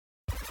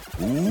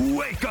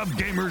Wake up,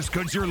 gamers,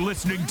 because you're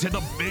listening to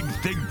the Big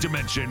Think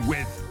Dimension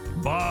with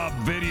Bob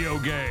Video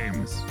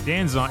Games.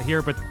 Dan's not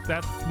here, but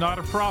that's not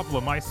a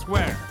problem, I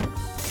swear.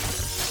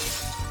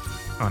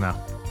 Oh no.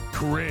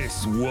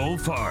 Chris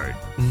Wolfhard.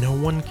 No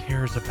one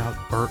cares about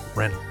Burt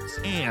Reynolds.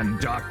 And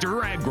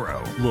Dr.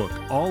 Aggro. Look,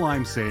 all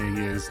I'm saying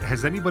is,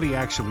 has anybody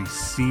actually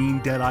seen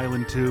Dead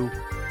Island 2?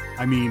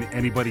 I mean,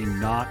 anybody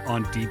not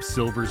on Deep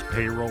Silver's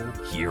payroll?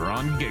 Here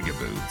on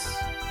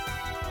Gigaboots.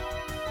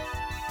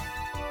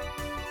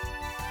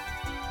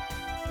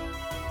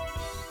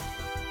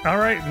 All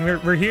right,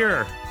 we're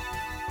here.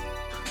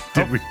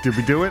 Did we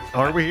do it?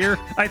 Are we here?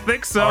 I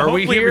think so. Are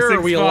we Hopefully here? Are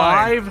everything's we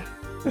fine.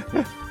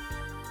 alive?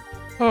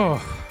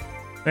 Oh,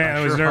 man,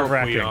 it was Sure hope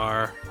nerve-wracking. we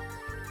are.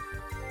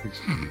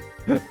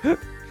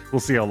 We'll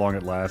see how long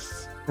it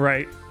lasts.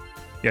 Right.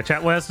 Yeah,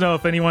 chat, let us know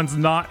if anyone's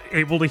not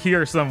able to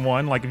hear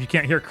someone. Like, if you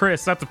can't hear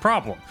Chris, that's a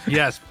problem.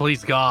 Yes,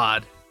 please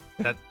God.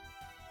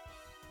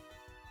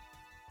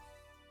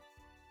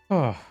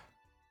 Oh.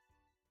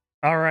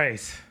 All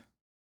right.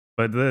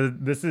 But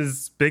this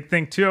is Big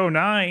Think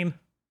 209.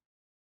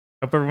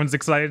 Hope everyone's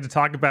excited to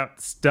talk about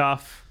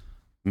stuff,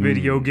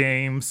 video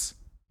games.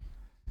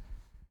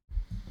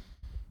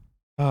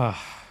 All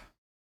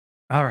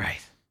right.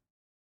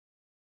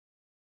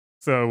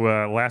 So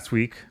last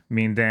week,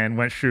 me and Dan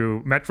went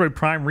through Metroid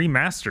Prime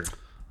Remastered.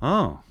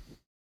 Oh,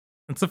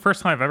 It's the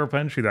first time I've ever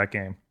been through that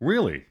game.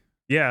 really?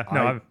 Yeah,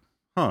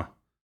 no,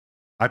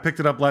 I picked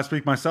it up last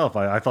week myself.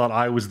 I thought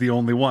I was the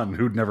only one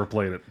who'd never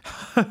played it.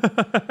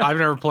 I've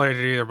never played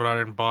it either, but I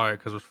didn't buy it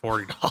because it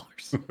was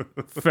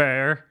 $40.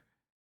 fair.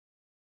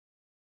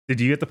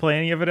 Did you get to play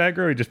any of it, Aggro,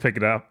 or you just pick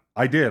it up?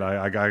 I did.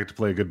 I got to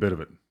play a good bit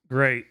of it.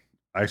 Great.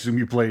 I assume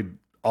you played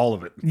all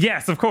of it.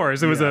 Yes, of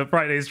course. It was a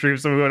Friday stream,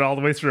 so we went all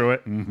the way through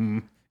it. Mm-hmm.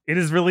 It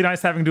is really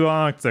nice having dual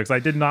analog. I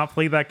did not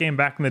play that game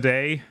back in the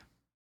day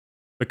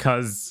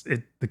because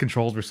the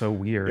controls were so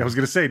weird. I was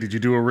going to say, did you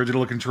do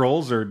original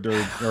controls or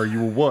are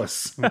you a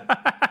wuss?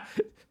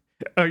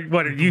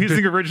 What, are you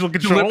using original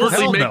controls?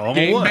 Hell Deliberately no, I'm a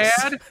make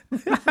wuss. game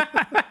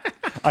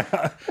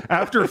bad?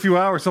 After a few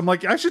hours, I'm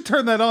like, I should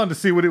turn that on to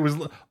see what it was.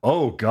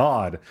 Oh,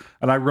 God.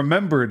 And I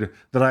remembered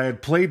that I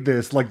had played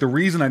this, like the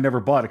reason I never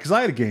bought it, because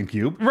I had a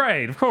GameCube.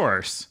 Right, of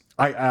course.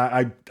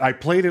 I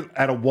played it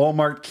at a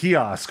Walmart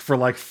kiosk for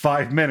like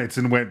 5 minutes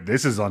and went,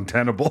 this is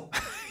untenable.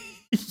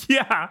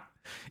 Yeah.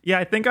 Yeah,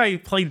 I think I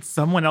played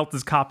someone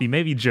else's copy,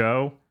 maybe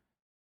Joe.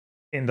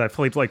 And I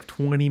played like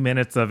 20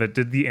 minutes of it,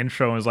 did the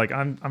intro, and was like,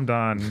 I'm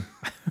done.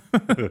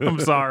 I'm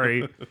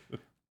sorry.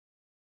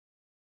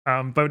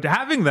 But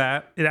having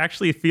that, it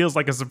actually feels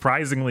like a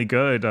surprisingly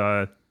good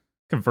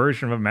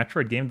conversion of a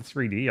Metroid game to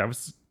 3D.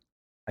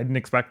 I didn't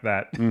expect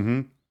that.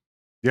 Mm-hmm.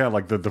 Yeah,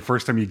 like the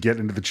first time you get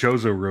into the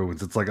Chozo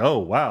ruins, it's like, oh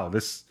wow,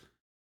 this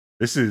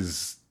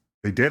is,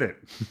 they did it.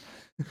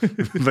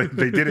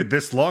 they did it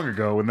this long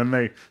ago, and then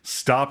they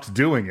stopped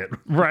doing it.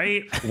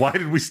 Right? Why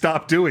did we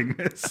stop doing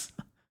this?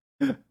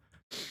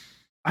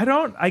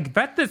 I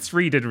bet that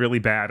 3 did really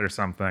bad or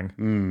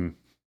something.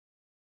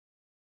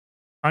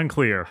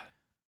 Unclear.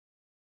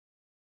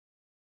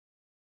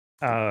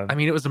 I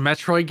mean, it was a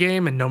Metroid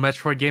game, and no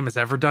Metroid game has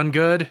ever done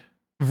good.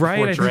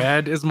 Right. Before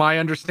Dread is my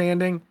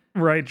understanding.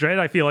 Right, Dread,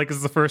 I feel like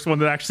is the first one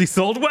that actually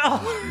sold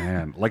well.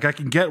 Man, like I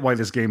can get why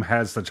this game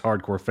has such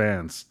hardcore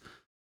fans.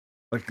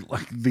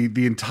 Like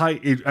the entire,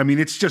 I mean,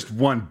 it's just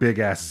one big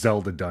ass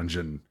Zelda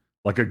dungeon,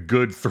 like a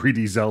good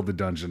 3D Zelda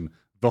dungeon,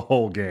 the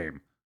whole game.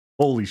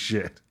 Holy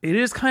shit. It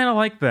is kind of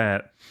like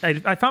that.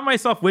 I found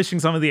myself wishing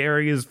some of the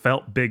areas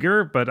felt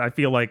bigger, but I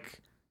feel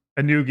like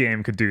a new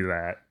game could do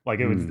that. Like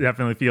it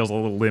definitely feels a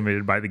little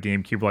limited by the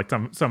GameCube, like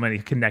so many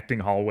connecting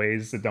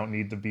hallways that don't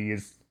need to be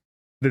as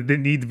that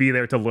need to be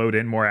there to load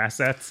in more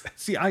assets.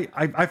 See,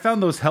 I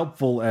found those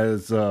helpful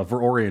as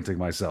for orienting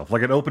myself.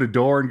 Like I'd open a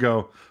door and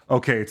go,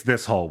 okay, it's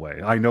this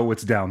hallway. I know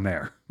what's down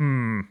there.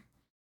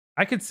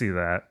 I could see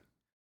that.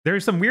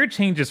 There's some weird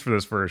changes for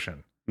this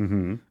version.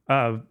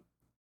 Mm-hmm.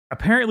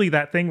 Apparently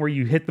that thing where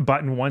you hit the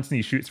button once and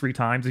you shoot 3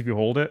 times if you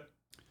hold it,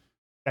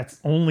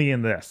 that's only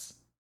in this.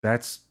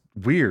 That's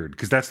weird,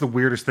 because that's the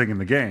weirdest thing in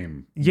the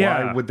game.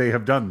 Yeah. Why would they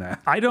have done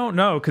that? I don't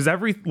know, because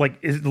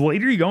the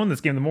later you go in this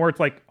game, the more it's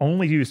like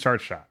only use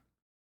charge shot.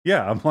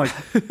 Yeah, I'm like,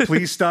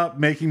 please stop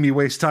making me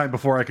waste time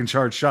before I can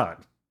charge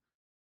shot.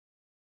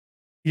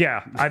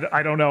 Yeah,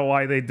 I don't know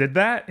why they did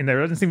that, and there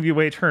doesn't seem to be a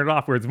way to turn it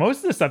off, whereas most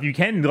of the stuff you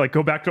can like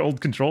go back to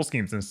old control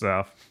schemes and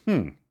stuff.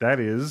 That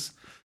is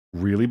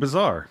really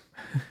bizarre.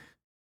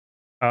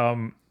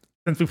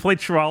 Since we played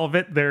through all of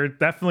it, there are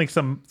definitely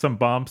some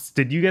bumps.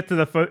 Did you get to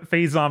the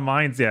Phazon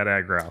Mines yet,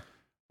 Aggro?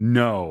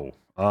 No.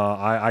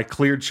 I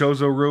cleared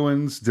Chozo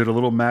Ruins, did a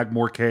little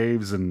Magmore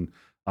Caves, and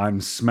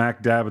I'm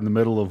smack dab in the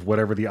middle of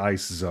whatever the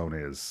ice zone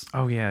is.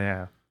 Oh,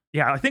 yeah.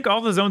 Yeah, I think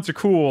all the zones are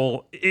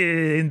cool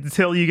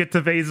until you get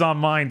to Phazon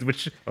Mines,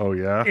 which... Oh,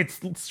 yeah? It's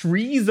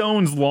 3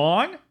 zones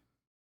long.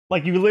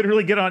 Like, you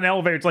literally get on an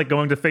elevator, it's like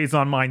going to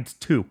Phazon Mines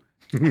 2.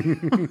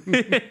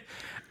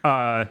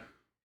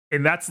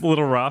 And that's a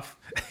little rough.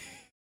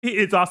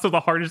 It's also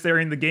the hardest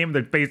area in the game.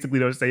 There's basically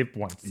no save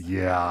points.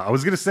 Yeah, I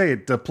was going to say,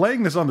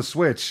 playing this on the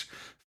Switch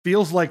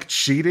feels like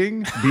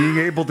cheating, being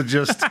able to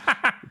just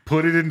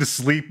put it into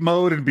sleep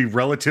mode and be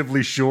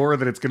relatively sure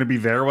that it's going to be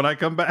there when I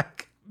come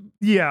back.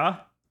 Yeah.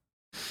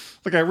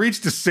 Like, I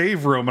reached a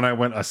save room and I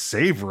went, a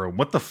save room?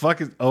 What the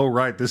fuck is... Oh,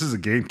 right, this is a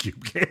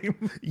GameCube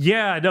game.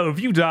 Yeah, no, if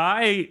you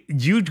die,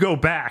 you'd go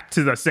back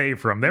to the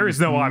save room. There is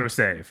no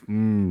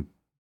autosave.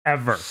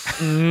 Ever.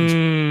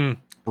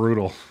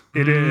 Brutal.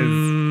 It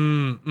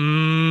is.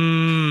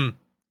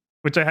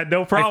 Which I had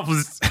no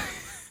problems.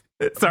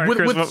 Sorry,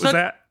 Chris, what was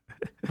that?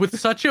 With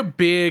such a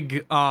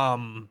big,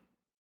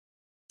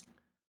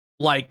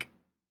 like,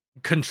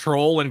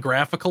 control and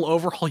graphical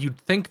overhaul, you'd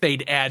think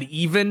they'd add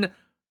even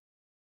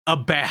a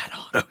bad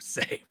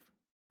autosave.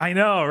 I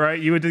know, right?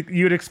 You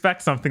would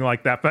expect something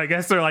like that, but I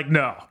guess they're like,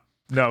 no,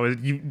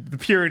 the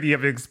purity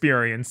of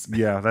experience.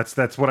 Yeah,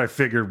 that's what I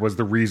figured was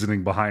the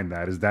reasoning behind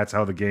that. Is that's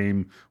how the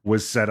game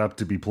was set up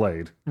to be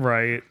played.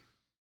 Right.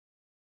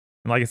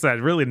 And like I said, I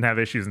really didn't have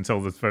issues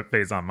until this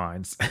phase on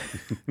mines.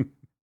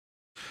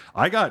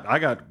 I got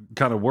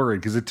kind of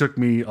worried because it took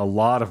me a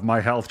lot of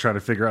my health trying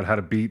to figure out how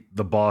to beat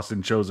the boss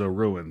in Chozo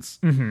Ruins.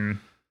 Mm-hmm.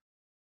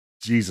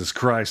 Jesus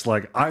Christ.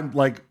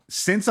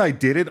 Since I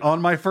did it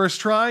on my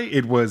first try,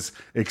 it was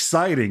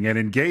exciting and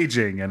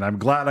engaging, and I'm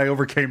glad I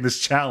overcame this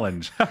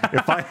challenge.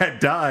 If I had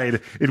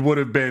died, it would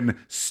have been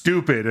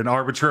stupid and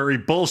arbitrary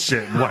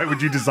bullshit. Why would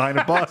you design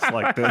a boss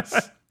like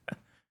this?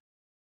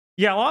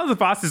 Yeah, a lot of the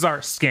bosses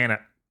are scan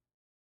it.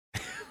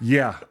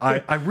 Yeah,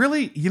 I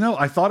really,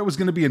 I thought it was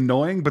going to be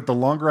annoying, but the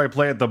longer I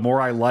play it, the more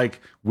I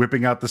like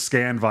whipping out the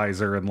scan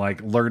visor and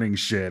like learning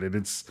shit. And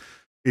it's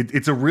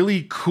a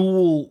really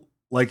cool,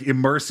 like,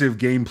 immersive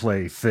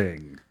gameplay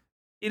thing.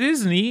 It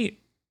is neat.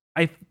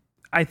 I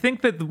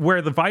think that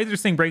where the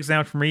visors thing breaks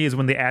down for me is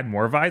when they add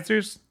more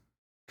visors.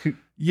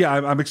 Yeah,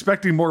 I'm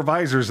expecting more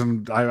visors,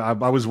 and I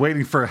was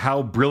waiting for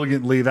how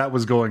brilliantly that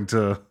was going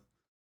to.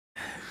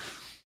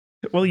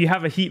 Well, you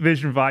have a heat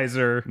vision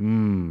visor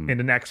and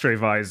an X-ray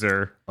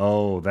visor.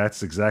 Oh,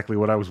 that's exactly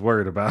what I was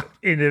worried about.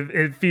 And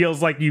it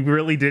feels like you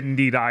really didn't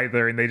need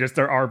either, and they just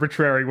are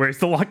arbitrary ways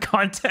to lock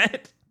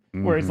content.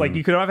 Whereas, like,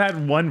 you could have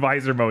had one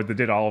visor mode that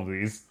did all of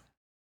these.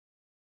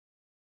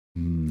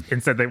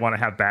 Instead, they want to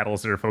have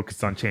battles that are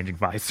focused on changing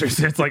visors.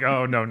 It's like,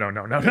 oh, no.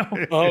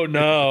 Oh,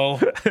 no.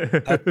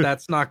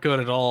 That's not good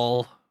at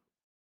all.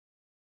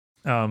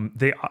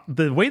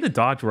 The way the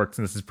dodge works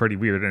in this is pretty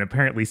weird, and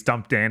apparently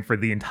stumped Dan for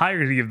the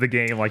entirety of the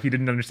game. Like, he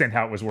didn't understand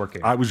how it was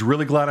working. I was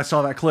really glad I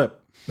saw that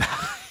clip.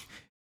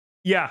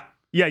 Yeah,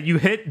 you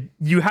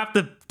have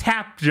to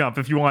tap jump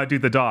if you want to do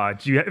the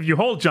dodge. If you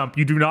hold jump,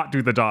 you do not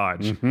do the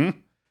dodge,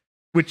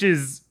 which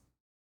is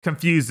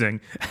confusing.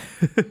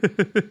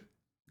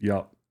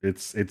 Yeah,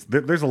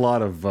 there's a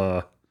lot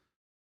of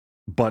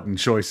button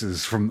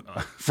choices from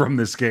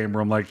this game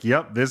where I'm like,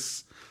 yep,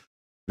 this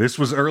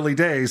was early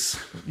days.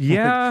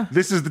 Yeah.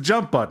 This is the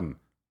jump button.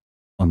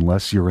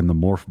 Unless you're in the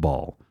morph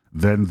ball,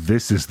 then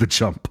this is the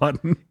jump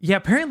button. Yeah,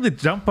 apparently the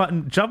jump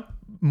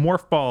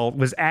morph ball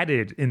was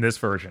added in this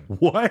version.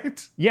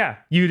 What? Yeah,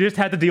 you just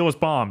had to deal with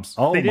bombs.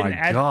 Oh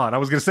my God. I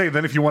was going to say,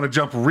 then if you want to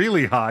jump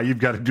really high, you've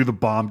got to do the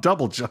bomb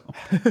double jump.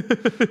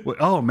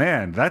 Oh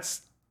man, that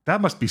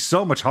must be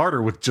so much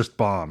harder with just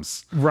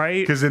bombs.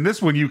 Right? Because in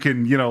this one, you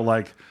can,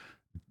 like,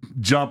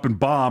 jump and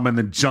bomb and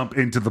then jump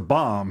into the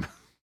bomb.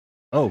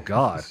 Oh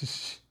God.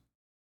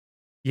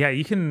 Yeah,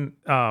 you can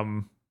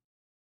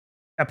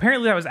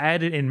apparently that was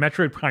added in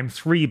Metroid Prime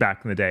 3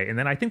 back in the day, and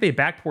then I think they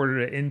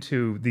backported it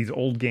into these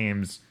old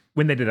games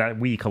when they did that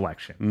Wii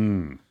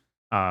collection.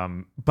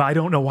 But I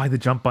don't know why the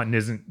jump button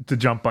isn't the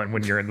jump button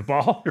when you're in the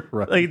ball.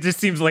 Right. Like, it just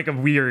seems like a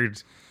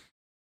weird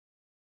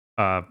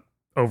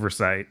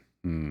oversight.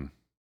 But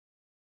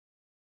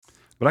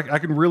I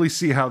can really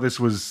see how this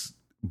was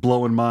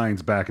blowing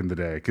minds back in the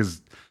day,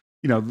 because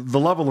the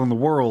level and the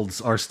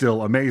worlds are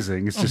still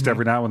amazing. It's just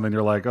every now and then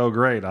you're like, oh,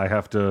 great, I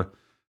have to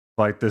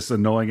fight this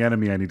annoying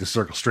enemy I need to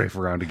circle strafe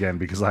around again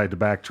because I had to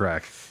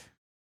backtrack.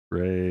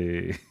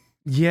 Ray.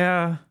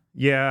 Yeah,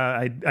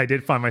 I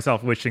did find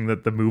myself wishing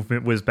that the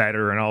movement was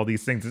better and all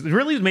these things. It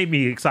really made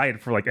me excited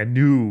for, like, a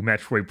new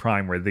Metroid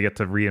Prime where they get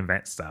to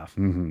reinvent stuff.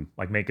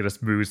 Like, make it a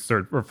smooth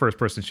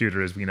first-person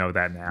shooter as we know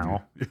that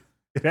now.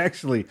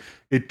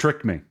 It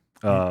tricked me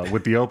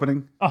with the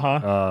opening.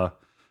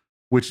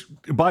 Which,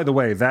 by the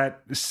way,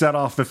 that set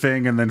off the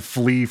thing and then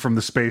flee from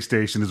the space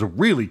station is a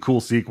really cool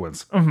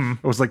sequence. I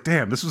was like,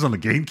 damn, this was on the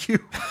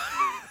GameCube.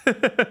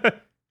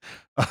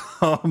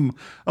 I'm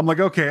like,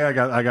 okay,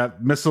 I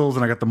got missiles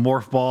and I got the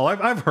morph ball.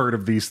 I've heard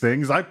of these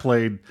things. I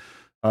played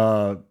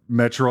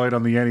Metroid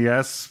on the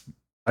NES,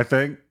 I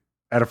think,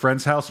 at a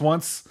friend's house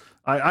once.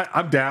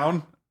 I'm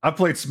down. I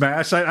played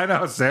Smash. I know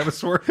how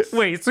Samus works.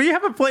 Wait, so you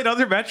haven't played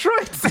other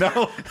Metroids?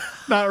 No,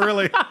 not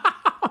really.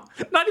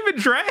 Not even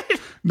Dread?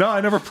 No,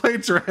 I never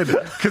played Dread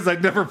because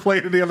I'd never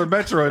played any other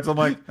Metroids. I'm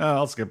like, oh,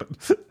 I'll skip it.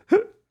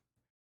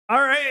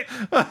 All right.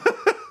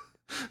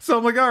 So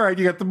I'm like, all right,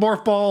 you got the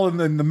morph ball and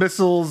then the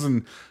missiles,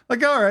 and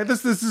like, all right,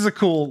 this is a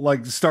cool,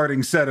 like,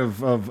 starting set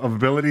of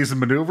abilities and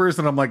maneuvers.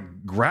 And I'm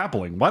like,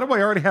 grappling. Why do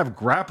I already have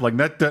grappling?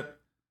 That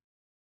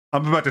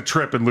I'm about to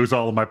trip and lose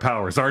all of my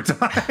powers, aren't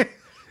I?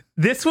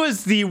 This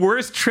was the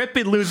worst trip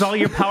and lose all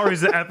your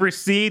powers I've ever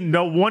seen.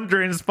 No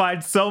wonder it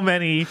inspired so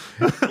many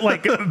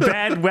like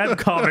bad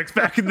webcomics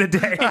back in the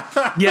day.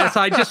 Yes,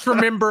 I just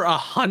remember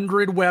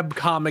 100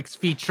 webcomics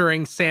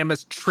featuring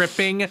Samus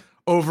tripping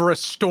over a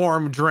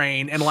storm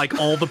drain and like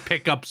all the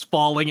pickups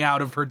falling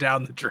out of her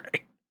down the drain.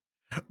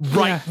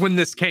 Right when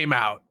this came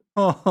out.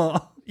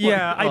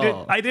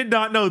 Yeah, I did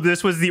not know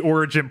this was the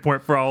origin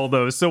point for all of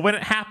those. So when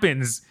it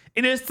happens,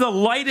 and it's the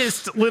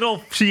lightest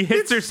little, she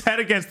hits her head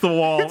against the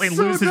wall and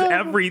so loses dumb.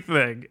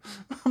 everything.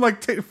 I'm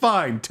like,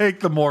 fine,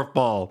 take the morph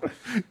ball.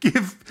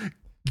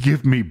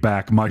 Give me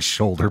back my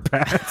shoulder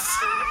pads.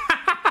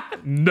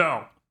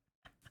 No.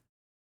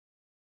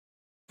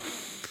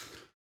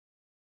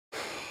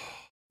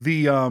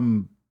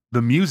 The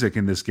music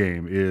in this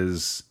game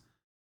is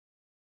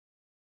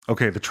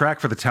okay. The track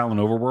for the Talon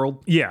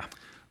Overworld, Yeah.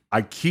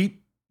 I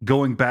keep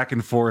going back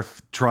and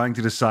forth trying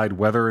to decide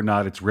whether or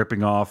not it's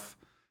ripping off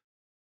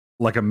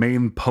like a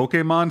main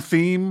Pokemon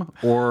theme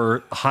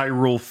or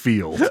Hyrule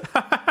Field.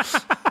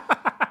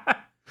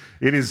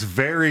 It is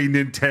very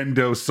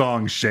Nintendo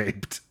song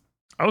shaped.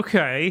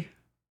 Okay.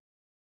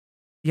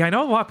 Yeah, I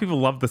know a lot of people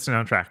love the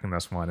soundtrack in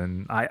this one,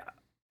 and I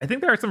think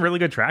there are some really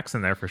good tracks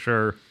in there for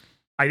sure.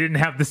 I didn't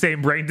have the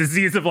same brain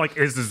disease of like,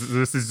 this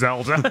is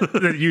Zelda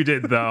that you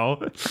did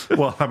though.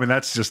 Well, I mean,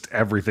 that's just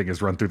everything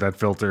is run through that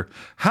filter.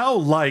 How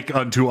like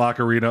unto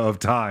Ocarina of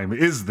Time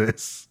is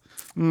this?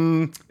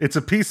 It's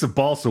a piece of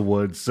balsa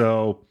wood,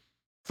 so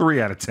 3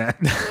 out of 10.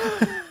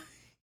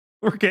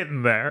 We're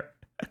getting there.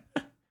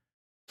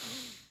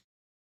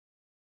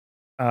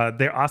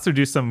 They also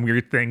do some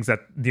weird things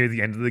near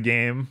the end of the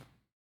game,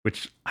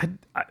 which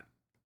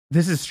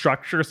this is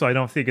structure, so I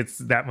don't think it's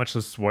that much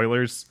of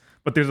spoilers.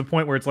 But there's a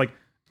point where it's like,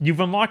 you've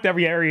unlocked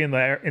every area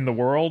in the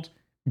world.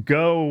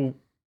 Go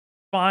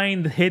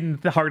find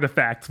hidden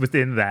artifacts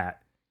within that.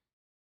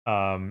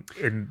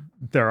 And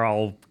they're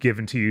all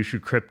given to you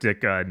through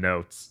cryptic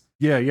notes.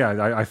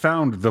 Yeah. I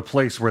found the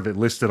place where they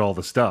listed all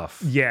the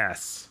stuff.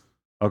 Yes.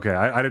 Okay,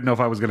 I didn't know if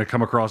I was going to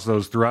come across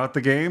those throughout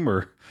the game,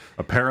 or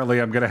apparently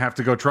I'm going to have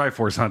to go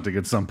Triforce hunting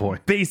at some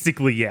point.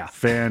 Basically, yeah.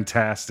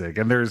 Fantastic.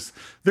 And there's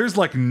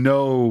like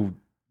no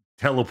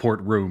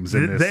teleport rooms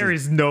in this. There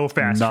is no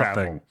fast Nothing.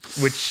 travel,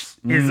 which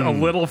is a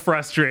little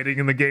frustrating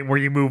in the game where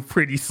you move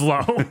pretty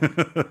slow.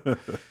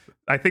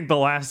 I think the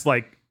last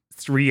like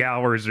 3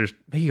 hours or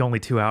maybe only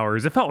 2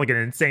 hours, it felt like an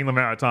insane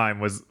amount of time,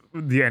 was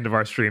the end of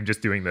our stream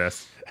just doing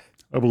this.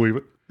 I believe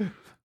it.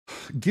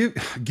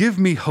 Give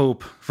me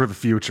hope for the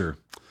future.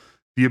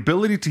 The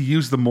ability to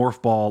use the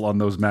morph ball on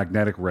those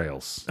magnetic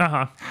rails.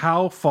 Uh-huh.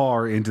 How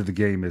far into the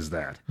game is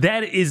that?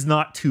 That is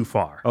not too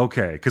far.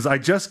 Okay, because I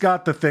just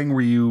got the thing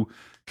where you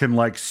can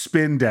like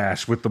spin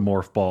dash with the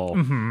morph ball,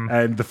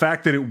 and the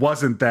fact that it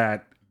wasn't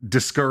that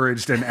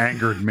discouraged and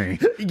angered me.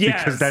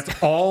 Yes. Because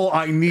that's all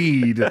I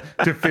need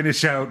to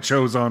finish out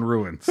Cho'Zon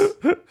Ruins.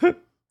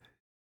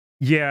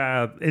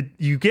 Yeah,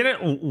 you get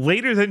it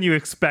later than you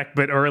expect,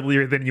 but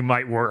earlier than you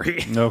might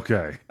worry.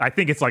 Okay. I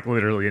think it's like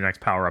literally the next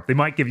power up. They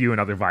might give you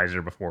another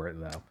visor before it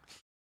though.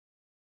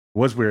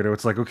 Was weird.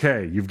 It's like,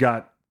 okay, you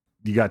got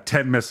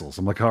 10 missiles.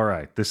 I'm like, all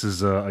right, this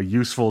is a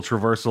useful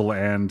traversal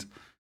and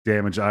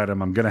damage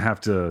item. I'm gonna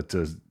have to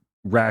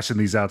ration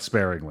these out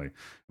sparingly.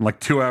 And like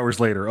 2 hours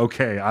later,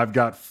 okay, I've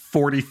got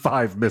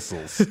 45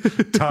 missiles.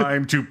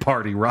 Time to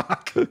party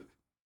rock.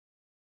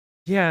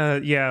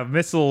 Yeah,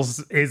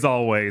 missiles as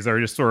always are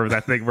just sort of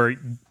that thing where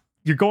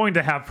you're going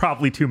to have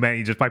probably too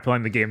many just by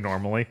playing the game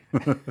normally.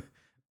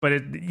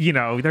 But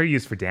they're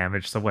used for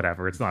damage, so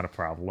whatever, it's not a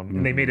problem.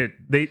 And they made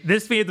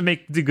them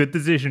make the good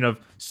decision of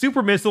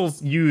super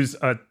missiles use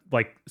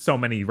like so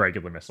many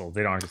regular missiles.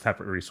 They don't have a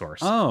separate resource.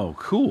 Oh,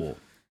 cool.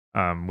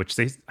 Which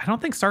I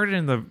don't think started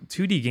in the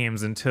 2D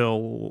games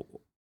until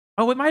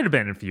it might have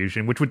been in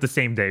Fusion, which with the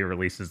same day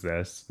releases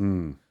this.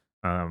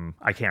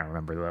 I can't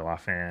remember though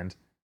offhand.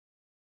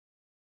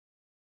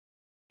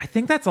 I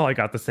think that's all I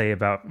got to say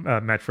about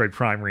Metroid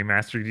Prime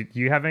Remastered. Do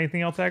you have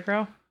anything else,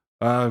 Aggro?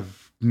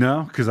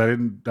 No, because I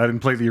didn't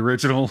play the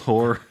original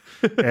or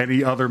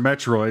any other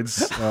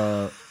Metroids.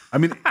 I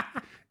mean,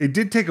 it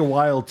did take a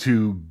while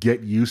to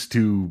get used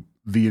to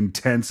the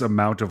intense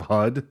amount of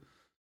HUD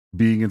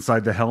being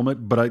inside the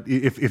helmet. But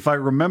if I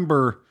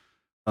remember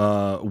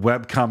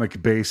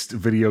webcomic based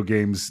video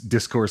games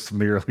discourse from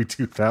the early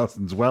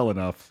 2000s well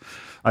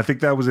enough, I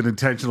think that was an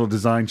intentional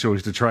design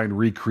choice to try and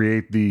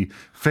recreate the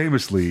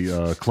famously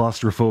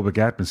claustrophobic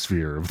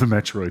atmosphere of the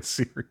Metroid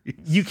series.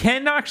 You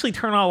can actually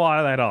turn a lot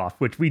of that off,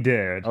 which we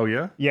did. Oh,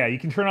 yeah? Yeah, you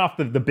can turn off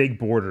the big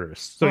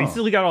borders. So you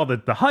still got all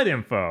the HUD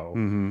info,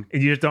 and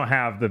you just don't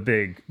have the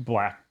big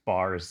black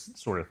bars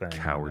sort of thing.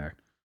 Coward.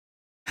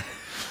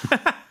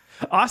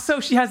 Also,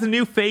 she has a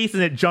new face,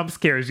 and it jump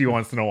scares you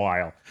once in a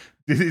while.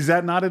 Is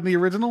that not in the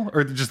original,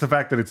 or just the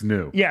fact that it's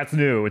new? Yeah, it's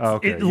new.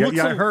 Okay. It looks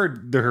I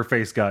heard that her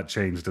face got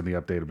changed in the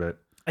update a bit.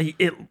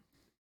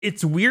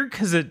 It's weird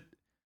because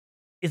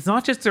it's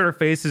not just that her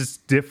face is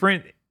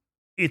different.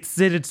 It's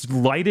that it's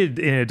lighted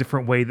in a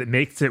different way that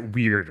makes it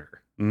weirder.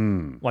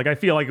 Like I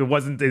feel like it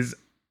wasn't as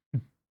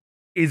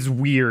is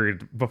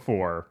weird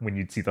before when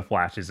you'd see the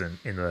flashes in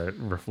the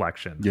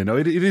reflection. You know,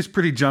 it is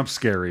pretty jump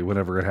scary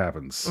whenever it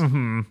happens.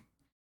 Mm-hmm.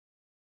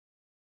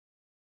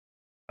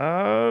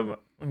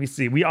 Let me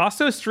see. We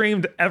also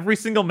streamed every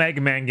single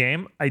Mega Man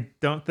game. I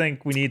don't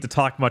think we need to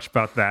talk much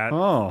about that.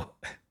 Oh,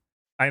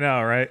 I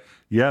know, right?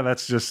 yeah,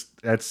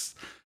 that's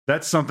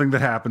something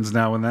that happens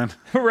now and then.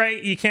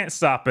 Right? You can't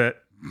stop it.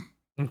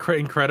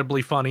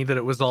 Incredibly funny that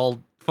it was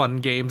all fun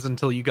games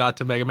until you got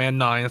to Mega Man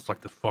 9. It's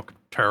like the fucking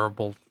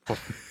terrible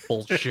fucking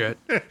bullshit.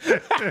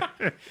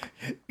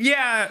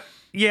 Yeah,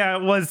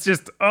 it was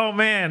just, oh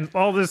man,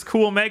 all this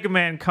cool Mega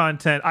Man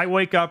content. I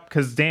wake up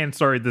because Dan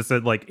started this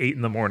at like 8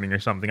 in the morning or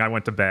something. I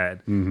went to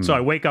bed. So I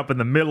wake up in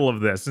the middle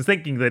of this and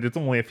thinking that it's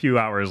only a few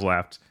hours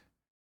left.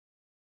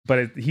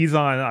 But he's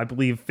on, I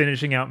believe,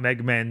 finishing out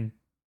Mega Man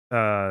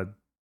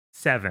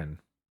 7.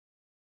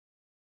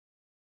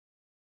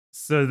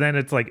 So then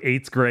it's like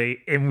 8's great.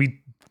 And we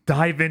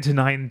dive into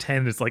 9 and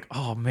 10. It's like,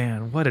 oh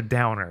man, what a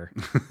downer.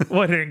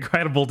 What an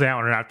incredible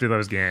downer after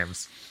those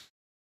games.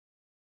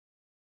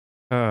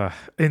 And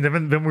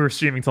then we were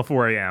streaming till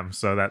 4 a.m.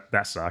 So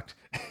that sucked.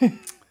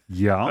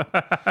 Yeah.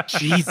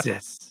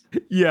 Jesus.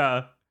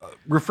 Yeah.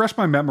 Refresh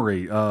my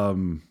memory.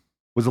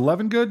 Was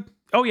 11 good?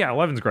 Oh yeah,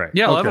 11's great.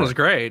 Yeah, 11 Okay. was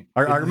great.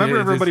 I remember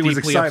everybody was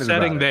deeply excited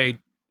upsetting. about it.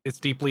 It's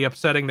deeply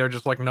upsetting. They're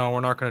just like, no,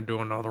 we're not going to do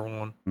another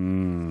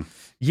one.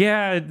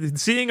 Yeah,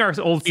 seeing our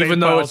old save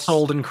Even though files, it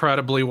sold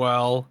incredibly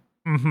well.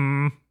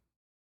 Mm-hmm.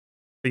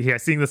 Yeah,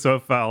 seeing the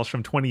save files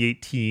from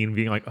 2018,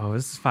 being like, oh,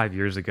 this is 5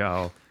 years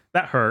ago.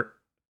 That hurt.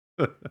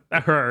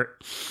 That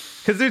hurt.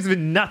 Because there's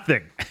been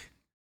nothing.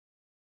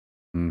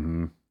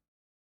 Mm-hmm.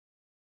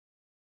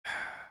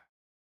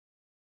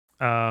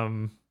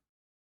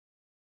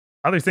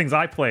 Other things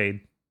I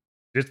played,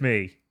 just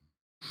me.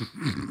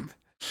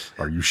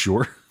 Are you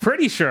sure?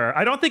 Pretty sure.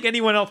 I don't think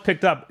anyone else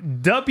picked up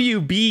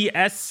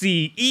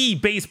WBSC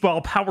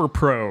Baseball Power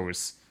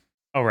Pros.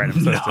 Oh, right.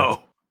 I'm so sorry.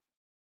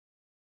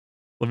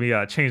 Let me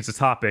change the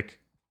topic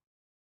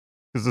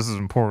because this is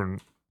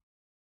important.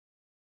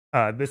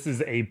 This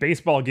is a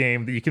baseball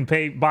game that you can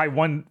buy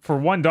one for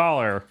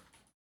 $1.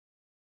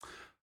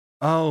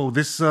 Oh,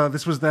 this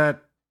was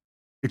that.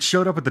 It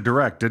showed up at the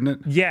Direct, didn't it?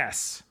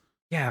 Yes.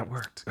 Yeah, it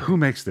worked. Who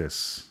makes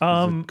this? Is it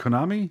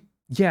Konami?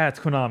 Yeah, it's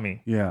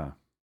Konami. Yeah.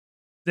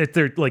 It's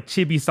their like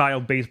chibi style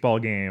baseball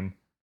game.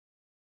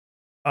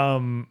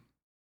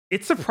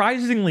 It's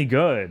surprisingly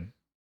good.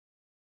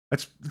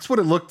 That's what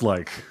it looked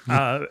like.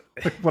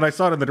 When I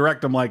saw it in the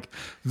Direct, I'm like,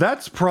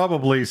 that's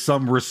probably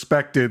some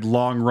respected,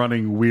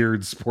 long-running,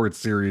 weird sports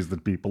series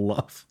that people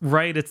love.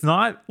 Right. It's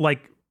not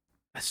like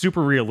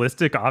super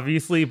realistic,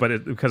 obviously,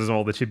 but because of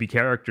all the chibi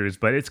characters,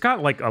 but it's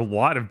got like a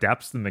lot of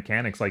depth and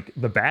mechanics. Like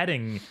the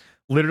batting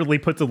literally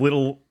puts a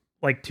little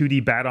like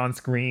 2D bat on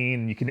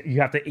screen.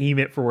 You have to aim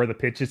it for where the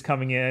pitch is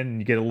coming in, and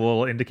you get a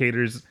little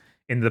indicators,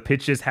 and the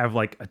pitches have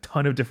like a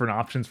ton of different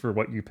options for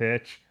what you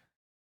pitch.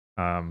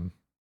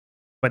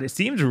 But it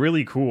seems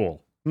really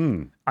cool.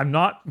 I'm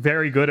not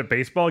very good at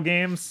baseball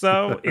games,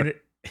 so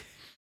it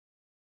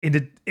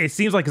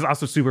seems like it's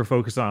also super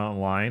focused on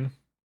online.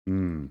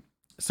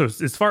 So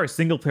as far as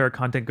single player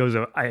content goes,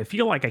 I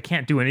feel like I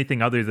can't do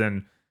anything other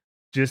than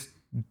just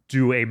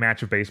do a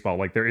match of baseball.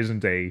 Like there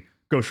isn't a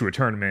go through a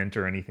tournament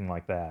or anything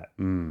like that.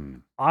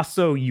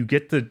 Also, you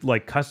get to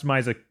like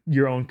customize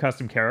your own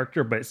custom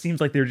character, but it seems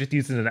like they're just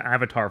using an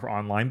avatar for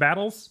online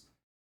battles.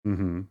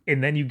 And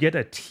then you get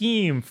a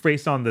team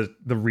based on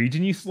the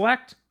region you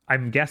select,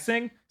 I'm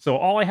guessing. So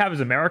all I have is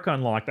America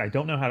unlocked. I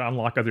don't know how to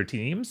unlock other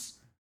teams.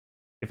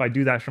 If I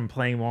do that from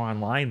playing more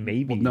online,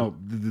 maybe. Well, no,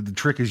 the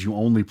trick is you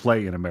only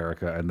play in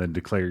America and then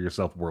declare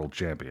yourself world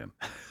champion.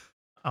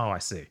 Oh, I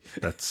see.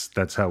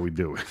 That's how we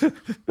do it.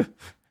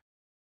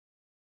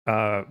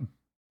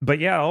 But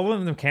yeah, all of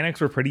the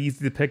mechanics were pretty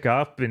easy to pick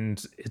up,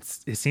 and it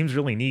seems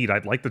really neat.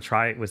 I'd like to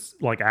try it with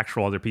like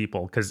actual other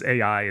people because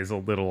AI is a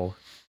little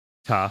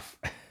tough.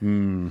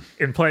 And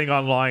playing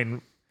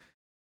online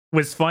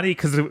was funny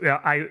because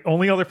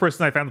only other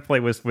person I found to play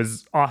was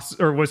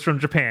from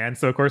Japan,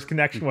 so of course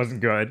connection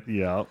wasn't good.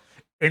 Yeah,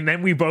 and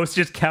then we both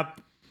just kept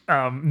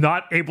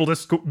not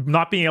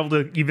being able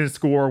to even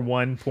score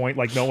 1 point.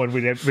 Like no one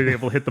would be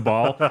able to hit the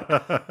ball.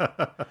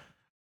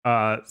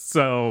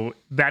 So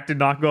that did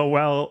not go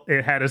well.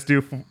 It had us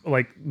do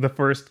like the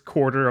first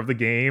quarter of the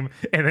game,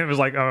 and then it was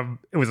like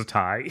it was a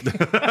tie.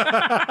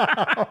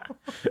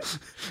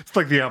 It's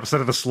like the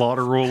opposite of the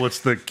slaughter rule. It's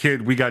the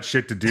kid we got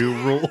shit to do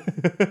rule.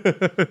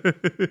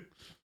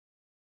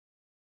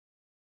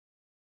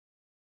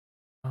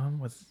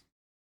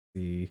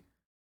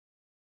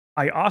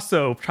 I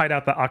also tried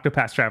out the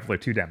Octopath Traveler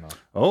 2 demo.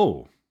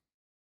 Oh,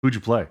 who'd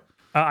you play?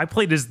 I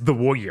played as the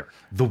Warrior.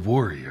 The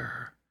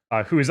Warrior.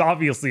 Who is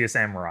obviously a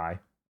samurai.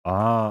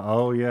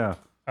 Oh yeah.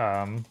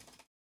 And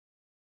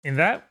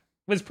that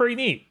was pretty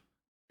neat.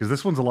 Because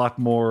this one's a lot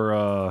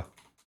more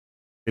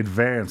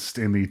advanced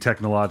in the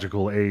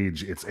technological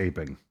age it's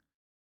aping.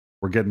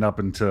 We're getting up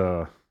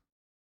into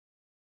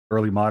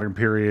early modern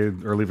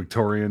period, early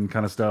Victorian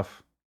kind of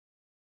stuff.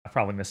 I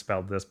probably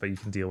misspelled this, but you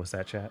can deal with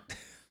that, chat.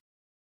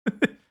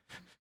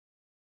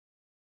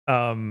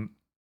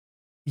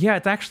 Yeah,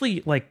 it's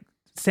actually like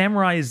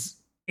samurais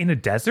in a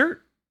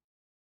desert,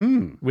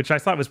 which I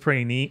thought was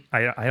pretty neat.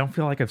 I don't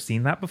feel like I've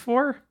seen that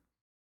before.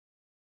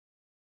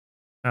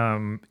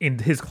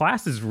 And his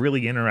class is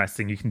really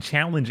interesting. You can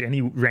challenge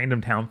any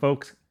random town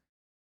folks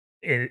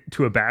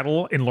to a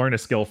battle and learn a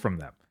skill from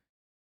them.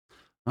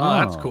 Oh,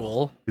 that's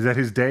cool. Is that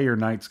his day or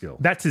night skill?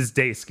 That's his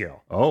day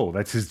skill. Oh,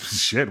 that's his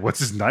shit. What's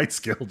his night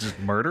skill? Just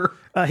murder?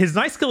 His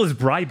night skill is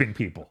bribing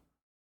people.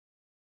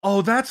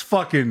 Oh, that's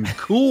fucking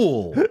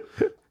cool.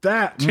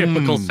 That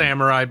Typical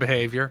samurai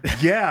behavior.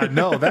 Yeah,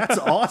 no, that's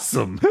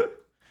awesome.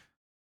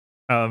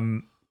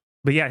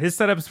 But yeah, his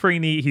setup's pretty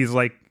neat. He's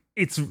like,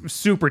 it's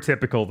super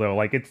typical though.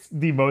 Like it's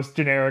the most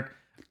generic.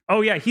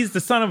 Oh yeah, he's the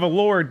son of a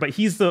lord, but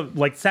he's the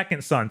like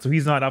second son, so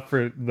he's not up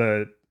for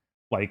the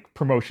like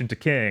promotion to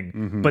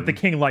king. But the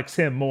king likes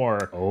him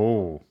more.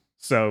 Oh.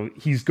 So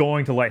he's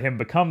going to let him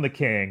become the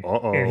king.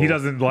 Uh-oh. And he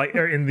doesn't like,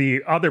 and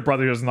the other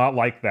brother does not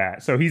like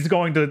that. So he's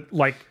going to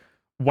like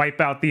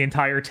wipe out the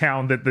entire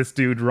town that this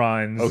dude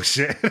runs. Oh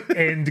shit.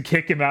 And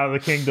kick him out of the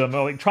kingdom.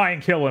 Like try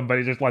and kill him, but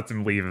he just lets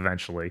him leave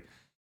eventually.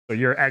 So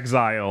you're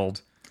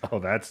exiled. Oh,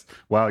 that's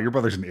wow, your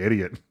brother's an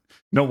idiot.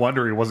 No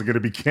wonder he wasn't gonna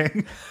be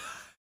king.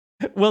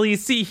 Well, you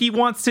see, he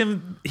wants to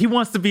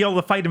be able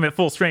to fight him at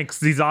full strength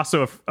because he's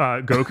also a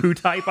Goku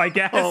type, I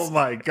guess. Oh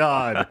my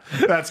god.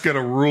 That's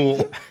gonna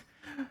rule.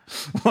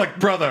 Like,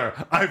 brother,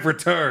 I've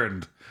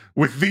returned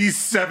with these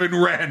 7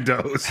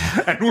 randos,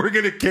 and we're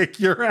gonna kick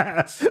your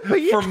ass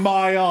for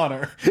my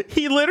honor.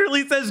 He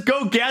literally says,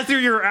 go gather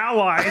your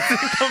allies and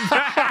come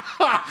back.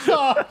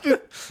 God,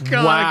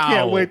 Wow. I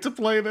can't wait to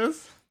play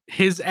this.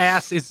 His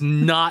ass is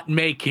not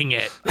making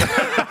it.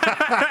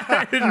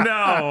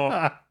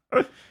 No.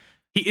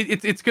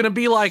 It's going to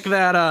be like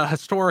that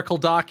historical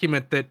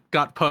document that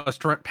got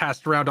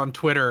passed around on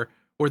Twitter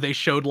where they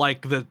showed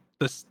like the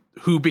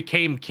who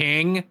became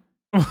king.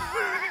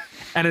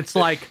 And it's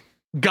like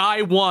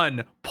guy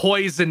 1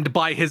 poisoned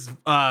by his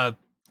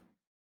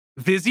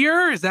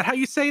vizier. Is that how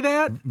you say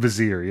that?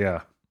 Vizier,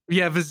 yeah.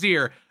 Yeah,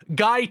 vizier.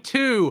 Guy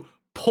 2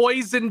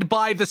 poisoned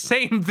by the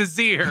same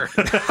vizier.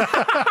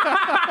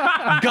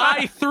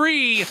 Guy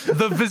 3,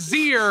 the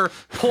vizier,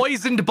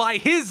 poisoned by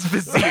his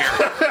vizier.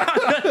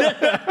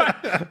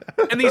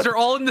 And these are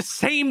all in the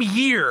same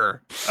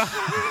year.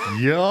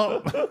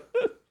 Yup.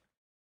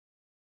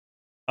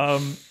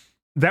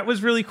 That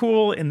was really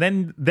cool. And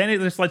then it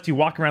just lets you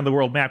walk around the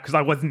world map because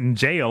I wasn't in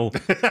jail.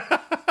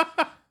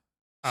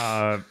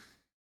 And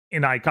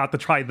I got to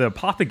try the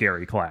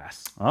apothecary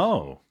class.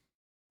 Oh.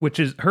 Which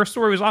is, her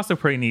story was also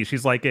pretty neat.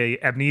 She's like a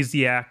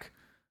amnesiac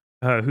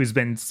who's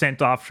been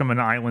sent off from an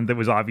island that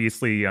was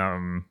obviously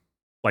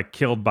like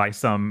killed by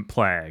some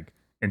plague,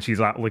 and she's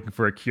out looking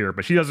for a cure,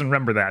 but she doesn't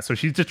remember that, so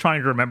she's just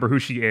trying to remember who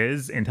she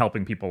is and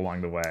helping people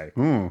along the way.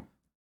 Mm.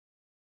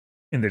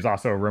 And there's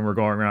also a rumor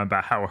going around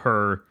about how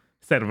her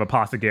set of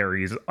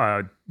apothecaries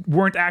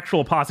weren't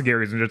actual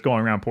apothecaries and just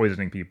going around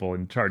poisoning people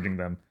and charging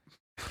them.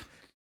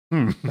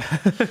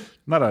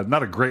 Not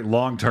a great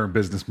long-term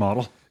business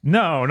model.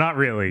 No, not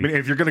really. I mean,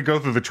 if you're going to go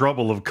through the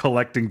trouble of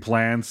collecting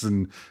plants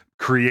and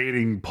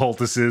creating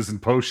poultices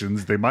and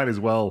potions, they might as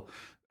well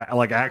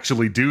like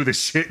actually do the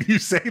shit you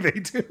say they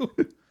do.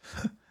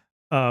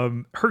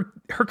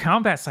 Her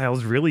combat style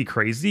is really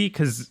crazy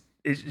because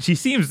she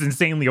seems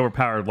insanely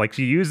overpowered. Like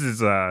she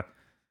uses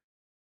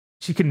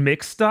she can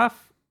mix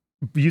stuff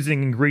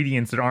using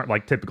ingredients that aren't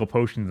like typical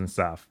potions and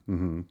stuff.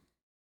 Mm-hmm.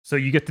 So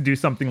you get to do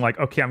something like,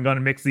 okay, I'm going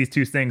to mix these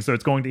two things, so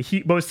it's going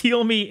to both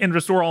heal me and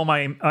restore all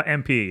my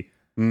MP.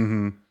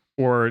 Mm-hmm.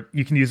 Or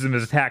you can use them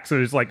as attack.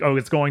 So it's like, oh,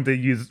 it's going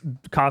to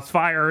cause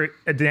fire,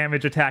 a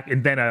damage attack,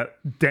 and then a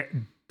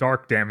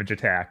dark damage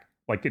attack,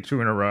 like get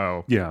 2 in a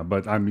row. Yeah,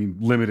 but I mean,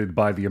 limited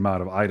by the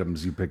amount of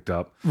items you picked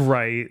up.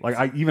 Right. Like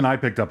I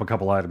picked up a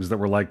couple items that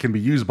were like can be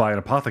used by an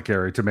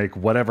apothecary to make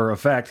whatever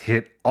effect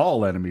hit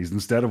all enemies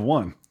instead of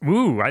one.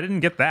 Ooh, I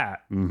didn't get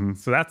that. Mm-hmm.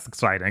 So that's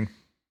exciting.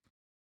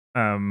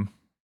 What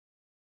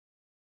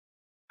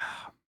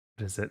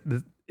is it?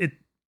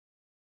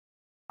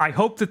 I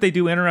hope that they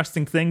do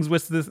interesting things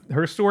with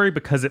her story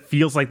because it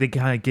feels like they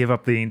kind of give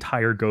up the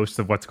entire ghost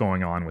of what's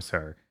going on with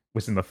her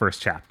within the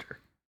first chapter.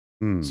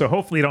 Mm. So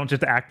hopefully don't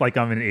just act like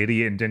I'm an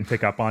idiot and didn't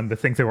pick up on the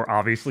things they were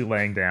obviously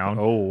laying down.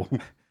 Oh.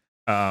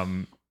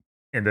 And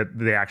that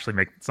they actually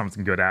make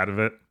something good out of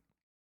it.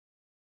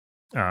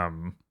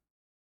 What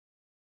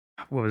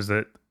was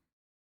it?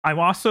 I'm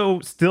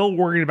also still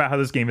worried about how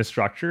this game is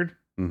structured.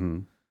 Mm-hmm.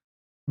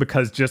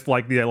 Because just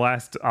like the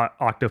last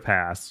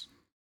Octopass,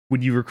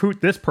 when you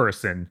recruit this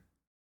person,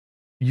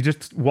 you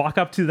just walk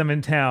up to them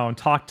in town,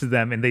 talk to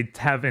them, and they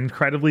have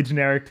incredibly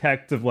generic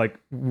text of like,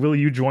 will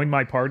you join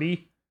my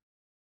party?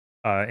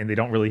 And they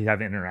don't really have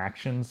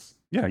interactions.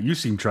 Yeah, you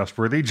seem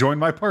trustworthy. Join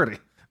my party.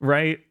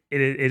 Right?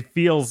 It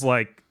feels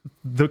like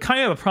the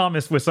kind of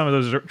promise with some of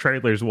those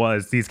trailers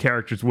was these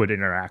characters would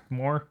interact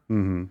more.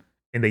 Mm-hmm.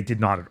 And they did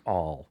not at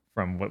all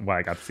from what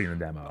I got to see in the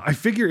demo. I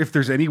figure if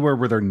there's anywhere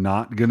where they're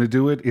not going to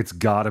do it, it's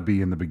got to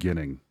be in the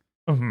beginning.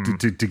 Mm-hmm.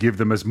 To give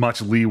them as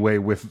much leeway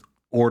with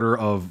order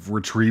of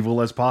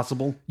retrieval as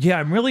possible. Yeah,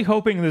 I'm really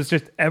hoping there's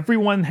just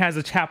everyone has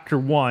a chapter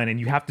 1 and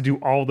you have to do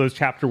all those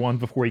chapter 1s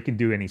before you can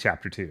do any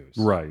chapter 2s.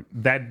 Right.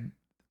 That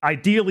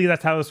ideally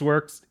that's how this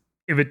works.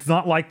 If it's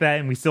not like that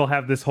and we still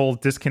have this whole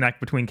disconnect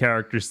between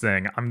characters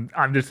thing,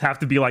 I'm just have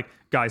to be like,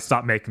 guys,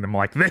 stop making them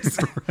like this.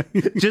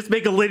 Just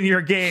make a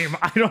linear game.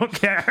 I don't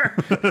care.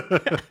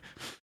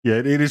 Yeah,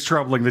 it is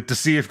troubling that to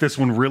see if this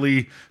one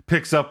really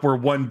picks up where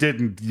one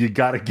didn't, you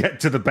got to get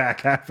to the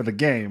back half of the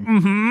game.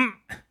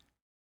 Mm-hmm.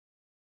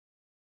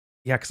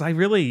 Yeah, because I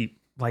really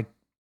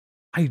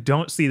I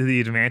don't see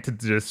the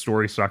advantage to this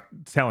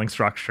telling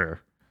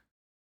structure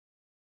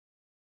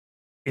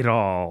at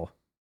all,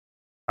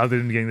 other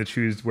than getting to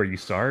choose where you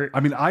start.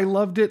 I mean, I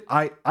loved it.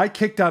 I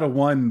kicked out of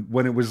one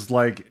when it was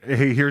like,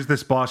 hey, here's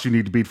this boss you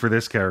need to beat for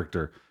this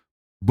character,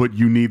 but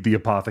you need the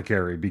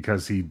apothecary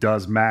because he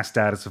does mass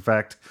status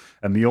effect,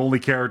 and the only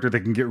character that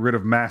can get rid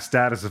of mass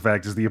status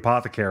effect is the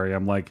apothecary.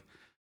 I'm like,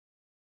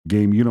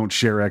 game, you don't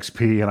share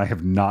XP, and I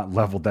have not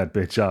leveled that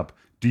bitch up.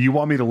 Do you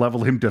want me to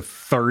level him to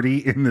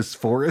 30 in this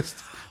forest?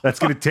 That's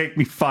going to take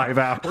me 5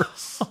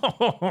 hours.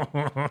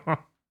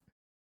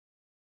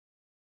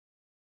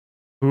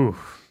 Ooh.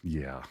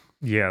 Yeah.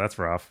 Yeah, that's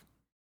rough.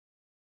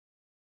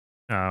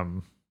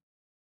 So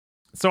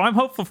I'm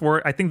hopeful for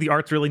it. I think the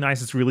art's really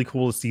nice. It's really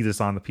cool to see this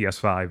on the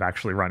PS5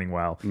 actually running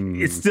well.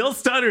 It still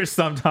stutters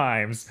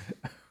sometimes,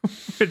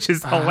 which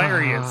is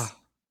hilarious.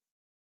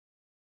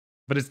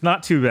 But it's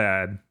not too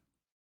bad.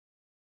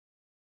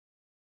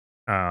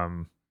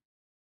 Oh,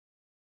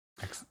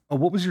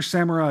 what was your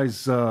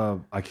samurai's I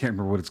can't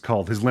remember what it's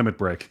called, his limit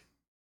break.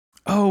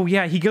 Oh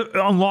yeah, he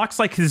unlocks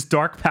like his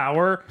dark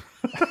power.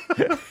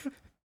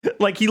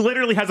 Like he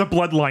literally has a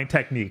bloodline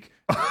technique.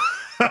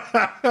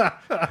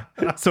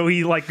 So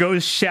he like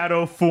goes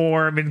shadow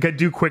form and can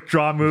do quick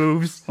draw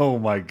moves. Oh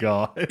my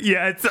god.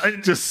 Yeah, it's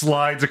just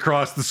slides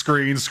across the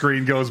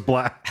screen goes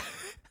black.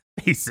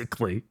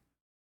 Basically.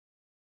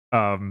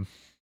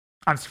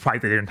 I'm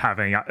surprised they didn't have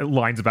any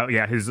lines about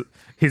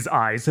his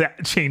eyes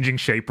changing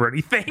shape or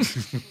anything.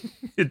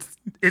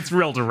 It's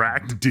real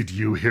direct. Did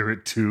you hear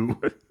it too?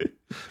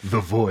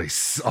 The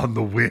voice on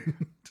the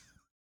wind.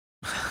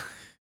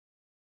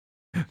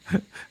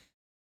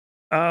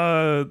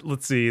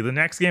 Let's see. The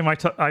next game I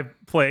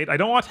played. I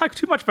don't want to talk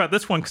too much about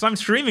this one because I'm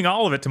streaming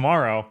all of it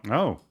tomorrow.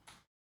 Oh.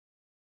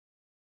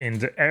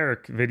 And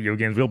Eric Video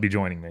Games will be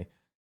joining me.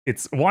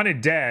 It's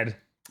Wanted Dead.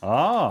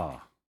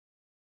 Ah.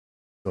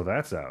 So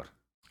that's out.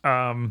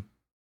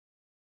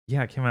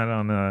 Yeah, it came out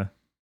on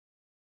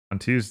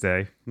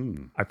Tuesday.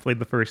 I played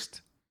the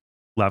first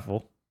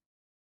level.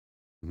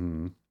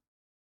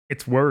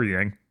 It's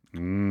worrying.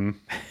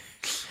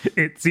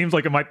 It seems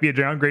like it might be a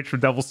downgrade from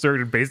Devil's Third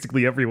in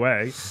basically every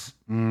way.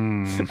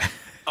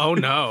 Oh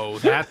no,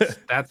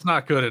 that's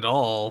not good at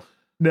all.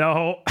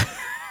 No.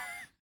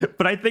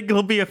 But I think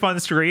it'll be a fun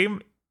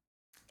stream.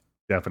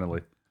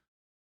 Definitely.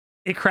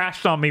 It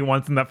crashed on me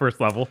once in that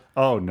first level.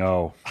 Oh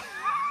no.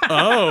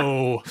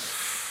 Oh.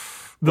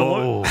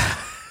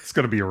 It's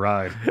gonna be a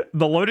ride.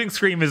 The loading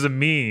screen is a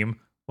meme,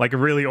 like a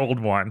really old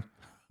one.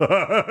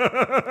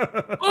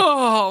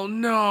 Oh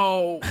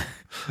no.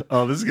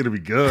 Oh, this is gonna be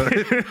good.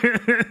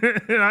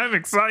 I'm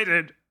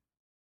excited.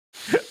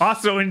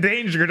 Also in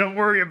danger, don't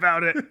worry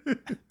about it.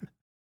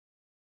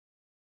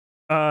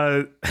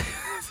 I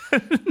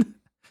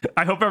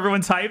hope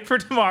everyone's hyped for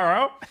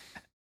tomorrow.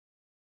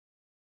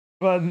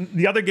 But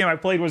the other game I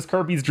played was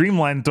Kirby's Dream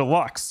Land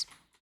Deluxe.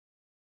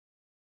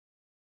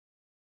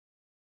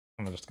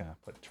 I'm just gonna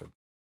put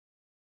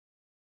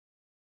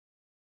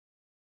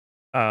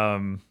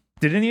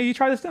did any of you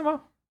try this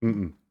demo?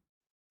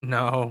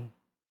 No.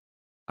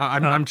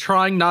 I'm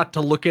trying not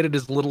to look at it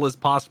as little as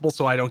possible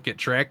so I don't get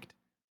tricked.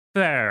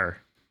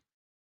 There.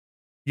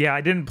 Yeah,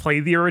 I didn't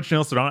play the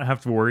original, so I don't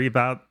have to worry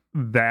about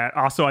that.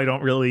 Also, I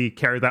don't really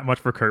care that much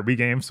for Kirby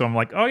games, so I'm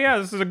like, oh yeah,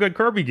 this is a good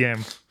Kirby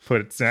game. Put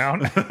it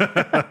down.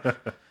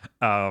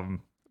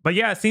 But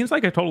yeah, it seems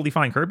like a totally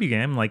fine Kirby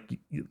game. Like,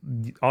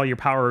 all your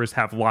powers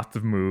have lots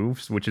of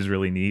moves, which is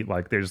really neat.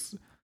 Like, there's,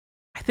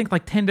 I think,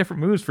 like 10 different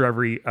moves for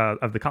every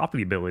of the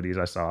copy abilities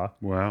I saw.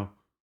 Wow.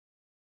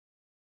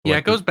 Yeah,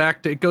 it goes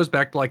back to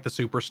like the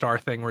Superstar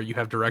thing where you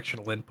have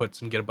directional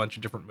inputs and get a bunch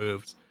of different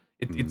moves.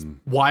 It's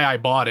why I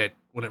bought it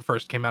when it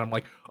first came out. I'm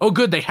like, oh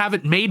good, they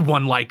haven't made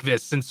one like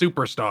this in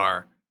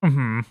Superstar.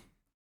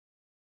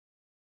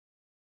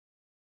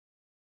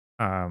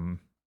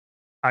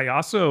 I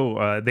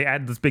also they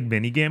added this big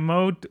mini game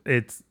mode.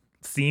 It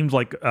seems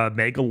like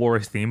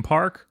Megalore's theme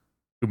park.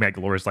 Who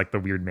Megalore is like the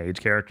weird mage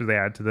character they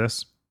add to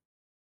this.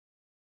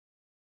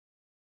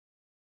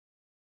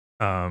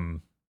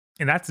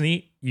 And that's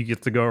neat. You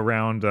get to go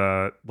around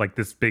like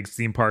this big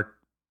theme park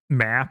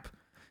map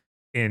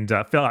and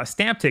fill out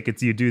stamp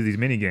tickets. You do these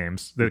mini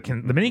games. The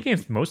mini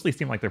games mostly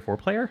seem like they're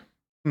 4-player.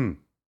 And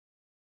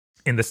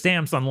the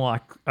stamps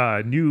unlock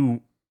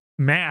new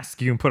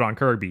masks you can put on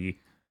Kirby.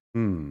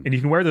 And you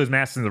can wear those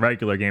masks in the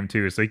regular game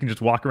too, so you can just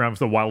walk around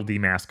with a Waddle Dee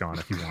mask on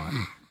if you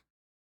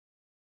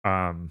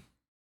want.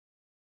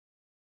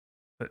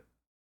 But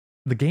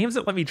the games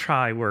that let me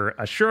try were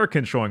a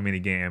Shuriken throwing mini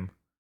game,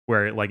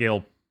 where like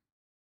it'll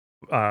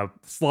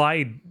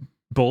slide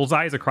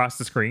bullseyes across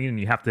the screen, and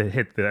you have to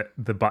hit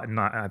the button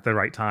at the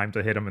right time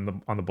to hit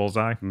them on the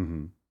bullseye.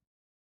 Mm-hmm. And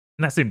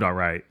that seemed all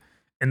right.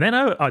 And then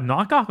a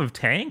knockoff of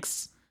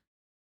Tanks,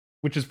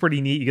 which is pretty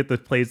neat. You get to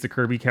play as the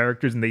Kirby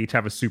characters, and they each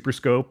have a super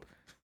scope.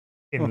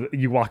 And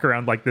you walk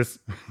around like this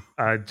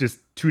just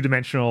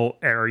 2-dimensional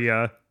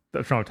area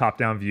from a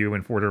top-down view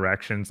in 4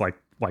 directions, like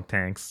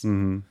Tanks,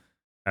 Mm-hmm.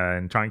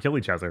 and try and kill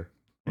each other.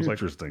 I was like,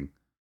 Interesting.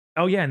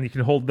 oh yeah, and you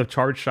can hold the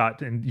charge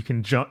shot, and you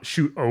can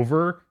shoot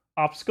over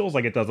obstacles,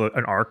 like it does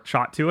an arc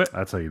shot to it.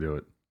 That's how you do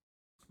it.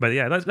 But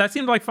yeah, that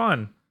seemed like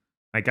fun.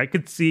 Like I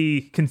could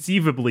see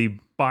conceivably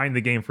buying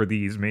the game for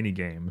these mini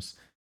games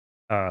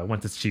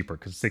once it's cheaper,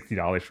 because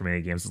 $60 for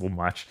mini games is a little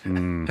much.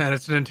 Mm. And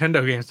it's a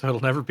Nintendo game, so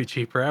it'll never be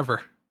cheaper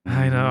ever.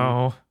 I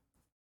know.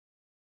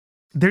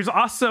 There's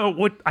also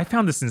what I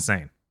found this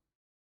insane.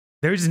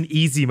 There's an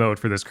easy mode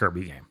for this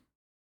Kirby game.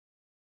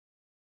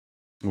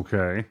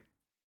 Okay.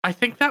 I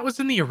think that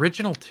was in the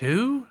original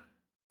too.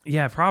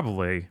 Yeah,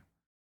 probably.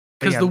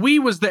 Because Yeah. the Wii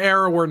was the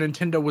era where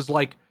Nintendo was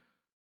like,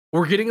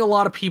 we're getting a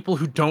lot of people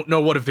who don't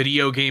know what a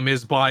video game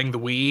is buying the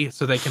Wii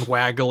so they can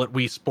waggle at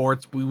Wii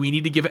Sports. We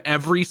need to give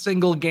every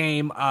single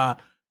game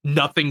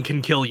nothing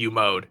can kill you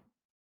mode.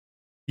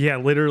 Yeah,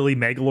 literally,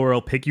 Megalore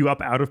will pick you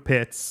up out of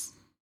pits.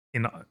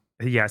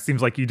 Yeah, it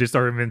seems like you just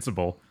are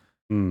invincible.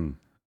 Mm.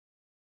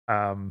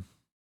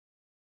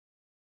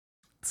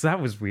 So that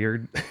was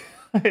weird.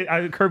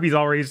 Kirby's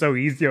already so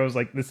easy. I was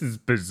like, this is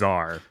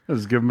bizarre.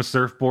 Let's give him a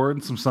surfboard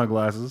and some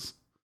sunglasses.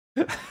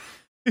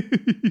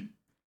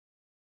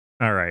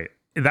 All right.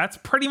 That's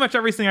pretty much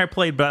everything I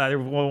played, but there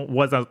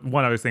was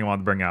one other thing I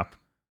wanted to bring up.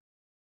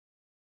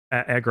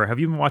 Edgar, have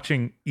you been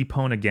watching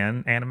Ippon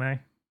Again anime?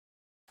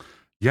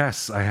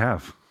 Yes, I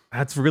have.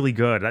 That's really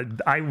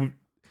good.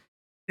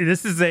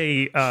 This is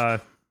a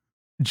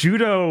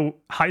judo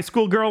high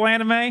school girl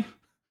anime.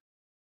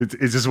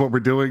 Is this what we're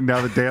doing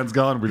now that Dan's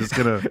gone? We're just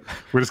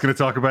gonna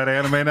talk about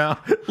anime now.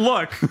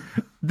 Look,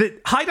 the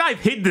High Dive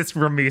hid this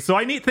from me, so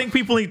I think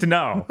people need to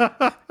know.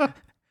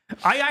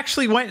 I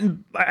actually went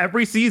and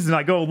every season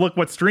I go look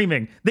what's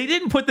streaming. They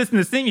didn't put this in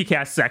the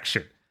Simulcast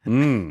section.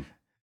 Mm.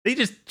 They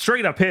just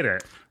straight up hit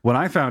it. When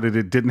I found it,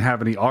 it didn't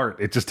have any art.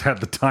 It just had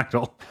the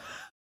title.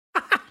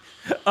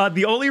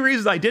 The only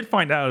reason I did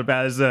find out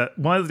about it is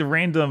one of the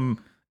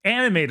random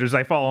animators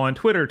I follow on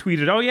Twitter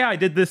tweeted, "Oh yeah, I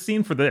did this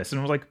scene for this," and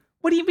I was like,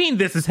 "What do you mean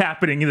this is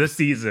happening in this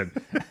season?"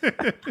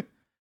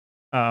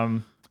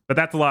 But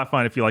that's a lot of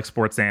fun if you like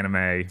sports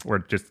anime or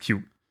just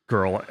cute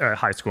girl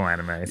high school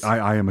animes.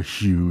 I am a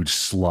huge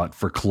slut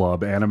for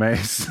club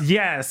animes.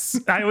 Yes,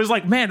 I was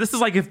like, man, this is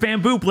like if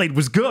Bamboo Blade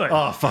was good.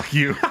 Oh, fuck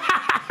you.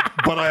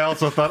 But I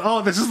also thought,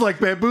 oh, this is like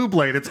Bamboo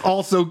Blade. It's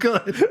also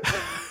good.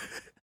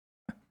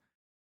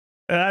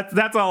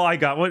 That's all I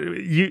got. What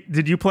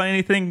did you play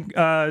anything,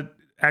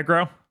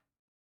 Aggro?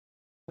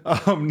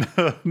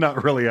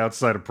 Not really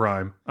outside of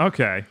Prime.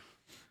 Okay,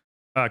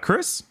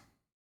 Chris.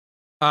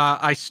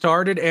 I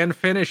started and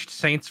finished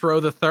Saints Row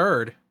the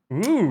Third.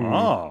 Ooh,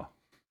 Oh.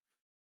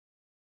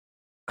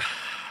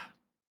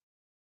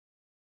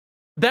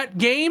 That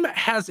game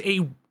has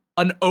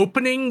an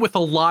opening with a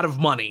lot of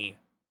money.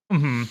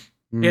 mm-hmm.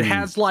 It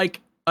has like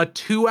a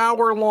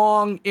 2-hour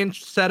long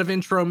set of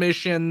intro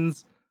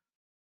missions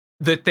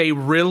that they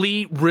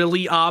really,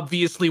 really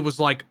obviously was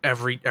like,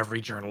 every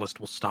journalist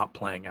will stop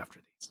playing after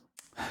these.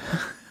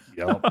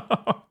 Yep.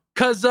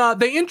 Because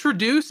they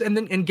introduce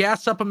and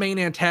gas up a main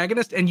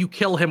antagonist, and you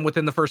kill him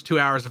within the first 2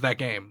 hours of that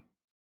game.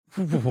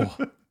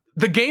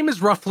 The game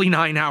is roughly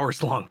 9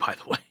 hours long, by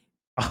the way.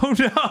 Oh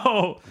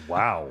no!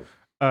 Wow.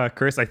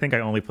 Chris, I think I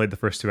only played the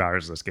first 2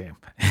 hours of this game.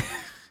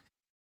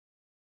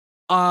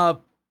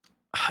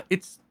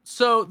 It's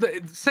so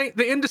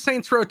the end of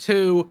Saints Row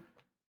 2.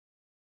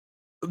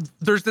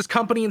 There's this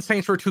company in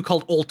Saints Row 2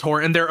 called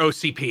Ultor, and they're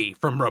OCP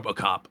from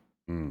RoboCop.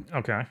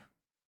 Okay.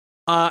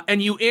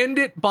 And you end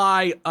it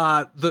by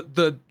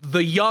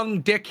the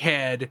young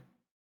dickhead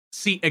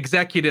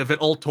executive at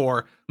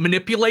Ultor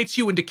manipulates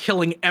you into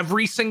killing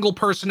every single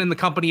person in the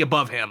company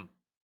above him.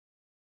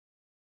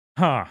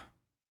 Huh.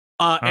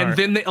 And right.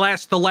 then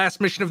the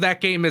last mission of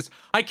that game is,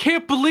 I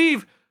can't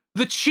believe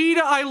the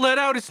cheetah I let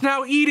out is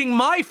now eating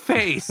my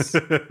face.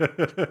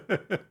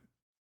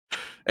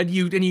 And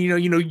you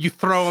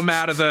throw him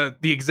out of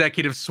the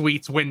executive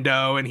suite's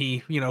window, and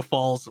he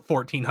falls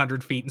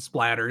 1,400 feet and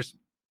splatters.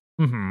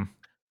 Mm-hmm.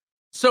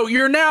 So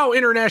you're now the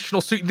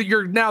international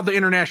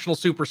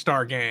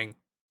superstar gang.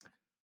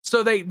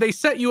 So they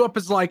set you up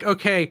as like,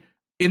 okay,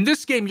 in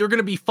this game you're going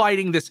to be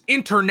fighting this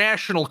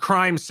international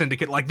crime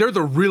syndicate. Like, they're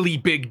the really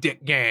big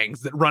dick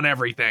gangs that run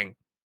everything.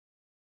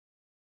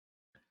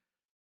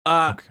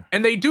 Okay.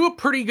 And they do a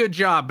pretty good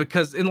job,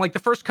 because in like the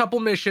first couple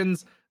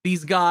missions,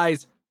 these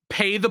guys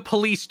pay the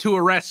police to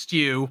arrest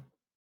you.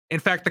 In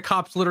fact, the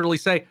cops literally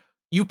say,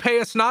 "You pay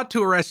us not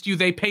to arrest you,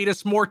 they paid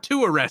us more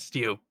to arrest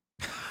you."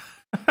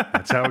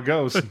 That's how it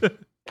goes.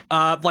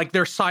 Like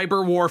their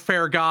cyber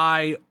warfare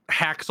guy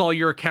hacks all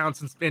your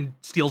accounts and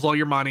steals all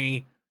your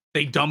money.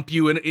 They dump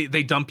you in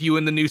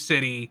the new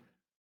city.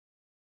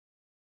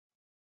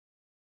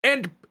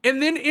 And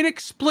then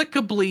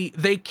inexplicably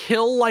they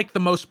kill like the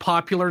most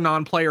popular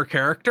non-player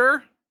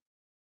character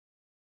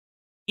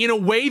in a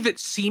way that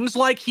seems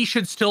like he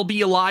should still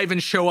be alive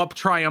and show up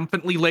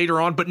triumphantly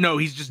later on, but no,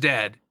 he's just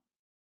dead.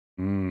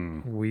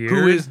 Weird.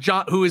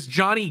 Who is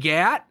Johnny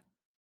Gat?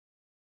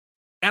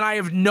 And I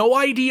have no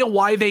idea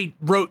why they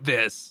wrote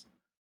this.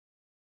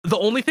 The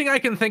only thing I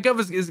can think of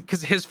is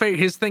because his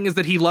thing is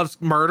that he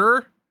loves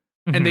murder,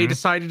 and they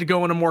decided to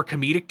go in a more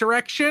comedic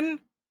direction.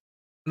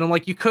 And I'm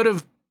like, you could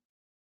have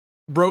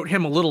wrote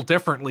him a little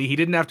differently. He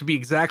didn't have to be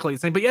exactly the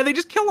same. But yeah, they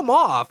just kill him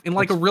off in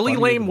like a really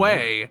lame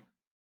way.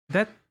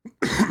 That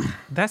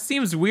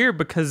seems weird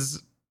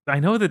because I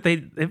know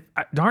that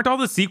aren't all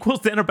the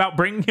sequels then about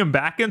bringing him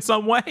back in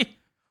some way?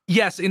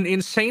 Yes,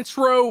 in Saints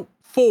Row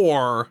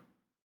 4,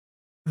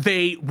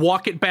 they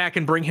walk it back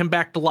and bring him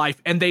back to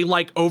life, and they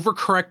like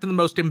overcorrect in the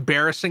most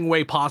embarrassing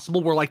way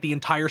possible, where like the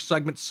entire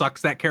segment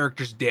sucks that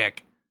character's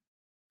dick.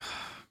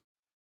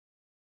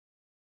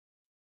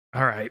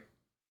 All right.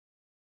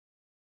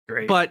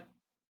 Great. But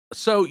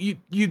so you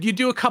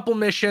do a couple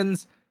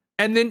missions,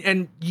 and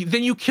then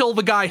you kill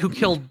the guy who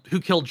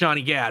killed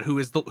Johnny Gat, who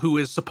is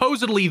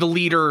supposedly the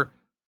leader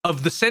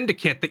of the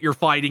syndicate that you're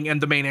fighting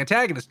and the main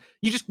antagonist.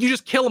 You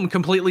just kill him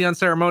completely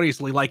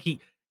unceremoniously. Like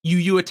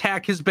you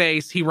attack his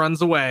base, he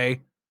runs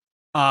away.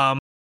 And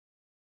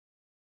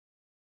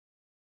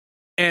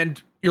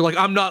you're like,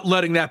 I'm not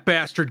letting that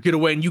bastard get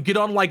away. And you get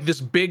on like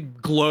this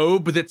big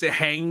globe that's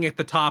hanging at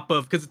the top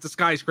of, because it's a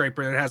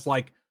skyscraper that has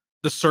like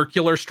the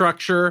circular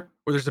structure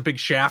where there's a big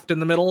shaft in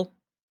the middle.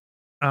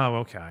 Oh,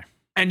 okay.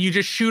 And you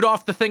just shoot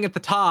off the thing at the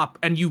top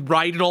and you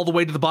ride it all the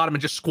way to the bottom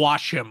and just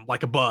squash him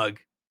like a bug.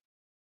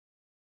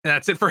 And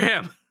that's it for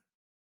him.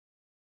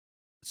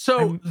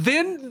 So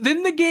then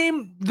the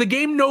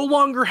game no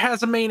longer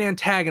has a main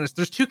antagonist.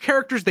 There's two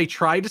characters they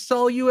try to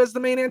sell you as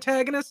the main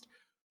antagonist,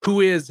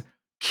 who is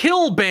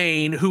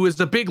Killbane, who is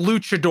a big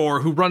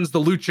luchador who runs the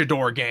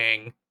luchador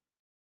gang,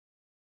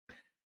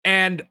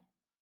 and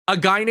a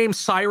guy named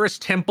Cyrus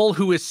Temple,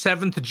 who is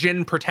 7th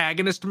Gen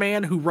protagonist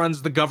man, who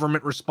runs the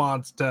government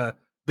response to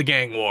the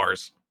gang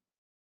wars.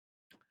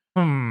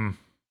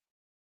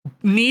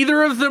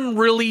 Neither of them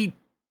really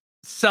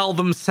sell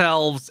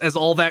themselves as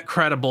all that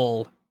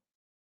credible.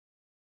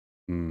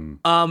 And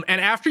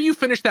after you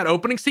finish that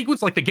opening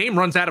sequence, like the game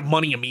runs out of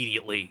money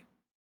immediately.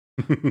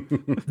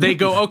 They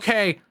go,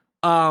 okay,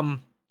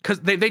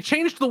 because they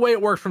changed the way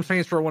it worked from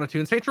Saints Row 1 and 2.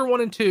 In Saints Row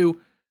 1 and 2,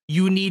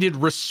 you needed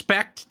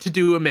respect to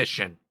do a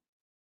mission.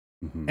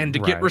 And to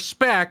get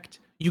respect,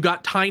 you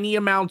got tiny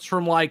amounts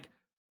from like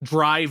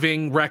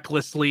driving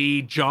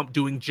recklessly,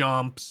 doing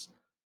jumps,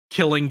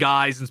 killing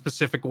guys in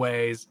specific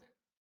ways.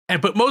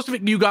 But most of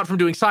it you got from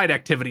doing side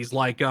activities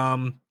like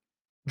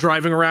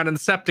driving around in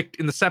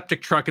the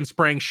septic truck and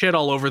spraying shit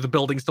all over the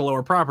buildings to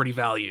lower property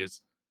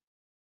values,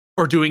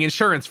 or doing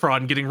insurance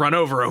fraud and getting run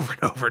over and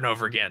over and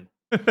over again.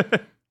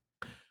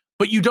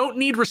 But you don't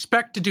need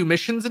respect to do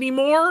missions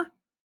anymore.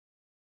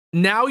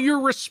 Now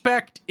your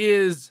respect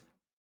is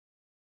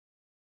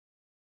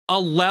a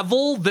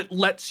level that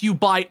lets you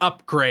buy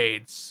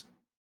upgrades.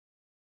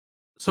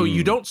 So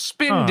you don't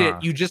spend it,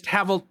 you just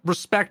have a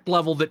respect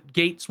level that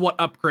gates what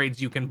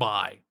upgrades you can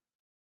buy.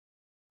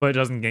 But it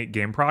doesn't gate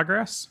game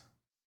progress?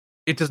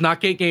 It does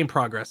not gate game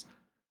progress.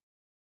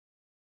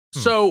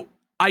 So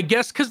I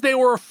guess because they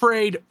were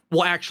afraid,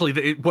 well,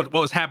 actually, what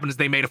was happened is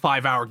they made a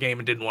 5-hour game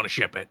and didn't want to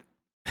ship it.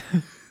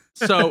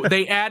 So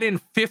they add in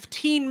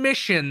 15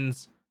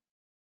 missions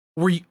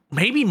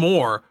maybe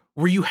more,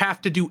 where you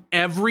have to do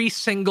every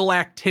single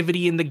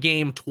activity in the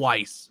game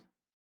twice.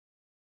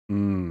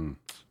 Are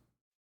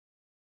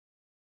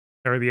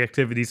the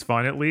activities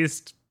fun at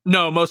least?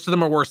 No, most of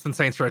them are worse than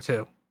Saints Row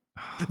 2.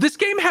 This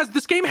game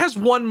has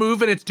one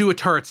move, and it's do a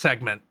turret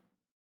segment.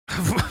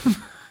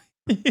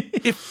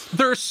 If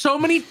there are so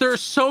many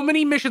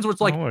missions where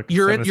it's like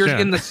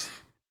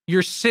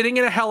you're sitting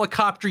in a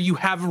helicopter, you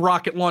have a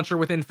rocket launcher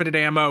with infinite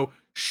ammo,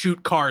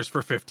 shoot cars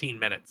for 15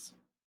 minutes.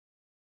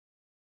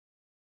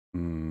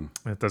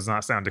 It does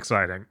not sound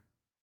exciting.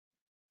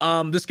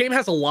 This game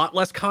has a lot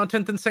less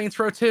content than Saints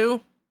Row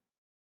 2.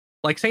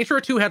 Like Saints Row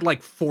 2 had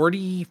like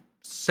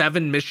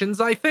 47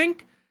 missions, I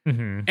think.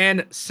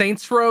 And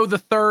Saints Row the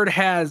Third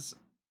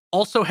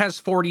also has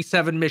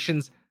 47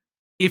 missions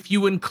if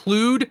you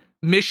include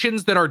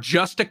missions that are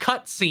just a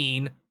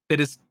cutscene that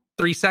is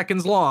 3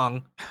 seconds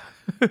long,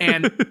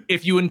 and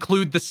if you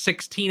include the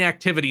 16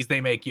 activities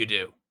they make you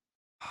do.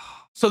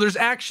 So there's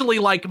actually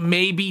like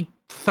maybe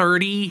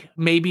 30,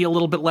 maybe a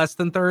little bit less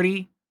than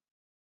 30.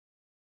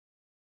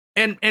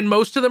 And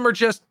most of them are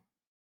just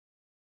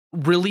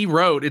really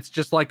rote. It's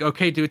just like,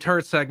 okay, do a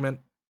turret segment.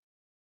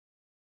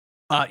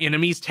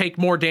 Enemies take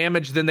more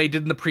damage than they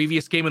did in the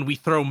previous game, and we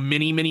throw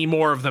many, many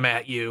more of them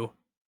at you.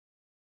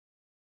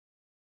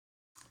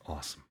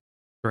 Awesome.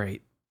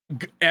 Great.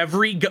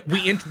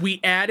 We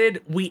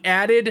added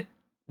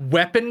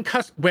weapon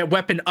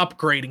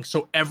upgrading,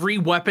 so every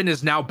weapon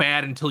is now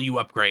bad until you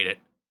upgrade it.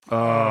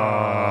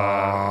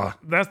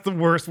 That's the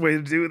worst way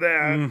to do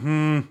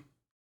that.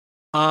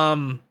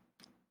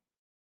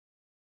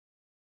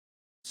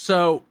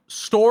 So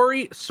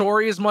story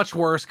is much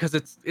worse because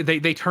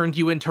they turned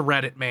you into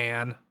Reddit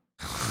man.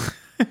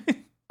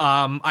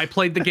 I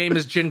played the game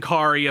as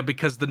Jinkaria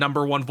because the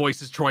number one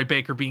voice is Troy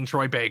Baker being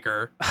Troy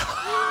Baker.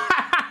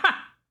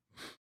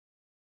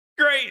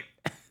 Great.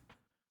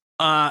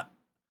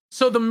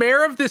 So the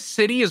mayor of this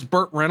city is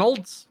Burt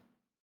Reynolds.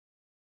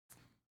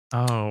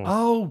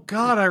 Oh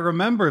God, I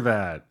remember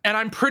that. And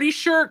I'm pretty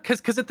sure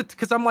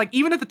because I'm like,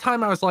 even at the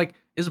time I was like,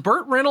 is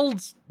Burt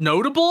Reynolds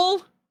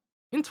notable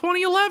in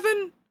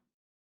 2011?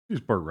 He's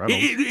Burt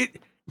Reynolds.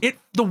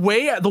 The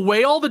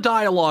way all the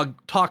dialogue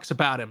talks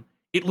about him,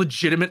 it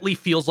legitimately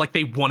feels like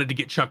they wanted to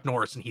get Chuck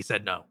Norris and he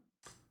said no.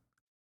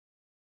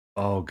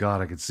 Oh God,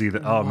 I could see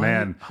that. Oh What?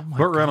 man, Oh my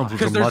Burt God. Reynolds was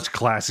 'Cause a much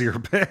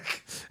classier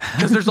pick.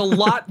 Because there's a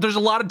lot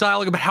of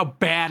dialogue about how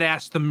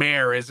badass the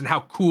mayor is and how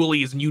cool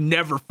he is, and you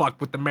never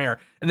fuck with the mayor.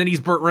 And then he's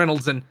Burt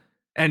Reynolds,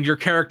 and your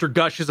character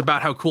gushes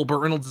about how cool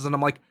Burt Reynolds is, and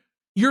I'm like,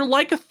 you're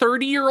like a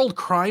 30-year-old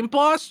crime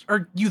boss?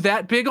 Are you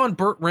that big on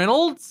Burt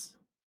Reynolds?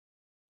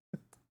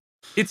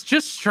 It's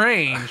just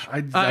strange.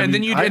 And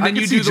then you can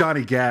see do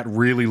Johnny Gat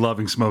really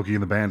loving Smokey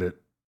and the Bandit.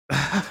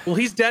 well,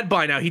 he's dead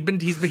by now. He'd been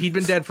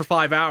dead for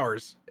 5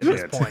 hours at this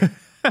Shit. point.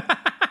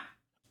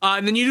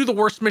 And then you do the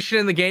worst mission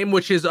in the game,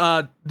 which is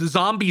the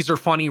zombies are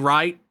funny,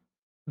 right?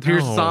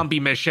 Here's No. a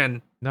zombie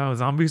mission. No,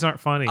 zombies aren't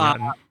funny.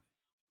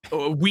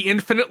 We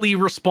infinitely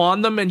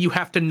respawn them, and you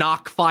have to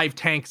knock 5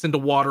 tanks into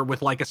water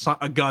with like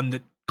a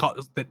gun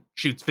that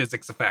shoots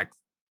physics effects.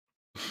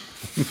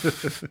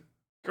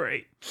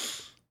 Great.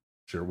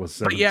 Sure was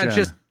But 7 yeah,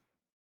 just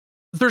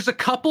there's a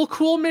couple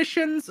cool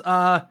missions.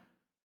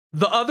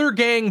 The other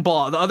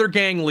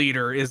gang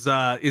leader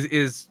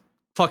is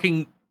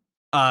fucking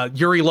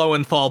Yuri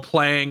Lowenthal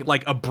playing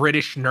like a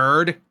British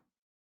nerd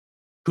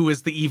who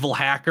is the evil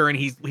hacker, and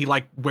he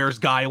like wears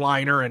guy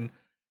liner, and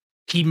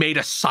he made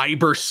a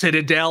cyber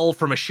citadel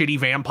from a shitty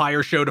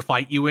vampire show to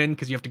fight you in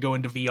because you have to go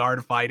into VR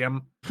to fight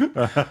him.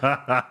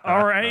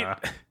 All right.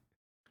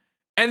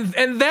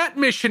 And that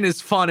mission is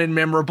fun and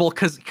memorable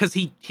because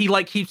he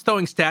like keeps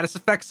throwing status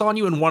effects on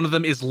you, and one of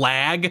them is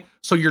lag,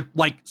 so you're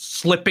like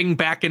slipping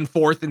back and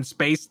forth in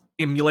space,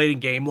 emulating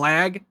game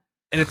lag,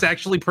 and it's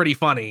actually pretty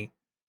funny.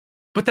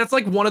 But that's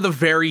like one of the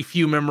very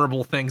few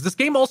memorable things. This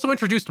game also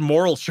introduced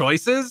moral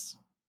choices.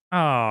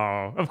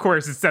 Oh, of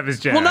course it's Seven's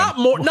Gen. Well,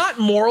 not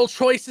moral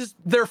choices.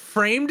 They're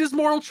framed as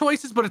moral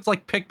choices, but it's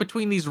like pick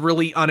between these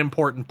really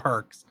unimportant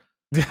perks.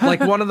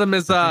 Like one of them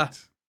is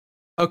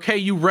okay,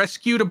 you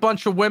rescued a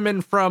bunch of women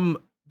from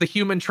the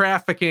human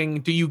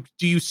trafficking. Do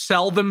you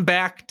sell them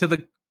back to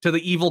the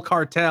evil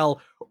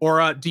cartel,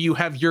 or do you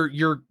have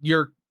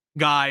your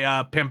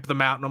guy pimp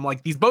them out? And I'm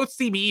like, these both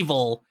seem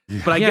evil,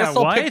 but I guess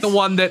I'll pick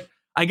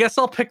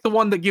the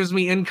one that gives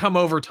me income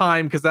over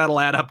time because that'll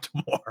add up to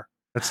more.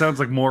 That sounds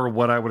like more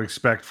what I would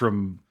expect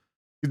from.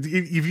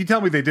 If you tell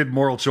me they did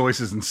moral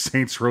choices in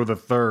Saints Row the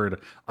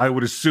Third, I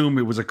would assume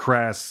it was a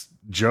crass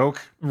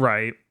joke.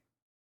 Right.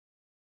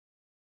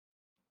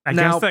 I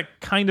Now- guess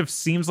that kind of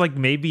seems like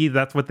maybe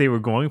that's what they were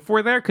going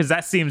for there, because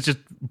that seems just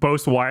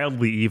both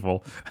wildly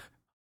evil.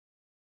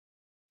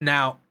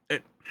 Now,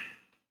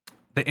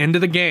 the end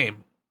of the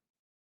game.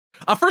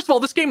 First of all,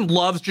 this game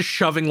loves just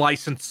shoving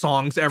licensed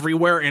songs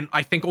everywhere, and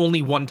I think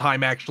only one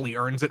time actually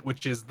earns it,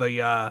 which is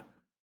the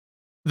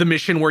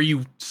mission where you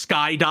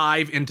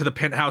skydive into the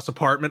penthouse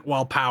apartment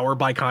while Power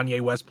by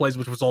Kanye West plays,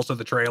 which was also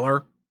the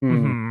trailer.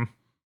 Mm-hmm.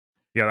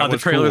 Yeah, that The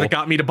was trailer cool. that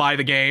got me to buy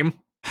the game.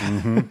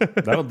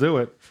 That'll do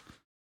it.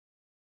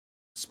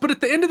 But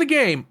at the end of the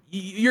game,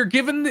 you're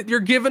given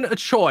a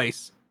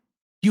choice.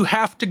 You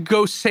have to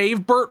go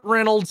save Burt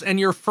Reynolds and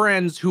your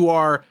friends who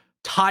are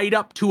tied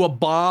up to a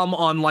bomb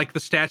on like the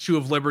Statue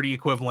of Liberty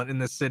equivalent in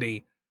this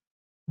city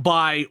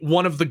by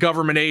one of the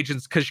government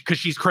agents because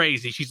she's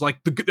crazy. She's like,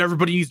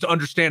 everybody needs to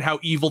understand how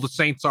evil the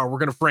Saints are. We're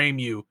gonna frame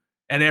you,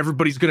 and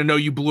everybody's gonna know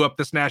you blew up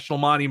this national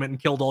monument and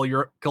killed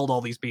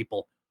all these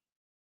people.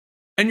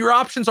 And your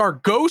options are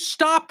go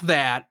stop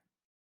that,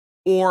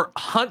 or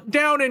hunt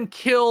down and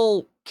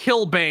kill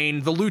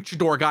Bane, the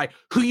luchador guy,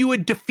 who you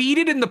had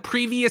defeated in the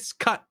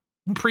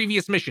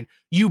previous mission.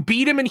 You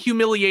beat him and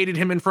humiliated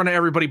him in front of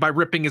everybody by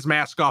ripping his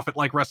mask off at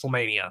like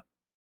WrestleMania.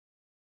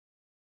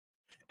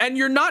 And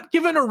you're not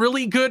given a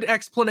really good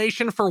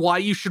explanation for why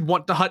you should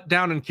want to hunt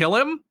down and kill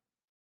him.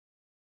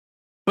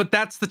 But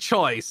that's the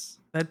choice.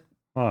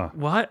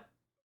 What?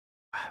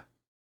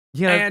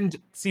 Yeah, And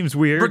seems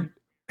weird.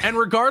 and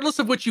regardless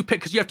of which you pick,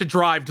 because you have to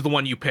drive to the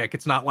one you pick,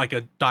 it's not like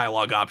a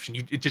dialogue option.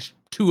 It just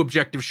 2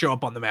 objectives show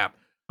up on the map.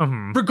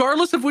 Mhm.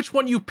 Regardless of which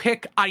one you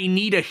pick, I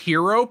Need a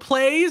Hero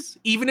plays,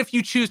 even if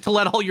you choose to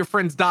let all your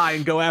friends die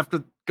and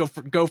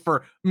go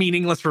for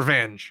meaningless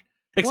revenge.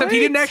 Except he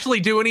didn't What? actually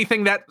do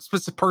anything that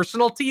was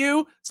personal to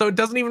you, so it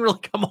doesn't even really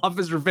come off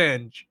as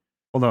revenge.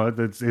 Well,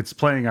 no, it's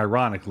playing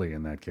ironically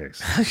in that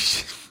case.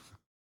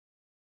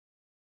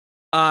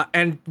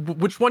 And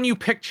which one you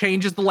pick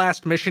changes the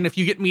last mission. If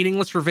you get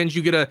meaningless revenge,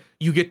 you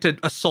get to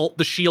assault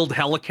the Shield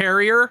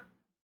helicarrier,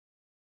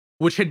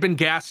 which had been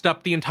gassed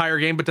up the entire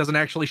game but doesn't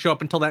actually show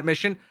up until that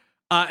mission.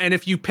 And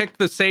if you pick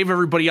the save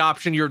everybody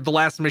option, the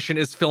last mission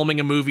is filming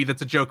a movie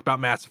that's a joke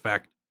about Mass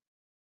Effect.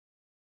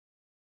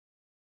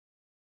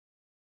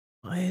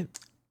 What?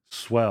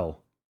 Swell.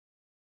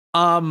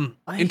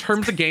 In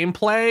terms of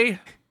gameplay,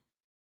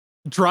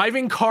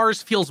 driving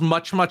cars feels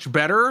much, much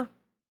better.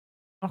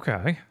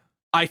 Okay.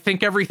 I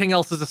think everything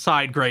else is a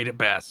side grade at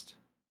best.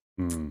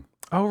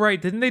 Oh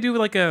right, didn't they do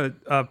like a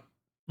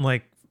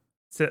like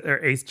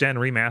 8th gen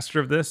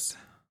remaster of this?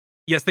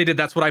 Yes, they did.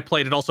 That's what I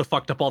played. It also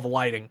fucked up all the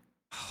lighting.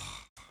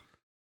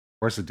 Of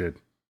course it did.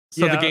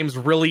 So Yeah. the game was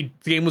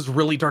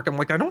really dark. I'm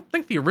like, I don't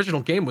think the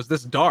original game was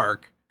this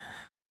dark.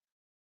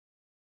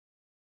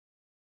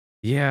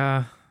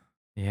 Yeah,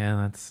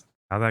 that's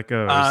how that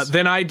goes.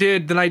 Then I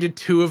did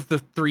 2 of the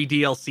 3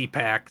 DLC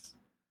packs.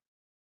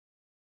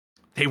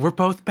 They were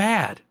both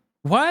bad.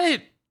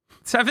 What?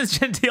 7th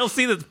gen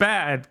DLC that's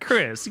bad,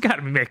 Chris. You got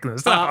to be making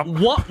this up.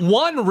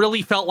 One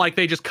really felt like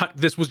they just cut.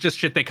 This was just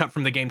shit they cut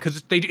from the game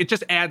because it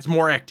just adds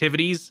more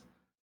activities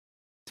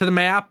to the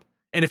map,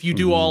 and if you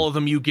do all of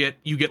them, you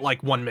get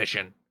like 1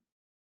 mission.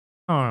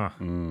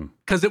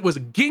 Because it was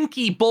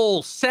Genki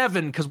Bowl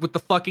 7, because with the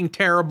fucking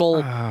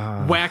terrible,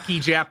 wacky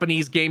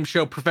Japanese game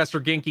show Professor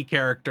Genki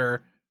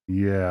character.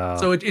 Yeah.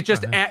 So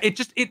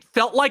it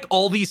felt like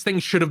all these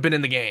things should have been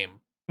in the game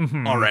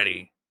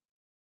already.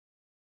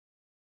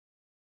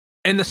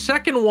 And the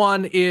second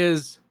one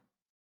is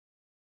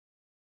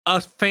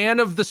a fan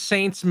of the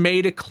Saints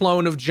made a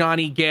clone of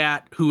Johnny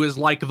Gat who is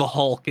like the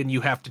Hulk, and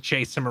you have to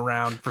chase him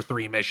around for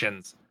 3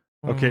 missions.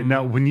 Okay,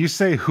 now when you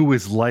say who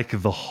is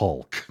like the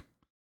Hulk,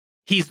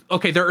 He's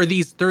okay. There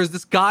is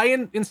this guy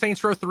in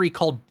Saints Row 3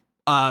 called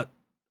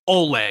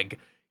Oleg.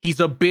 He's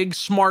a big,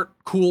 smart,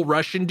 cool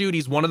Russian dude.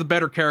 He's one of the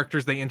better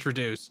characters they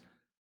introduce.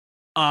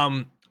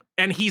 And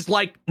he's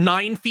like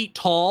 9 feet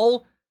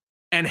tall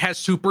and has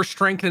super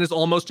strength and is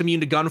almost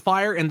immune to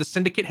gunfire. And the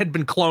Syndicate had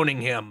been cloning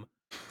him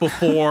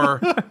before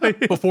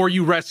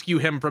you rescue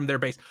him from their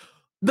base.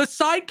 The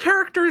side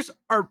characters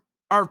are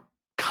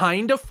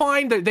kind of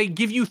fine. They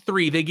give you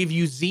 3. They give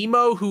you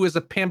Zemo, who is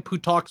a pimp who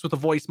talks with a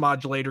voice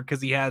modulator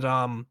because he had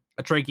a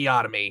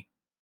tracheotomy.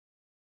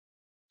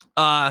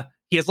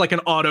 He has like an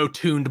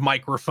auto-tuned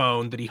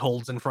microphone that he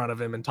holds in front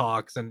of him and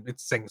talks, and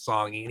it's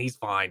sing-songy, and he's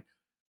fine.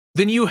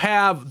 Then you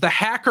have the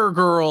hacker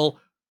girl,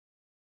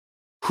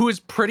 who is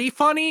pretty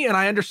funny, and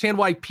I understand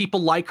why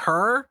people like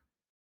her.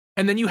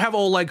 And then you have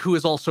Oleg, who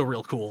is also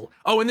real cool.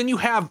 Oh, and then you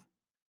have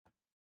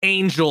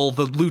Angel,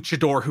 the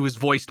luchador, who is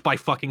voiced by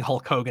fucking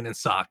Hulk Hogan and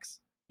sucks.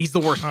 He's the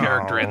worst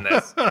character in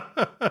this.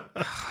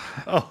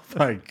 Oh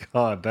my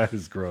god, that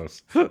is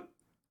gross.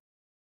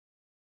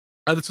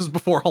 This was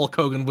before Hulk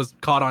Hogan was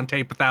caught on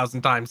tape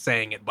 1,000 times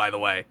saying it, by the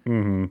way.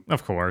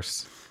 Of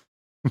course.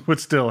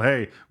 But still,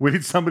 hey, we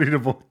need somebody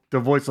to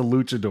voice a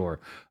luchador.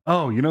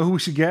 Oh, you know who we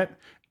should get?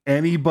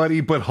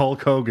 Anybody but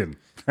Hulk Hogan.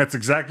 That's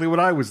exactly what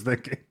I was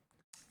thinking.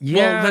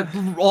 Yeah.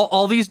 Well,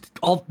 all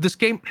this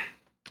game.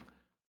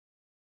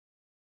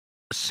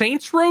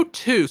 Saints Row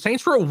 2,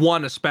 Saints Row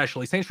 1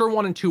 especially, Saints Row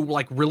 1 and 2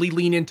 like really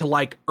lean into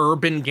like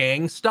urban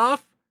gang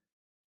stuff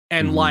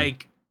and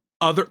like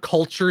other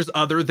cultures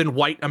other than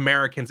white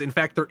Americans. In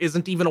fact, there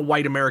isn't even a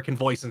white American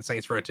voice in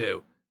Saints Row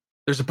 2.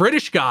 There's a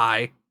British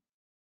guy,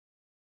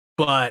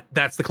 but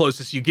that's the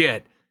closest you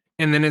get.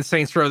 And then in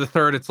Saints Row the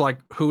Third, it's like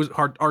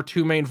our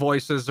 2 main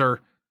voices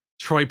are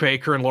Troy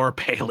Baker and Laura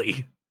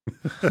Bailey.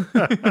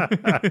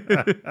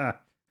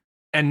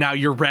 And now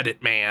you're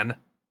Reddit man.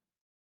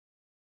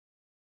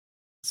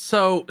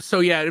 So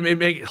yeah,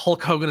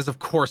 Hulk Hogan is of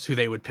course who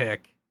they would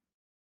pick.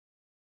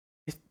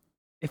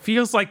 It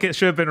feels like it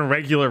should have been a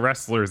regular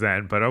wrestler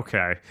then, but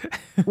okay.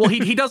 Well,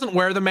 he doesn't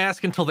wear the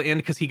mask until the end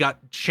because he got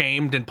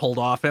shamed and pulled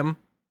off him.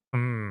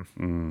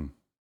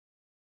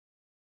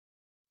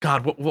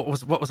 God, what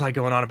was I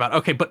going on about?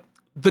 Okay, but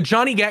the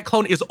Johnny Gat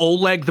clone is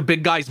Oleg, the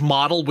big guy's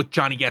model with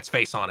Johnny Gat's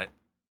face on it.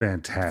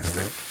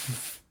 Fantastic.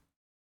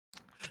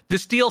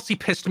 This DLC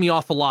pissed me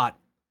off a lot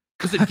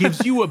because it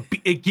gives you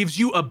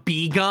a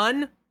bee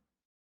gun,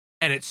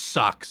 and it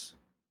sucks.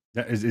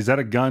 Is that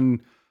a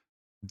gun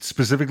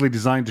specifically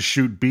designed to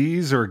shoot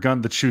bees, or a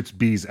gun that shoots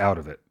bees out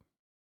of it?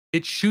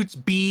 It shoots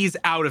bees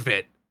out of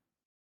it,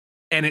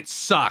 and it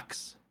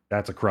sucks.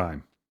 That's a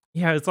crime.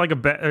 Yeah, it's like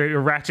a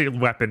ratchet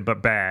weapon,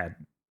 but bad.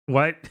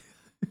 What?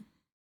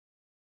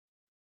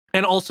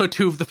 And also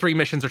 2 of the 3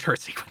 missions are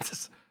turret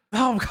sequences.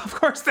 Oh, of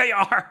course they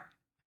are.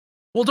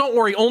 Well, don't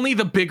worry. Only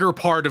the bigger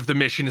part of the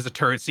mission is a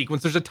turret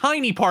sequence. There's a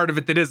tiny part of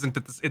it that isn't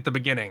at the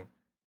beginning.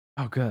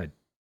 Oh, good.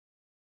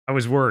 I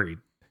was worried.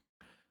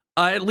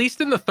 At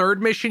least in the 3rd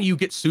mission, you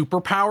get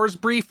superpowers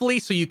briefly,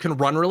 so you can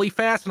run really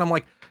fast. And I'm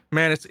like,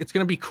 man, it's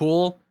going to be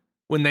cool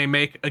when they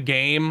make a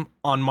game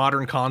on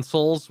modern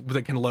consoles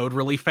that can load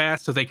really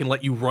fast, so they can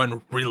let you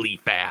run really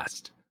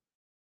fast.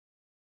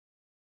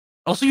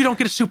 Also, you don't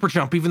get a super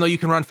jump, even though you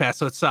can run fast,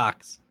 so it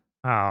sucks.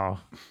 Oh.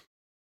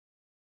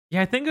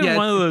 Yeah, I think in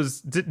one of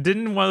those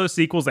didn't one of those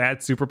sequels add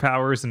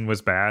superpowers and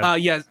was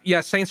bad?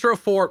 Yeah. Saints Row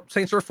 4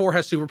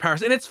 has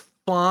superpowers, and it's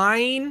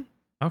fine.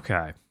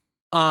 Okay.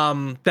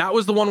 That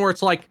was the one where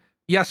it's like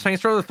Yeah,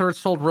 Saints Row the Third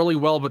sold really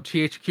well, but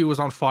THQ was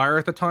on fire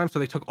at the time, so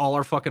they took all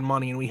our fucking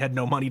money, and we had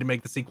no money to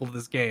make the sequel to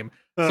this game.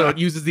 So it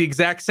uses the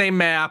exact same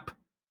map,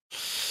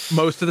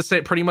 most of the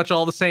same, pretty much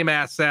all the same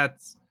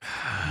assets,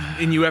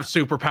 and you have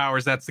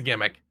superpowers. That's the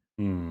gimmick.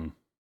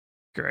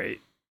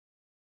 Great.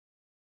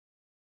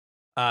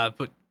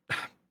 But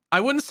I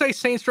wouldn't say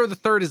Saints Row the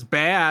Third is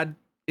bad.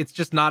 It's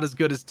just not as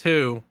good as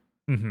 2.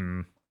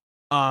 Mm-hmm.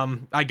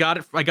 I got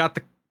it. I got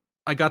the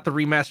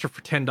remaster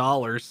for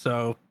 $10,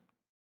 so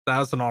that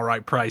was an all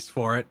right price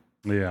for it.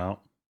 Yeah.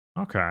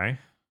 Okay.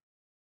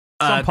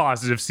 Some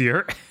positives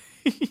here.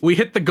 We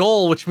hit the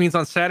goal, which means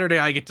on Saturday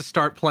I get to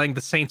start playing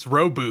the Saints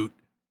Row boot.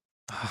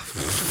 It's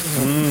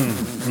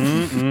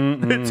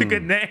a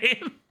good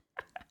name.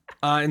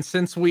 And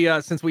since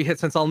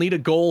I'll need a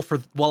goal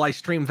for while I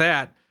stream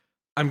that,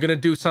 I'm gonna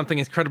do something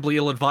incredibly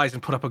ill-advised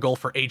and put up a goal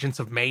for Agents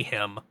of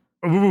Mayhem.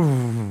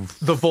 Ooh.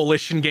 The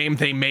Volition game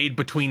they made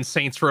between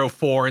Saints Row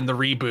 4 and the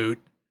reboot.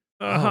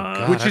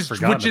 God, which I'd is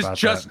forgotten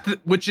about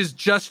which is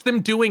just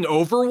them doing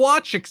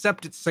Overwatch,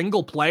 except it's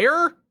single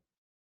player.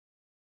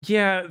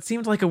 Yeah, it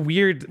seems like a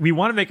weird. We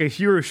want to make a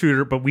hero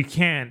shooter, but we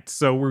can't.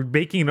 So we're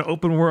making an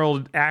open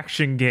world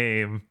action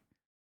game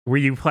where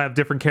you have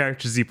different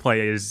characters you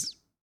play as.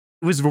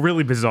 It was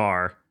really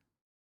bizarre.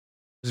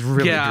 It was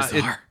really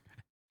bizarre.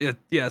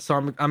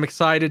 So I'm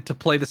excited to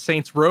play the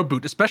Saints Row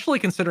boot, especially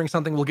considering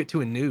something we'll get to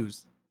in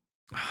news.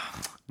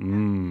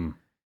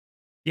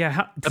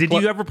 Yeah, did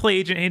you ever play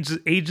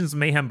Agents of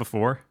Mayhem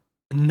before?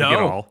 No. At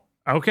all?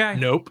 Okay.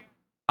 Nope.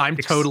 I'm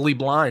totally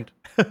blind.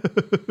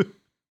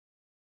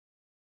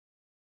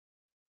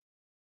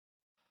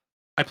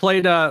 I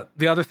played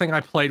the other thing I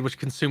played, which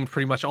consumed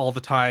pretty much all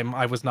the time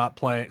I was not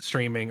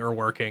streaming or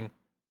working.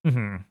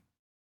 Mm-hmm.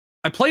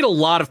 I played a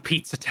lot of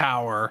Pizza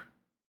Tower.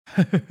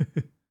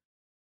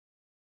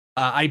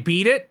 I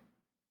beat it,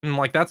 and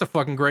like that's a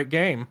fucking great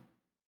game.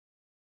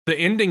 The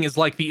ending is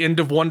like the end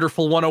of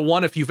Wonderful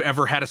 101 if you've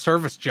ever had a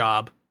service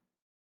job.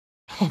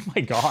 Oh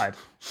my god.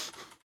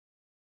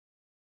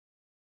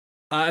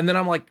 And then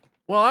I'm like,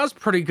 well, that was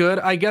pretty good.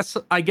 I guess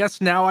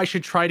now I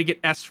should try to get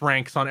S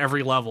ranks on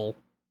every level.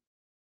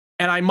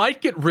 And I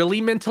might get really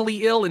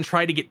mentally ill and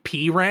try to get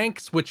P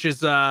ranks, which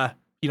is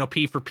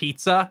P for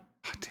pizza.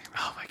 Oh, damn.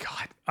 Oh my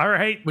god. All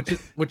right.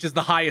 Which is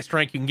the highest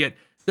rank you can get.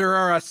 There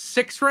are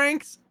 6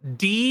 ranks: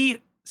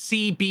 D,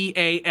 C, B,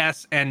 A,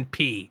 S, and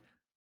P.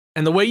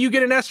 And the way you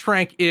get an S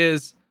rank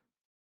is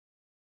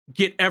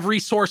get every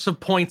source of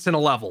points in a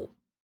level.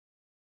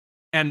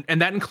 And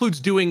that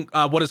includes doing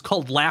what is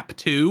called lap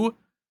 2,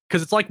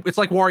 because it's like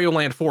Wario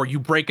Land 4. You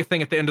break a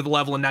thing at the end of the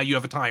level and now you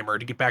have a timer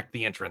to get back to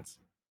the entrance.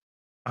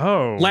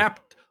 Oh.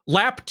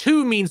 Lap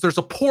 2 means there's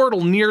a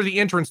portal near the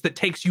entrance that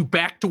takes you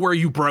back to where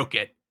you broke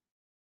it.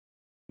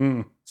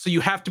 So you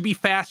have to be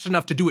fast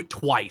enough to do it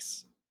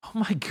twice. Oh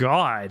my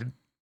god.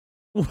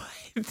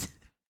 What?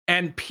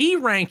 And P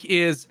rank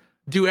is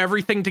do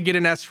everything to get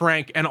an S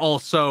rank and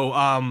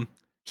also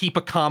keep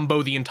a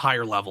combo the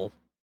entire level.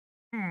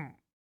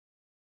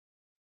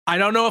 I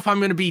don't know if I'm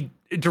going to be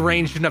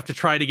deranged enough to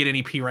try to get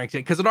any P ranks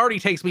because it already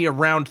takes me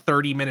around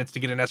 30 minutes to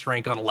get an S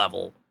rank on a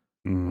level.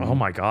 Oh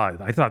my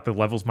god. I thought the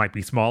levels might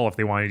be small if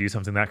they wanted to do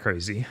something that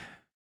crazy.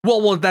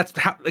 Well, that's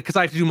because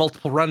I have to do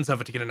multiple runs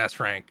of it to get an S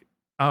rank.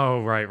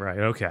 Oh, right.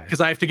 Okay. Because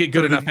I have to get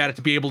good enough at it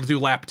to be able to do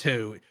lap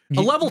 2.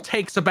 A level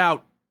takes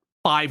about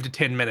 5 to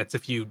 10 minutes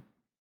if you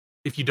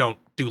don't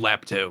do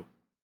lap 2.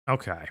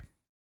 Okay.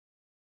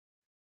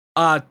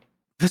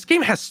 This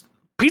game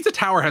Pizza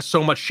Tower has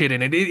so much shit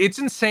in it. It's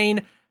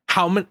insane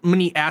how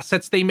many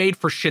assets they made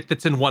for shit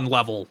that's in one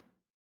level.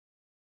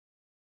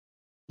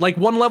 Like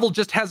one level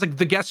just has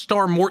the guest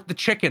star Mort the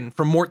Chicken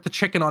from Mort the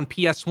Chicken on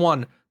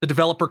PS1. The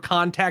developer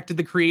contacted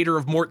the creator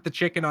of Mort the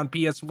Chicken on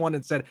PS1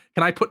 and said,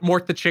 "Can I put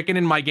Mort the Chicken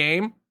in my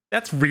game?"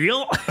 That's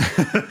real?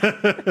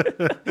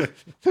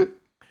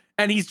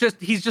 And he's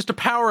just a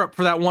power up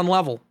for that one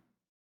level.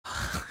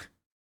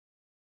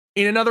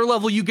 In another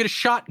level, you get a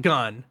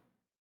shotgun.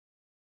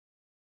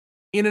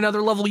 In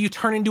another level, you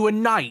turn into a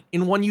knight.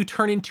 In one, you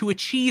turn into a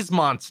cheese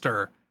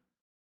monster.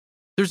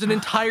 There's an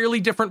entirely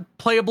different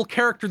playable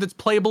character that's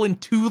playable in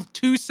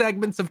two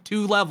segments of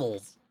 2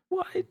 levels.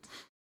 What?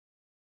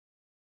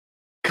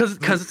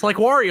 Because it's like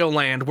Wario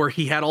Land, where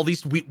he had all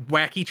these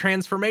wacky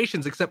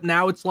transformations, except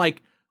now it's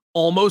like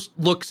almost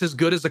looks as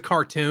good as a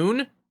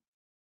cartoon.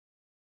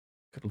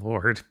 Good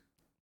lord.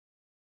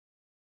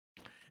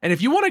 And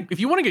if you want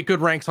to get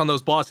good ranks on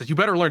those bosses, you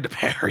better learn to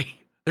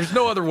parry. There's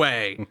no other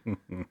way.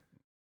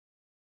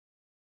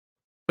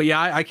 But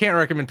yeah, I can't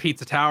recommend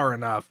Pizza Tower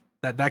enough.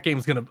 That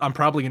game's I'm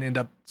probably gonna end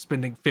up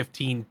spending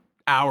 15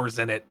 hours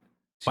in it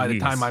by the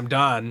time I'm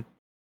done.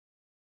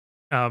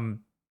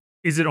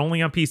 Is it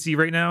only on PC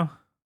right now?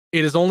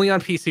 It is only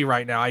on PC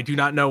right now. I do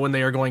not know when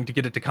they are going to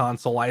get it to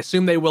console. I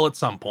assume they will at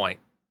some point.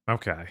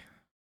 Okay.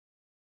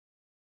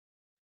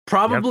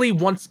 Probably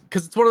once,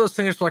 because it's one of those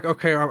things like,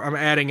 okay, I'm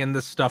adding in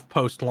this stuff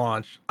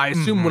post-launch. I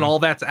assume when all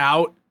that's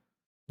out,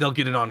 they'll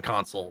get it on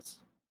consoles.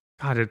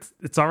 God,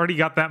 it's already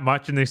got that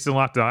much and they're still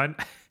not done.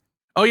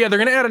 Oh yeah, they're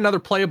gonna add another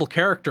playable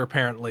character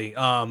apparently.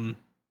 The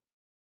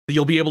that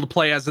you'll be able to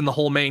play as in the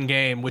whole main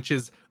game, which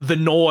is the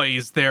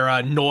Noise, their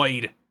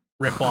Noid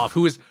ripoff.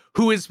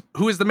 Who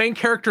is the main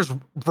character's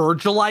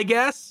Virgil, I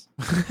guess.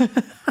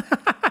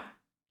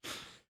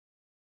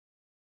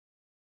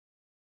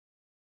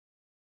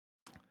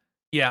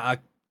 Yeah,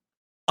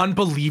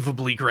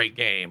 unbelievably great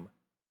game.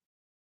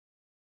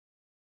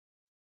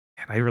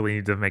 And I really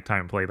need to make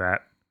time to play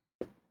that.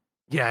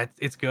 Yeah,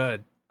 it's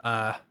good.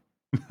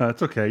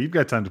 That's okay. You've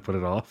got time to put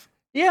it off.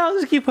 Yeah, I'll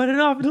just keep putting it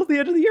off until the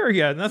end of the year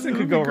again. Nothing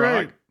could go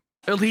wrong.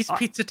 At least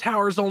Pizza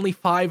Tower's only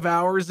 5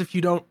 hours if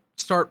you don't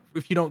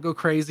go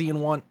crazy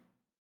and want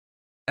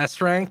S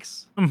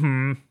ranks.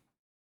 Mm-hmm.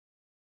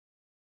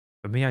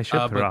 But me, I should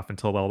put but- it off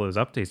until all those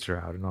updates are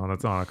out and all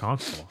that's on a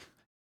console.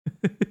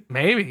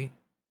 Maybe.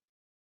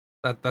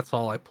 That's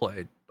all I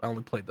played. I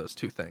only played those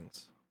 2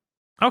 things.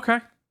 Okay,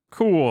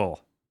 cool.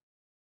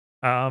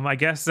 I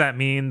guess that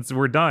means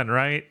we're done,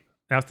 right?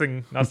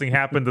 Nothing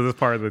happened to this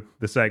part of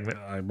the segment.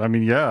 I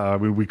mean, yeah. I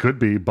mean, we could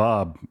be,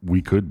 Bob.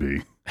 We could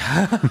be.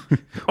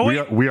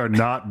 Oh, we are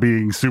not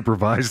being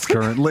supervised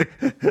currently.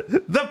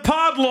 the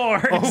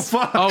Podlords! Oh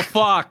fuck! Oh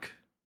fuck.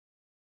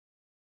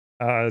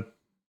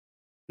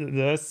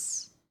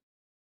 This.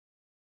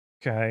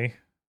 Okay.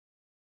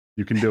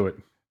 You can do it.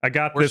 I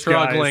got We're this,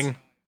 struggling.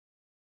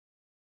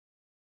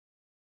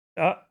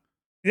 guys.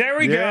 There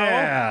we go.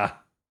 Yeah.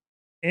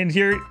 And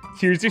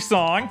here's your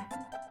song.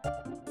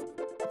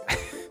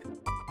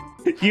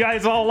 You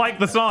guys all like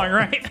the song,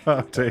 right?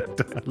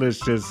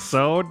 Delicious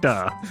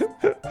soda.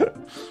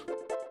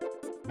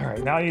 All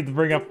right, now I need to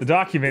bring up the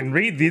document and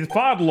read these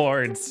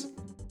Podlords.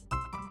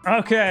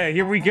 Okay,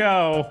 here we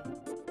go.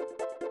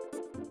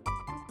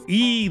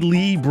 E.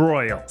 Lee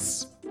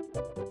Broyles.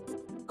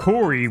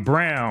 Corey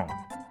Brown.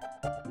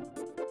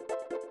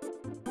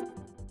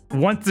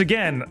 Once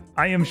again,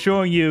 I am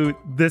showing you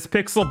this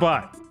pixel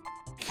butt.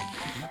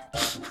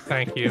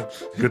 Thank you.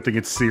 Good thing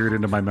it's seared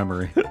into my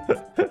memory.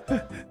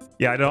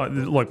 Yeah, I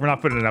don't look. We're not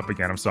putting it up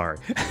again. I'm sorry.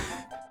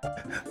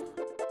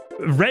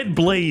 Red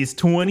Blaze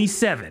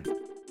 27.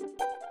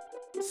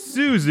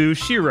 Suzu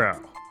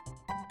Shiro.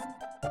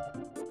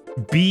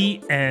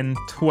 BN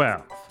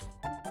 12.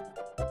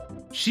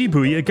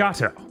 Shibuya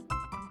Gato.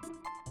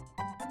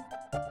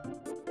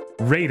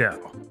 Rado.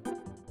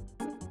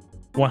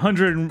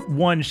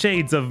 101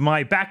 Shades of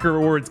My Backer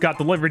Awards got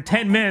delivered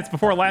 10 minutes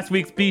before last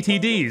week's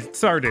BTD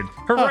started.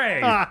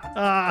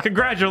 Hooray!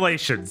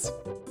 Congratulations.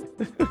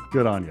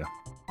 Good on you.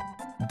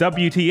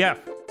 WTF,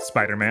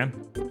 Spider-Man.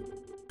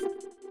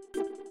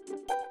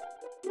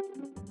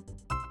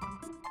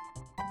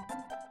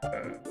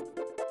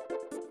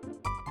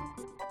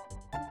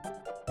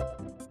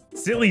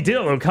 Silly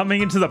Dillo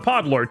coming into the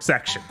Podlord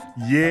section.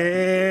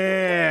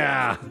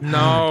 Yeah.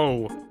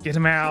 No. Get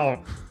him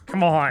out.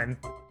 Come on.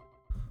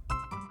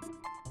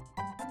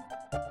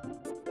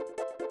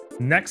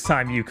 Next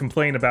time you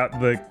complain about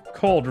the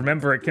cold,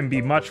 remember it can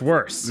be much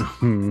worse.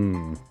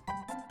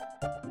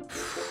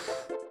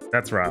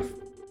 That's rough.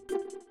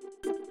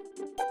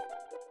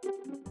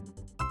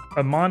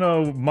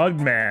 Amano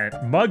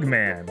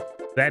Mugman.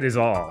 That is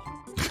all.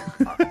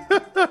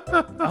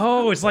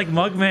 Oh, it's like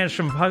Mugman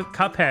from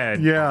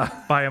Cuphead. Yeah.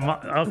 By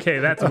okay,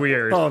 that's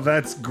weird. Oh,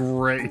 that's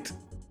great.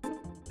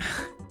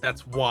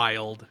 That's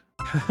wild.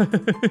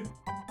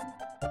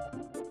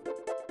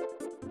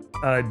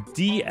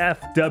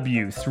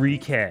 DFW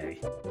 3K.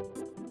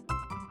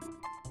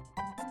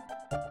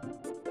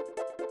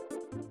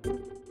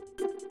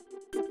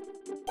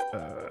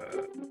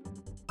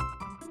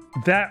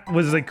 That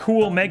was a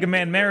cool Mega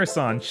Man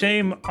marathon.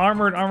 Shame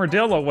Armored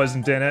Armadillo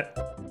wasn't in it.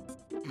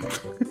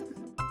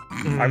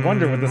 I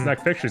wonder what this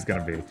next picture is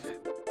going to be.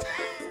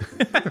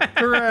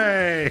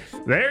 Hooray.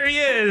 There he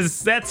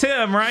is. That's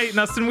him, right?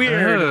 Nothing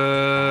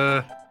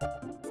weird.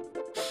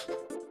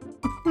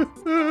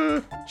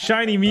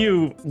 Shiny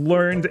Mew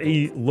learned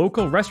a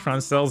local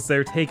restaurant sells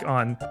their take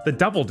on the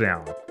Double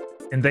Down,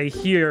 and they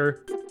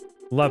hear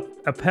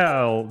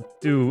L'Appel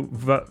du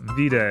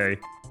Vide,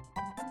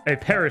 a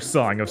Paris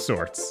song of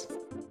sorts.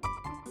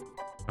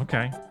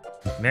 Okay.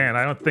 Man,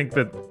 I don't think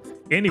that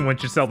anyone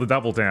should sell the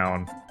Double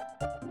Down.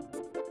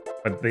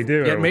 But they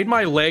do. Yeah, it made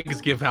my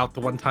legs give out the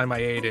one time I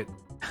ate it.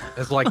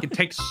 It's like, it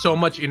takes so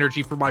much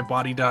energy for my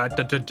body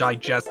to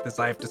digest this,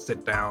 I have to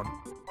sit down.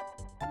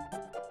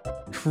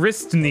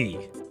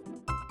 Kristny.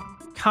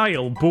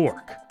 Kyle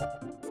Bjork.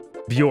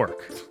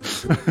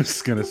 I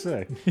was gonna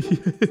say.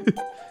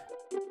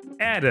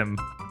 Adam,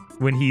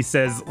 when he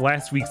says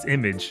last week's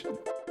image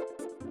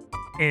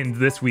and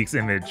this week's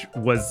image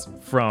was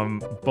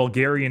from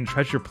Bulgarian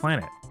Treasure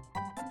Planet.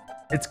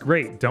 It's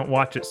great. Don't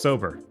watch it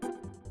sober.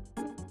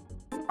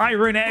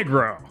 Iron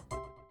Aggro.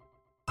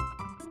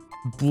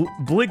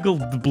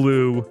 Bliggled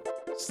Blue.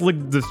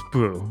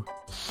 Sligdespoo.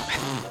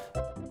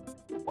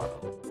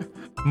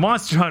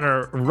 Monster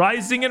Hunter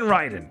Rising and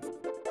Raiden.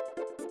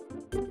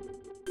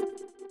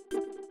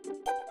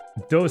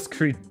 Dos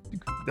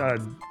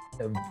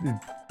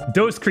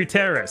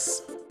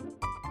Criteris.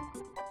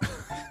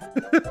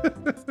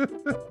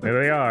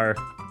 There they are.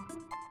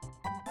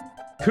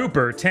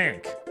 Cooper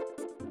Tank.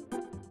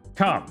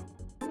 Come.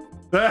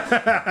 It's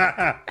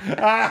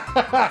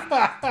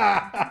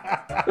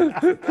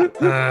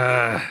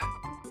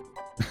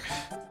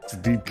a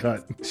deep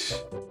cut.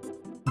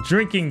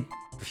 Drinking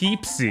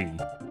Peepsy.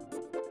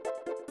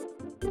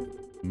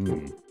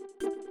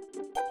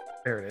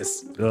 There it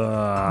is.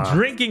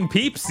 Drinking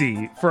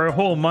Peepsy for a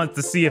whole month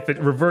to see if it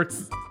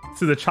reverts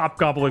to the chop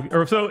gobble,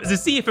 or so to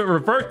see if it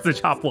reverts the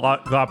chop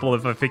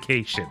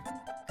gobbleification.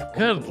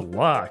 Good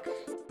luck.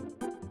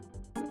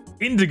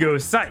 Indigo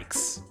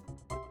Sykes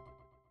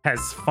has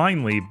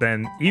finally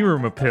been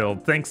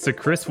earworm-appealed thanks to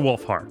Chris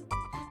Wolfhart.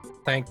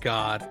 Thank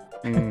God.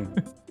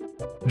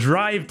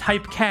 Drive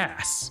Type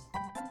Cass.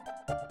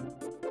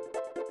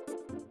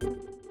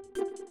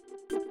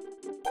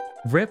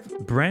 Rip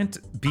Brent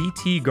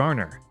BT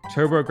Garner,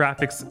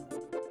 TurboGrafx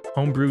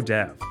homebrew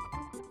dev.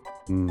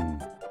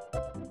 Bad.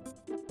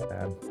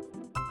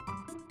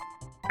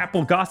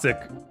 Apple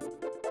Gossick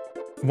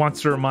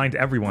wants to remind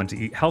everyone to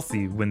eat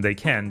healthy when they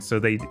can so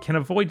they can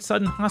avoid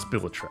sudden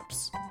hospital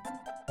trips.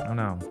 Oh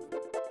no.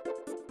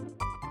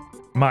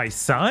 My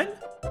son?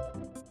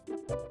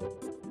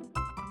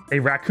 A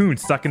raccoon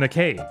stuck in a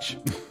cage.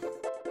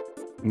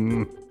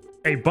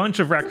 A bunch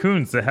of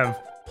raccoons that have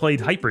played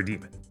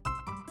Hyperdemon.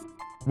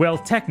 Well,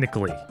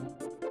 technically.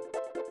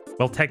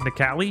 Well,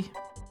 technically.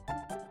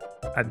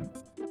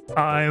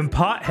 I'm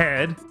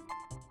Pothead.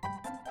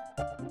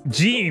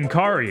 Gene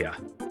Caria.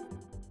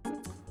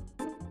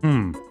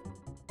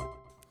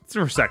 It's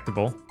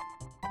respectable.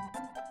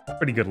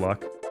 Pretty good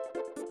luck.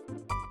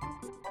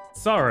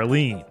 Sarah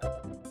Lean.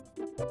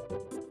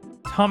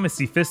 Thomas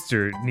E.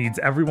 Pfister needs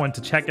everyone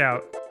to check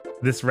out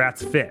This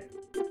Rat's Fit.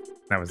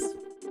 That was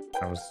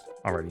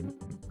already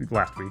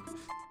last week.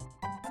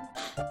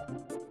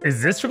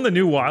 Is this from the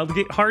new Wild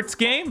Hearts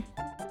game?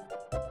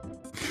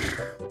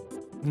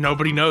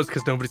 Nobody knows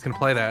because nobody's gonna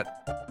play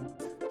that.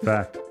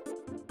 Fact.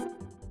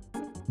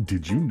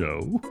 Did you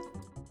know?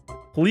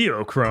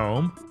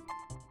 Pleochrome.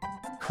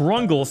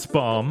 Krungle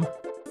Spum.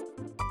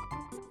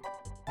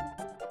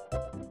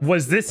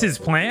 Was this his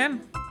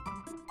plan?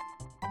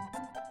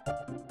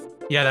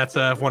 Yeah, that's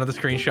one of the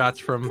screenshots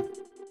from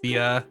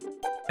the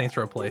Saints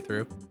Row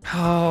playthrough.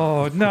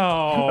 Oh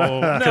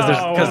no!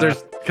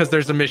 Because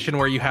there's a mission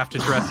where you have to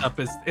dress up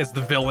as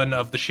the villain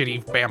of the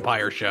shitty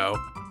vampire show.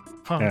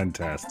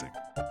 Fantastic.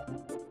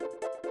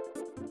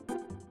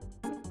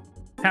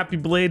 Happy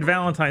Blade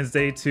Valentine's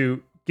Day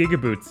to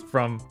Gigaboots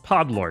from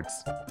Podlords.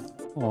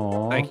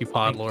 Aww. Thank you,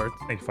 Podlord.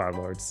 Thank you,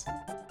 Podlords.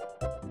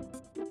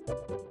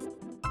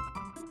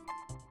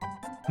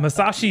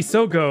 Masashi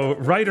Sogo,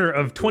 writer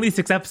of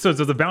 26 episodes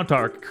of the Bound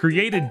Arc,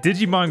 created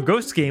Digimon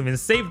Ghost Game and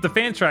saved the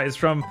franchise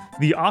from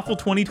the awful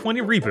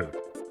 2020 reboot.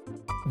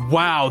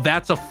 Wow,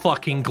 that's a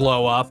fucking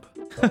glow up.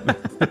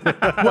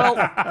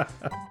 Well,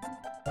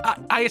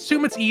 I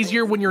assume it's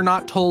easier when you're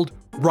not told,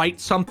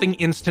 write something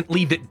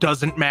instantly that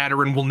doesn't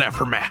matter and will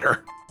never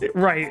matter.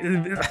 Right.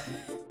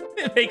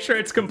 Make sure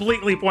it's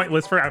completely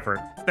pointless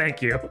forever.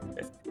 Thank you.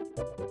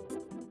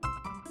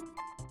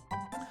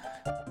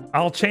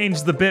 I'll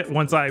change the bit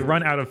once I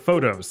run out of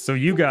photos, so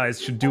you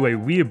guys should do a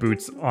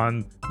Weeaboots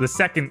on the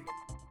second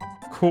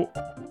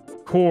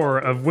core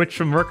of Witch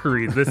from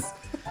Mercury this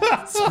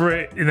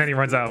spring. And then he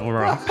runs out of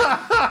wrong.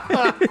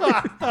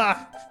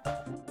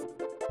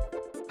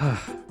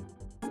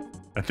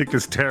 I think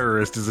this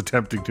terrorist is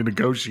attempting to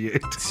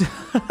negotiate.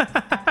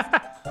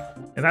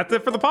 And that's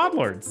it for the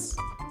Podlords.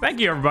 Thank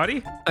you,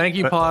 everybody. Thank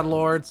you,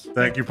 Podlords.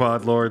 Thank you,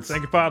 Podlords.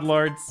 Thank you,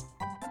 Podlords.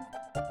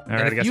 All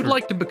right, And if you'd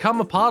like to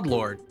become a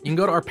Podlord, you can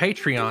go to our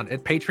Patreon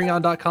at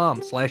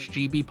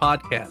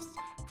patreon.com/gbpodcasts.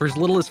 For as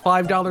little as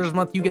 $5 a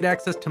month, you get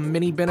access to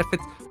many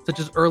benefits, such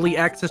as early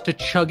access to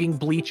Chugging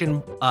Bleach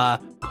and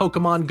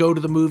Pokemon Go to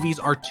the Movies,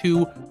 our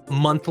 2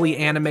 monthly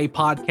anime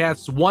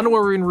podcasts. One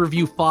where we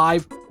review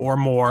 5 or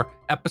more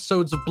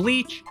episodes of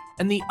Bleach,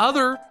 and the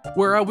other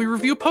where we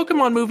review a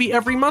Pokemon movie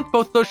every month.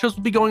 Both those shows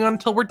will be going on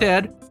until we're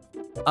dead.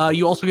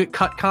 You also get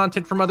cut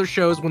content from other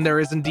shows when there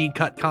is indeed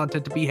cut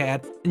content to be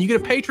had. And you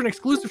get a patron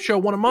exclusive show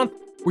one a month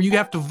where you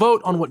have to vote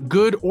on what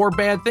good or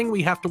bad thing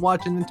we have to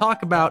watch and then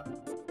talk about.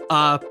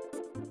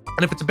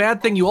 And if it's a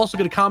bad thing, you also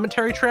get a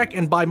commentary track.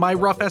 And by my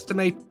rough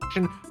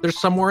estimation, there's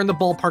somewhere in the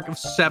ballpark of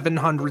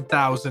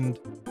 700,000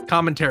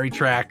 commentary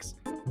tracks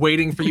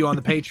waiting for you on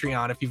the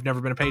Patreon if you've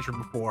never been a patron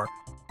before.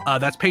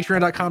 That's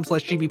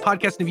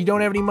patreon.com/gbpodcast. And if you don't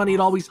have any money, it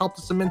always helps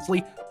us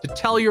immensely to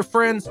tell your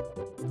friends,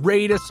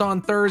 rate us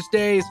on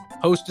Thursdays,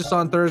 host us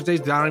on Thursdays.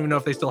 I don't even know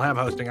if they still have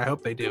hosting. I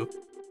hope they do.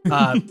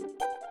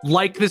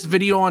 Like this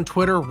video on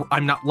Twitter.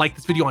 Like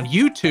this video on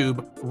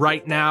YouTube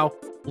right now.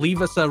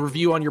 Leave us a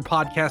review on your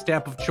podcast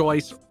app of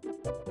choice.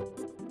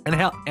 And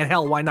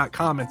hell, why not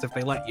comments if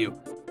they let you?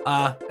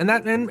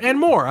 And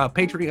more.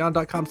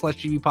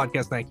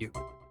 Patreon.com/gbpodcast. Thank you.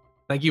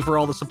 Thank you for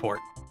all the support.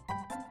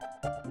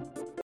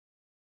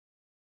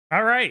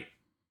 All right.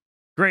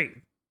 Great.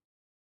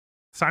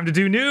 It's time to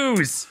do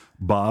news.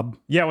 Bob,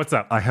 Yeah, what's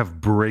up? I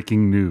have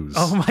breaking news.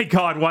 Oh my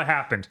God, what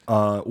happened?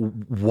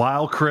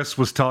 While Chris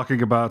was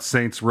talking about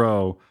Saints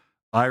Row,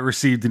 I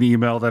received an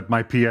email that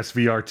my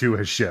PSVR 2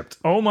 has shipped.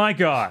 Oh my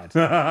God.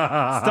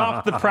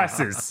 Stop the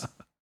presses.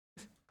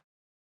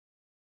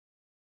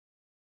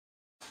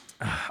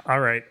 All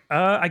right.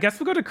 I guess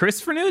we'll go to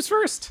Chris for news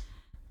first.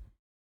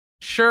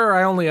 Sure,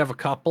 I only have a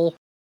couple.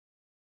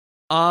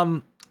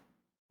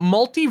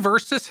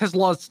 Multiversus has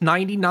lost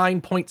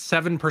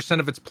 99.7%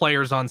 of its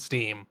players on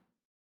Steam.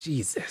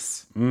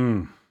 Jesus.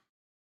 Mm.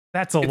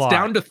 That's a It's lot.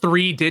 down to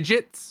 3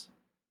 digits.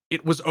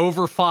 It was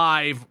over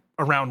 5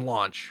 around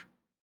launch.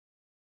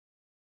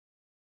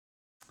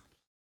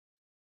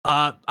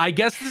 I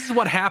guess this is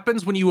what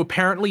happens when you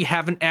apparently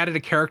haven't added a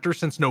character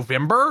since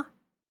November.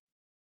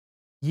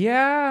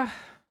 Yeah.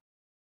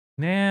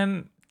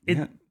 Man,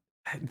 Yeah.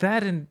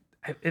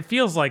 it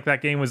feels like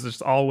that game was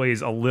just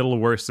always a little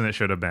worse than it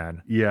should have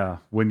been. Yeah,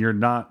 when you're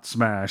not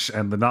Smash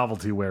and the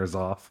novelty wears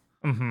off.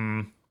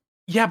 Mm-hmm.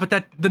 Yeah, but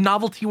the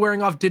novelty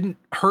wearing off didn't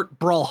hurt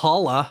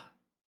Brawlhalla.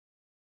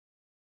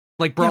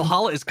 Like,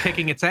 Brawlhalla is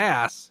kicking its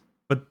ass.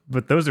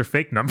 But those are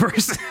fake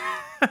numbers.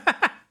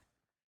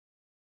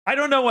 I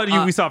don't know what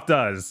Ubisoft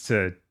does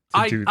to do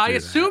I that.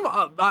 assume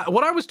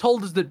what I was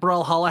told is that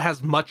Brawlhalla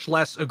has much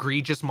less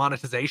egregious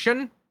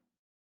monetization.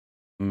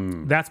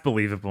 Mm. That's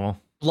believable.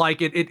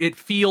 Like it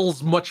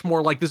feels much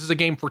more like this is a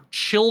game for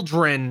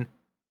children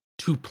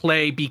to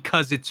play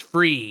because it's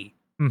free,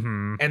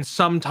 Mm-hmm. and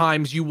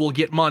sometimes you will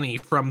get money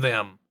from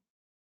them.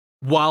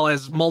 While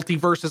as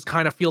Multiversus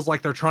kind of feels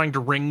like they're trying to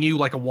wring you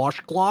like a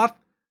washcloth,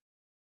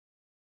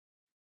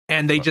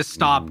 and they just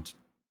stopped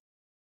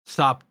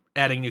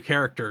adding new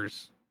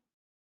characters.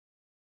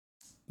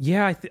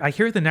 Yeah, I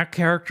hear the next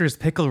character is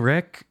Pickle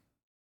Rick,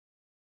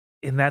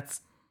 and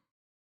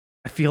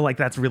I feel like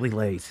that's really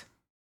late.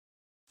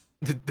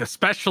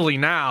 Especially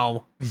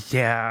now.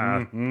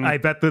 Yeah, Mhm. I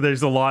bet that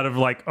there's a lot of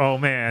like, oh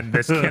man,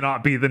 this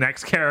cannot be the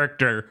next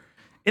character.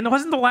 And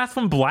wasn't the last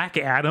one Black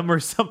Adam or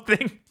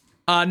something?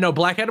 No,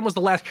 Black Adam was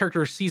the last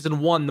character of season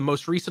 1. The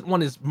most recent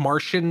one is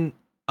Marvin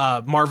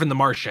the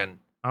Martian.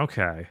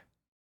 Okay.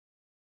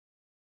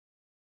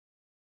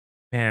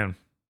 Man.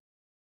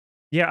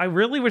 Yeah, I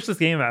really wish this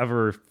game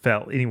ever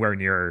felt anywhere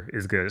near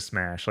as good as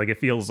Smash. Like, it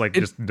feels like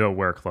just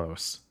nowhere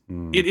close.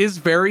 Mm. It is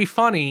very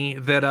funny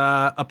that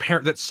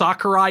that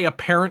Sakurai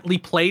apparently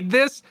played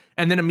this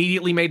and then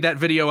immediately made that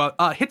video.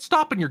 Hit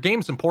stop in your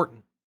game's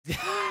important because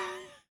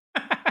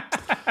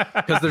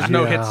there's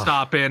no hit Yeah.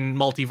 stop in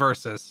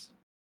Multiversus.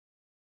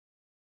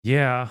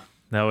 Yeah,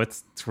 no,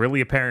 it's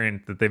really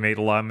apparent that they made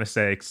a lot of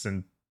mistakes,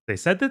 and they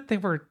said that they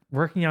were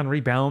working on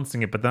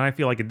rebalancing it, but then I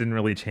feel like it didn't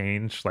really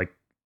change. Like,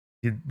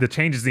 the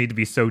changes need to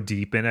be so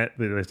deep in it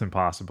that it's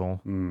impossible.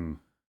 Mm.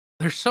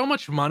 There's so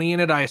much money in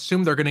it. I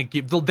assume they're gonna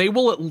give. They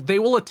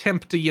will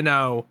attempt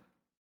to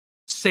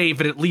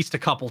save it at least a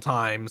couple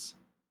times.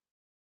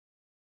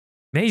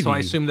 Maybe. So I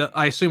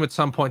assume at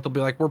some point they'll be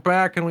like, we're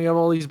back and we have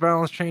all these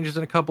balance changes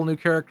and a couple new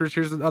characters.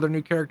 Here's the other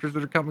new characters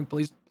that are coming.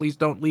 Please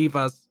don't leave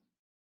us.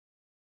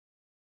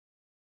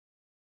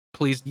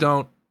 Please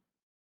don't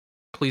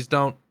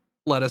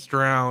let us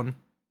drown.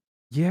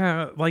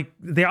 Yeah, like,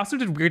 they also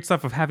did weird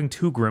stuff of having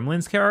 2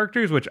 Gremlins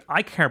characters, which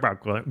I care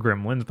about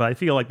Gremlins, but I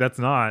feel like that's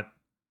not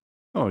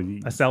Oh, you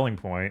a selling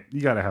point.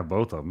 got to have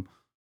both of them.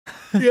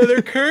 Yeah,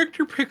 their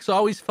character picks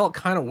always felt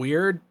kind of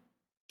weird.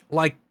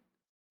 Like,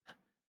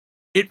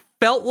 it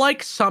felt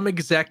like some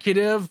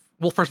executive.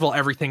 Well, first of all,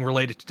 everything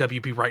related to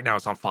WB right now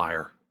is on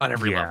fire on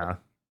every level.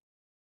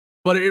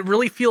 But it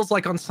really feels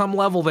like on some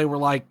level they were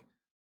like,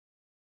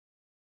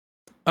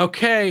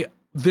 okay,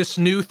 this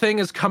new thing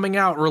is coming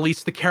out,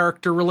 release the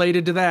character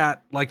related to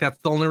that. Like, that's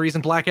the only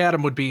reason Black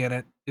Adam would be in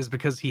it, is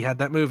because he had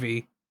that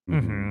movie.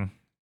 Mm-hmm.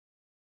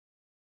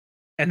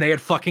 And they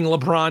had fucking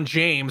LeBron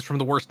James from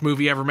the worst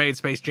movie ever made,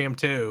 Space Jam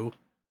 2.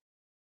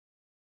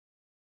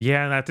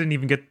 Yeah, and that didn't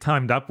even get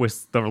timed up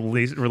with the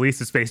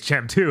release of Space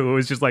Jam 2. It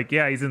was just like,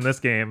 yeah, he's in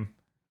this game.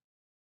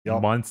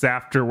 Yup. Months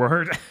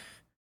afterward.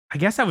 I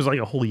guess that was like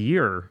a whole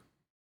year.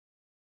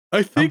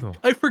 I think, Oh.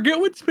 I forget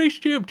what Space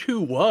Jam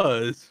 2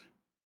 was.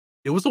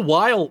 It was a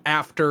while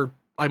after,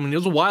 it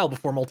was a while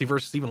before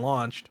Multiversus even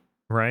launched.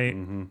 Right?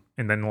 Mhm.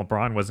 And then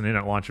LeBron wasn't in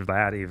at launch of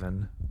that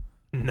even.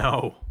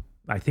 No.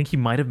 I think he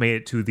might have made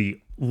it to the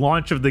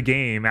launch of the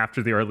game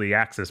after the early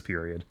access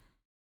period.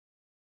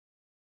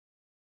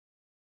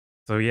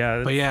 So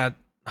yeah. But yeah,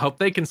 hope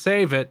they can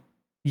save it.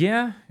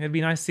 Yeah, it'd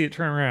be nice to see it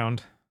turn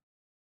around.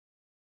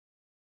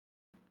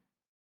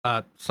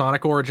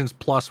 Sonic Origins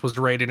Plus was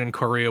rated in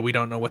Korea. We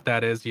don't know what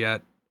that is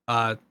yet.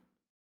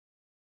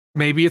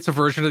 Maybe it's a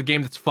version of the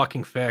game that's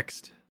fucking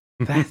fixed.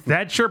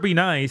 That'd sure be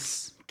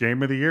nice.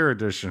 Game of the Year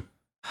edition.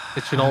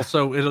 It should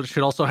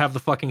also have the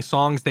fucking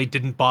songs they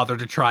didn't bother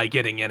to try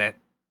getting in it.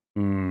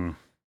 Mm.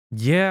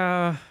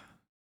 Yeah.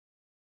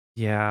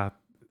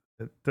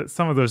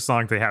 Some of those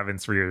songs they have in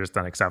 3 are just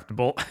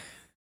unacceptable.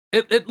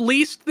 At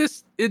least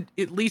this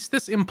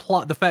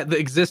imply the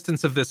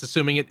existence of this,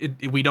 assuming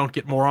we don't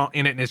get more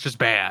in it and it's just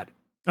bad.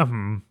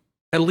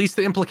 At least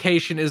the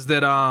implication is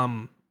that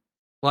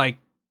like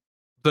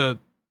the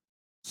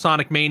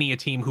Sonic Mania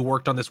team who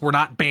worked on this were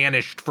not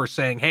banished for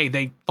saying, hey,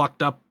 they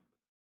fucked up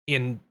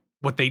in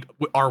what they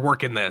are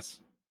working this.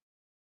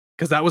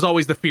 Because that was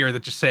always the fear,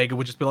 that just Sega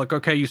would just be like,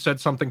 okay, you said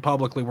something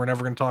publicly, we're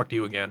never going to talk to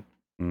you again.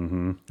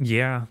 Mm-hmm.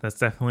 Yeah, that's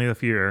definitely the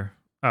fear.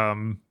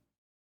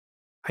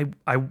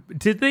 I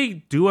did they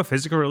do a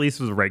physical release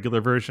of the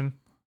regular version?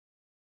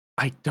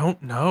 I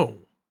don't know.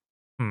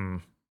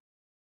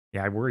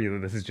 Yeah, I worry that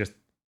this is just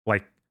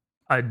like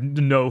a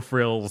no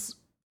frills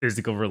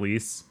physical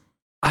release.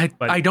 I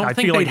don't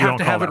think feel they'd like we have don't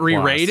to call have it that plus.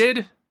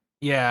 re-rated.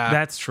 Yeah.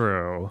 That's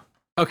true.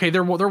 Okay,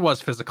 there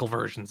was physical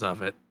versions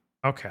of it.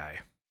 Okay.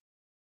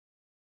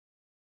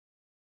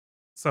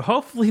 So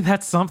hopefully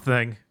that's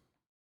something.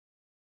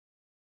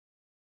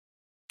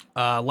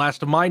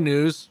 Last of my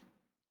news.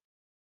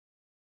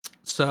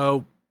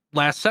 So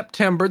last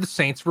September, the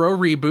Saints Row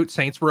reboot,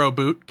 Saints Row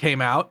Boot,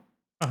 came out.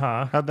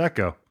 Uh-huh. How'd that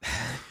go?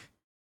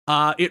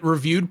 It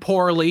reviewed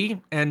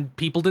poorly, and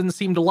people didn't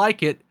seem to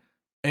like it.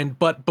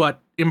 But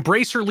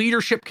Embracer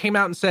leadership came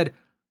out and said,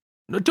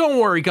 "No, don't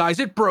worry, guys,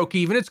 it broke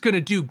even. It's going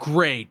to do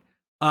great."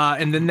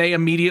 And then they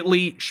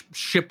immediately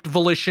shipped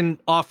Volition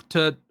off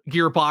to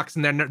Gearbox,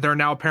 and then they're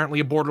now apparently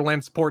a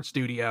Borderlands support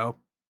studio.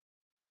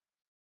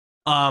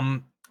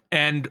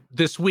 And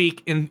this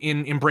week in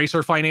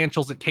Embracer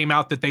financials, it came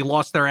out that they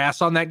lost their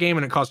ass on that game,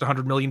 and it cost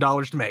 $100 million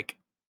to make.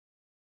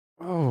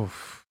 Oh.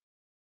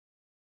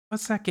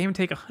 What's that game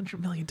take $100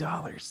 million?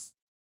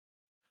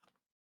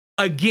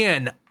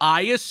 Again,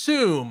 I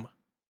assume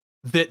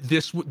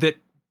that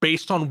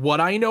based on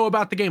what I know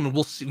about the game, and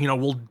we'll see,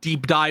 we'll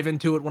deep dive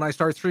into it when I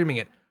start streaming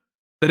it,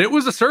 that it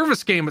was a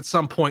service game at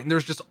some point, and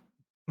there's just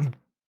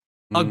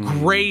a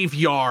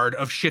graveyard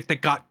of shit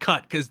that got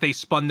cut because they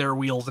spun their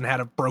wheels and had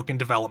a broken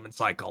development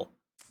cycle.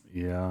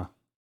 Yeah.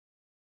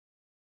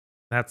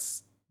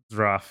 That's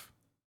rough.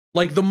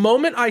 Like, the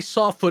moment I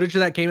saw footage of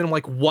that game, and I'm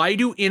like, why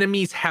do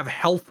enemies have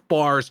health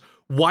bars?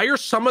 Why are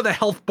some of the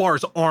health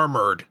bars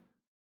armored?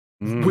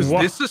 Was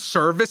this a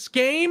service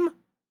game?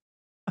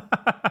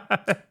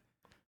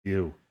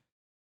 You.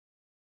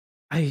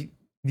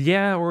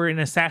 Yeah, or an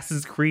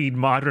Assassin's Creed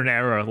Modern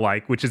Era,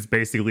 which is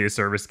basically a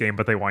service game,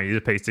 but they want you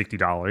to pay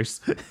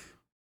 $60.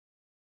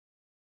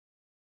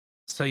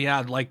 So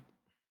yeah,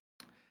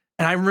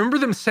 and I remember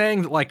them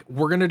saying that,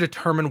 we're going to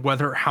determine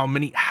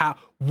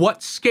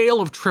what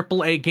scale of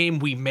AAA game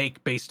we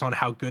make based on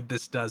how good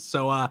this does.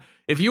 So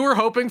if you were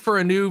hoping for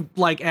a new,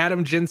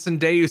 Adam Jensen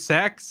Deus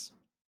Ex,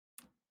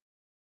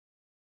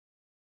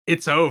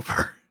 it's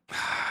over.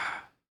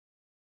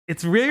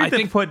 It's weird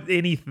to put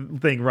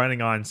anything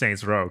running on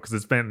Saints Row,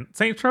 because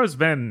Saints Row's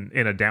been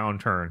in a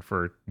downturn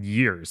for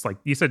years. Like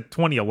you said,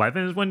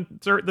 2011 is when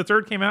the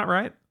third came out,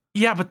 right?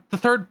 Yeah, but the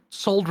third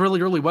sold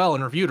really, really well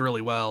and reviewed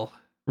really well.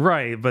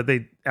 Right, but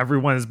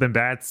everyone has been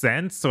bad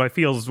since, so it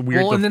feels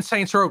weird. Well, and then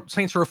Saints Row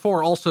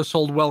 4 also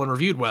sold well and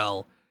reviewed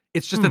well.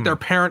 It's just that their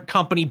parent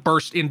company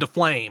burst into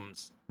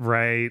flames.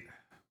 Right.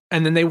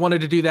 And then they wanted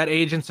to do that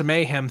Agents of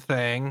Mayhem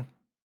thing,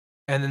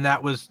 and then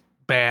that was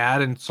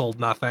bad and sold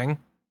nothing.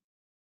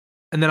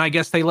 And then I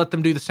guess they let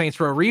them do the Saints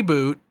Row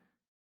reboot,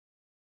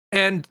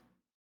 and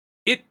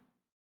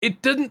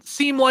it didn't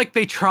seem like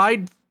they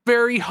tried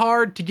very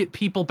hard to get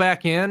people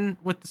back in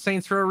with the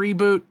Saints Row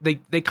reboot.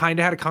 They kind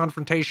of had a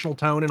confrontational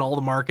tone in all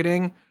the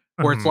marketing,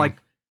 where it's like,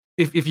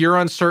 if you're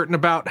uncertain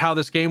about how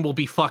this game will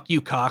be, fuck you,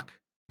 cuck.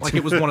 Like,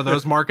 it was one of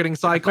those marketing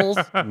cycles,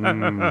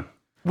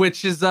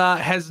 which is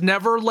has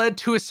never led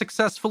to a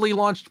successfully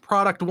launched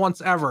product once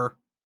ever.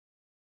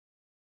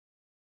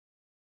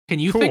 Can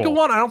you think of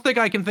one? I don't think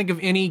I can think of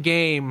any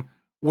game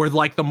where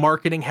the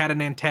marketing had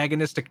an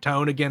antagonistic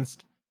tone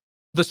against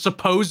the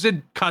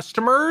supposed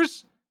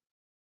customers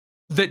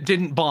that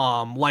didn't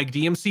bomb. Like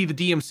DMC, the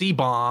DMC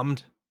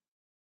bombed.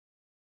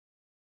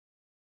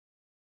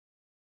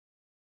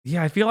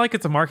 Yeah, I feel like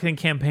it's a marketing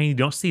campaign you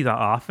don't see that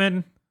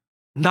often.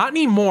 Not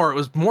anymore. It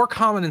was more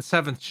common in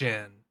 7th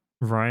gen.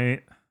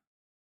 Right.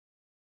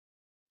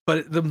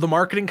 But the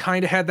marketing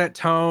kind of had that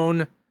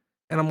tone.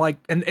 And I'm like,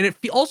 and it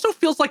also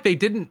feels like they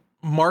didn't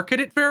market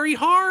it very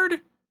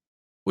hard,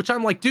 which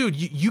I'm like, dude,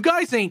 you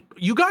guys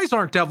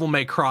aren't Devil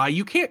May Cry.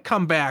 You can't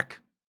come back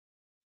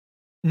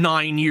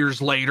 9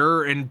 years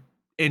later and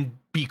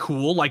be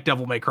cool like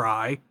Devil May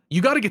Cry.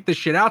 You got to get this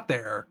shit out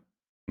there.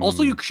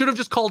 Also, you should have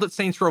just called it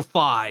Saints Row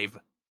 5.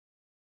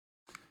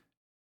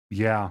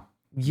 Yeah,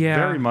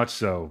 very much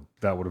so.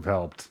 That would have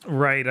helped.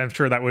 Right, I'm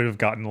sure that would have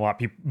gotten a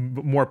lot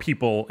more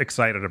people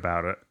excited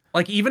about it.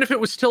 Like, even if it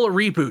was still a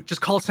reboot, just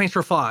call it Saints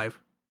Row 5.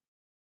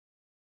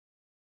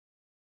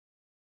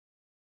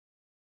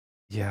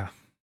 Yeah.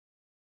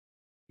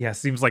 Yeah,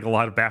 seems like a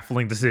lot of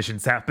baffling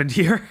decisions happened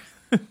here.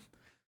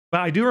 But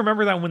I do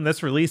remember that when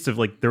this released,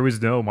 there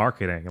was no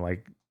marketing.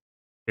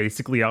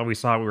 Basically all we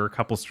saw were a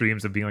couple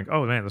streams of being like,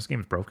 oh man, this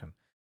game is broken.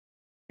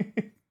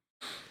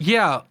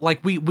 Yeah,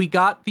 we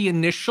got the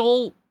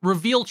initial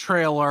reveal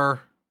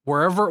trailer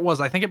wherever it was.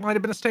 I think it might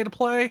have been a State of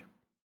Play.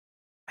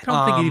 I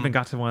don't think it even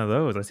got to one of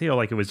those. I feel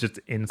like it was just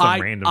in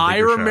some random I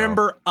bigger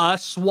remember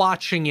us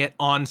watching it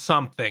on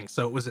something.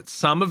 So it was at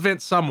some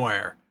event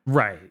somewhere.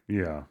 Right.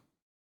 Yeah.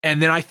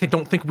 And then I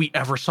don't think we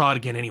ever saw it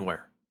again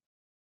anywhere.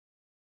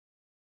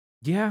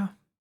 Yeah.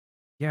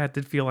 Yeah, it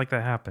did feel like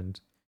that happened.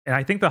 And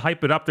I think to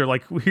hype it up, they're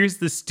like, here's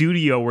the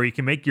studio where you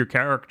can make your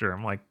character.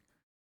 I'm like,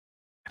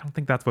 I don't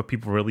think that's what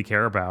people really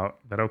care about,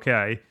 but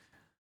okay.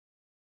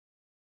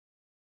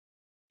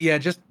 Yeah,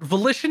 just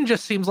Volition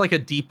just seems like a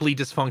deeply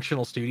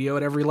dysfunctional studio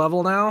at every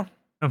level now.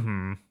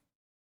 Mm-hmm.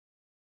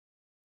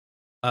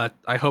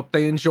 I hope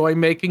they enjoy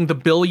making the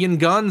billion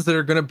guns that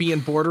are going to be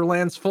in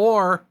Borderlands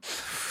 4.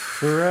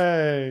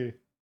 Hooray!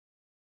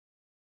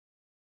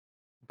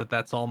 But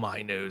that's all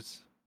my news.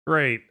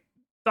 Great.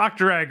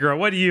 Dr. Aggro,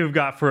 what do you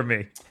got for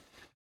me?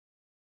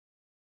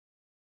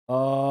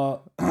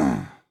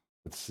 Let's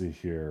see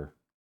here.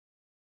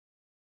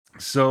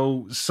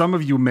 So, some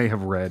of you may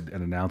have read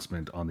an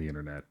announcement on the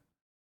internet.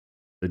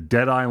 The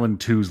Dead Island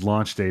 2's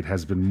launch date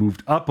has been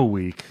moved up a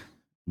week.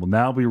 Will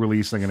now be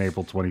releasing on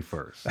April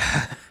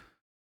 21st.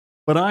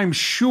 But I'm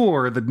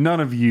sure that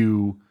none of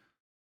you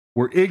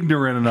were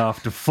ignorant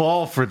enough to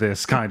fall for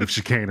this kind of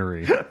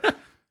chicanery.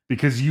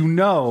 Because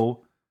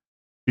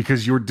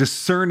because you're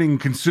discerning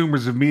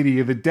consumers of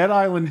media, that Dead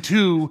Island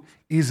 2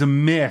 is a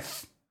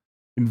myth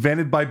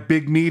invented by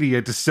big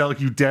media to sell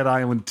you Dead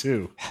Island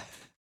 2.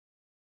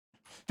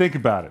 Think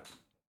about it.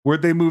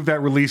 Where'd they move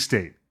that release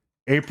date?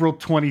 April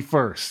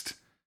 21st.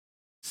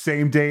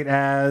 Same date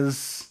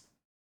as...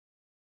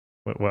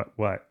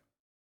 What?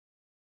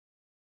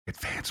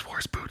 Advance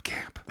Wars Boot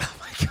Camp. Oh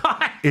my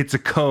god! It's a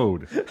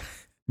code.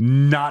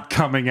 Not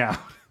coming out.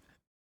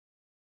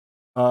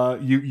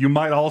 You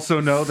might also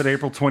know that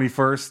April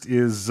 21st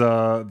is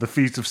the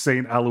feast of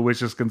Saint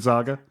Aloysius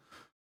Gonzaga,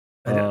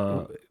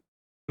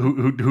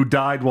 who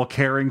died while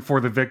caring for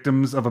the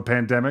victims of a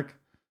pandemic.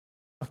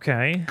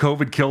 Okay.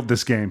 COVID killed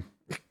this game.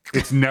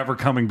 It's never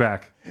coming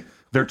back.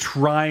 They're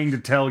trying to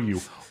tell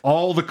you.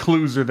 All the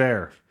clues are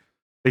there.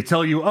 They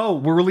tell you, oh,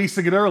 we're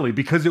releasing it early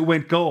because it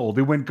went gold.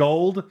 It went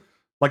gold,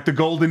 like the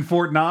gold in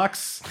Fort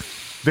Knox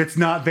that's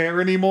not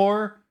there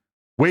anymore.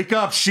 Wake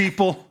up,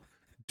 sheeple.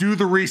 Do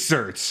the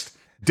research.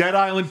 Dead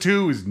Island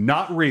 2 is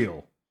not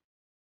real.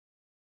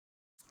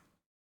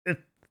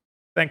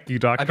 Thank you,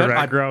 Dr. I bet,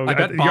 Aggro. I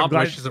bet Bob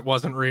wishes it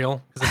wasn't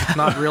real. Because if it's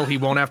not real, he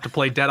won't have to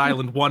play Dead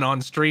Island 1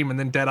 on stream and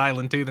then Dead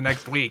Island 2 the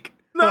next week.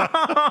 When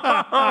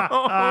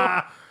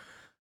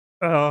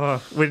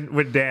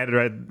Dad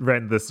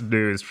read this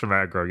news from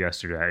Aggro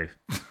yesterday,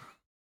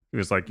 he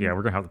was like, yeah,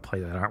 we're going to have to play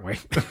that, aren't we?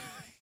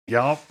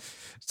 Yup.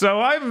 So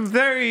I'm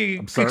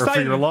very sorry excited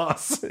for your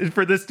loss.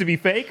 for this to be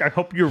fake. I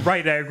hope you're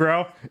right,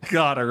 Aggro.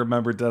 God, I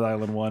remember Dead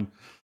Island 1.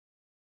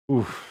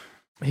 Oof.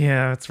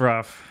 Yeah, it's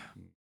rough.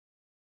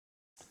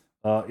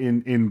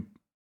 In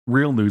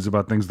real news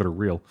about things that are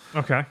real.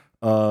 Okay.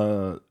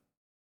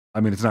 I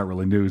mean, it's not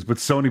really news, but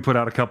Sony put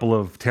out a couple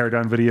of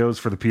teardown videos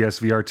for the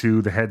PSVR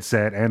 2, the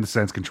headset, and the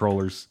Sense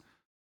controllers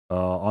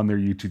on their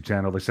YouTube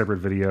channel. They're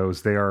separate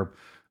videos. They are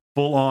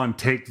full on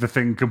take the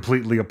thing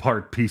completely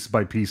apart, piece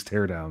by piece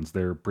teardowns.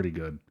 They're pretty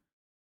good.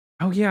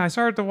 Oh, yeah, I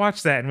started to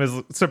watch that and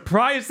was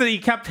surprised that he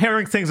kept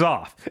tearing things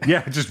off.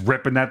 Yeah, just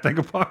ripping that thing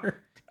apart.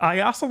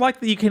 I also like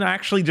that you can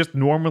actually just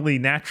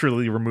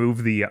naturally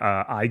remove the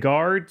eye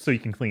guard so you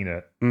can clean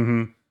it.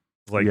 Mm-hmm.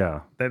 Like,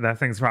 yeah, that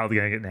thing's probably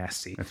going to get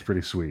nasty. That's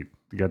pretty sweet.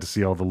 You got to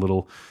see all the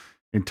little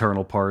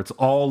internal parts.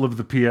 All of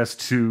the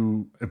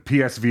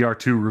PSVR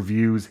 2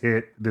 reviews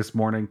hit this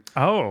morning.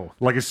 Oh.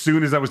 Like, as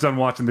soon as I was done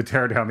watching the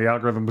teardown, the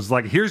algorithm was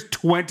like, here's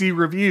 20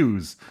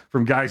 reviews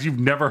from guys you've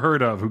never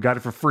heard of who got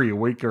it for free a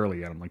week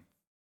early. And I'm like,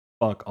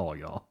 fuck all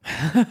y'all.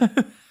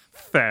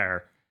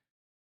 Fair.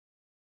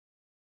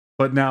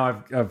 But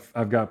now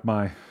I've got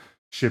my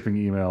shipping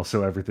email,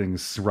 so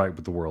everything's right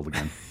with the world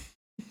again.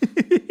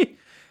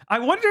 I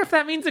wonder if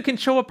that means it can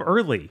show up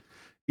early.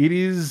 It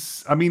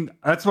is. I mean,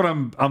 that's what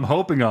I'm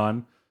hoping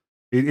on.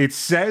 It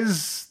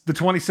says the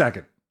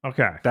 22nd.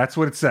 Okay, that's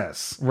what it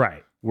says.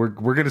 Right. We're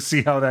gonna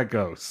see how that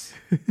goes.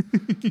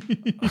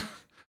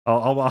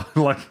 I'll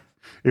like,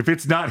 if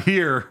it's not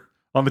here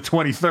on the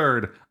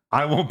 23rd,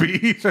 I won't be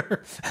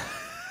either.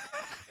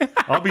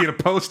 I'll be at a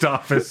post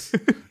office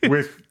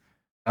with.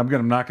 I'm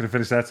not gonna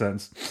finish that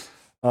sentence.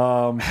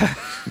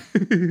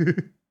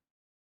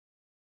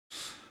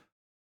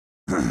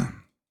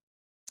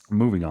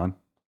 Moving on.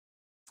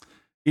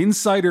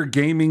 Insider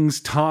Gaming's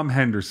Tom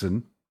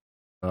Henderson,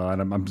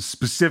 and I'm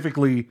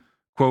specifically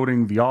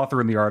quoting the author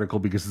in the article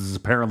because this is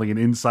apparently an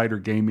Insider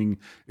Gaming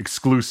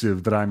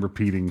exclusive that I'm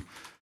repeating.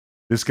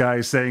 This guy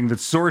is saying that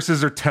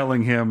sources are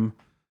telling him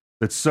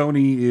that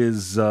Sony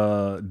is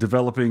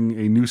developing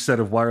a new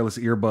set of wireless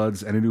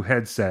earbuds and a new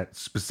headset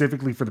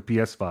specifically for the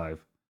PS5.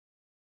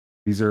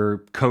 These are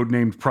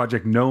codenamed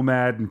Project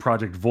Nomad and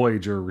Project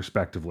Voyager,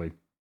 respectively.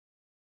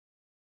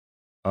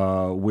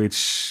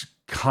 Which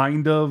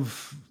kind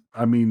of,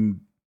 I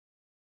mean,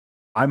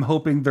 I'm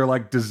hoping they're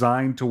like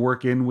designed to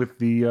work in with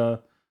the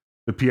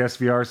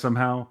PSVR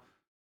somehow.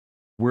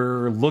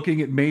 We're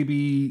looking at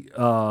maybe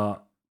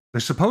they're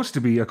supposed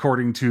to be,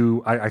 according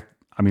to I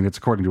mean, it's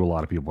according to a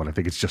lot of people, but I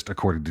think it's just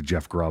according to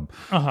Jeff Grubb.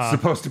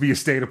 Supposed to be a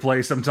state of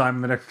play sometime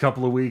in the next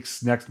couple of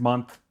weeks, next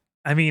month.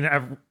 I mean,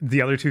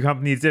 the other two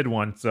companies did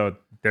one, so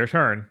their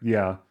turn.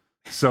 Yeah.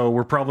 So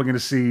we're probably going to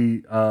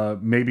see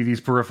maybe these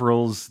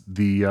peripherals,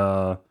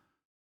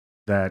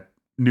 that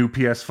new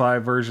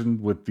PS5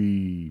 version with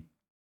the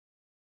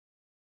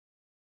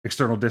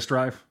external disk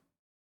drive.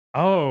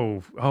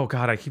 Oh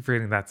God! I keep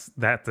reading that's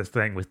the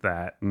thing with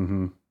that.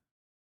 Mm-hmm.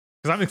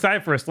 Because I'm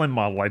excited for a slim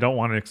model. I don't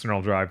want an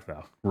external drive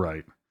though.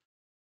 Right.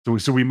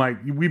 So we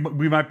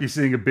might be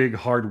seeing a big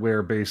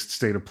hardware based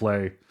state of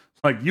play.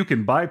 Like, you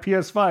can buy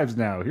PS5s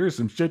now. Here's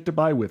some shit to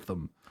buy with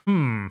them.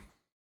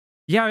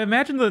 Yeah, I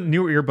imagine the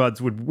new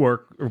earbuds would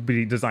work or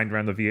be designed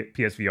around the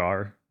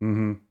PSVR.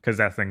 Because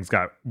that thing's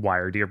got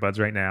wired earbuds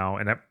right now,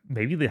 and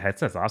maybe the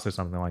headset's also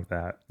something like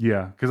that.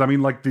 Yeah, because I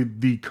mean, like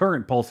the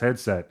current Pulse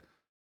headset.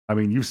 I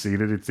mean, you've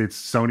seen it. It's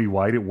Sony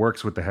white. It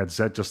works with the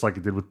headset just like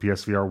it did with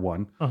PSVR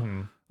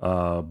 1.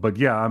 But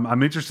yeah,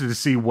 I'm interested to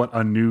see what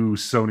a new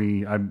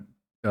Sony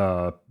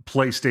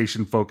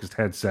PlayStation focused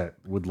headset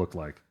would look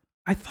like.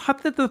 I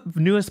thought that the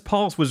newest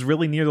Pulse was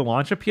really near the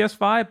launch of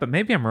PS5, but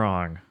maybe I'm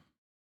wrong.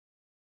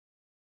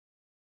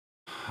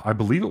 I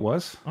believe it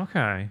was.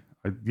 Okay.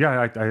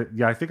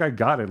 I think I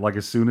got it like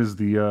as soon as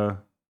the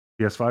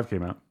PS5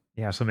 came out.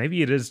 Yeah, so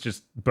maybe it is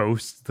just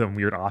Bose, some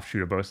weird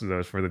offshoot of both of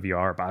those for the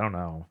VR, but I don't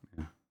know.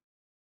 Yeah.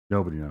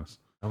 Nobody knows.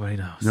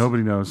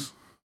 Nobody knows.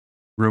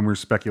 Rumors,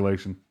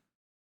 speculation.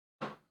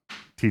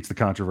 Teach the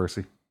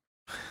controversy.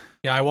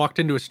 Yeah, I walked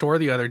into a store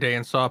the other day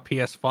and saw a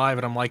PS5,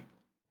 and I'm like,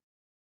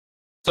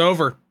 it's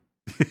over.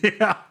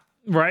 Yeah.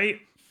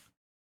 Right?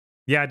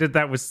 Yeah, I did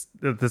that with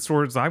the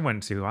stores I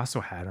went to. Also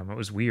had them. It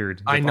was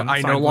weird. I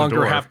no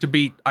longer have to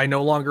be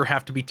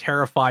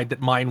terrified that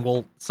mine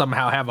will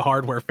somehow have a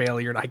hardware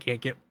failure and I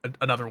can't get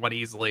another one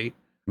easily.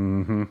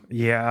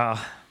 Yeah.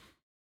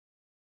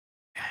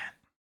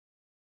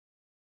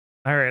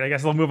 All right, I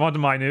guess I'll move on to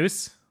my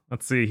news.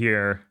 Let's see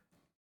here.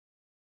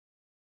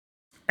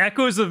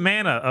 Echoes of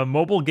Mana, a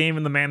mobile game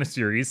in the Mana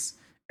series,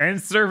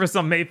 ends service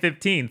on May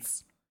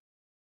 15th.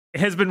 It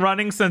has been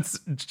running since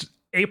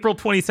April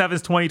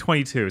 27th,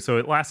 2022, so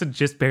it lasted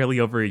just barely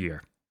over a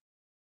year.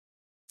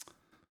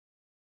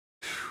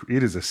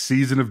 It is a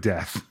season of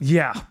death.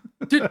 Yeah.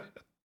 Dude,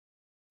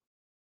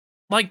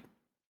 like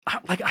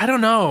I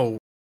don't know.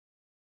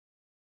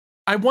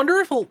 I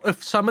wonder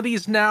if some of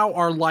these now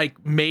are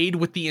like made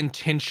with the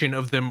intention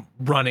of them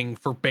running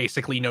for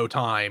basically no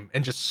time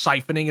and just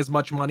siphoning as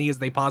much money as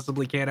they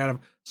possibly can out of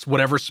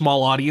whatever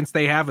small audience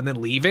they have and then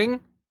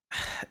leaving.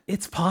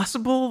 It's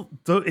possible.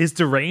 Though, as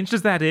deranged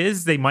as that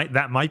is,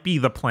 that might be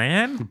the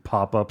plan.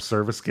 Pop-up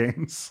service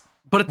games.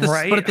 But at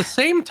the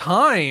same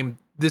time,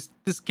 this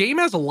game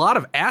has a lot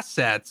of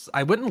assets.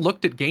 I went and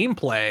looked at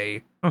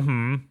gameplay.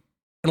 And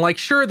like,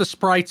 sure, the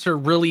sprites are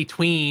really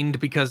tweened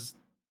because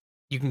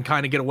you can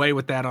kind of get away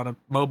with that on a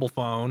mobile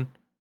phone.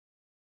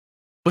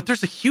 But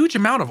there's a huge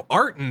amount of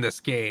art in this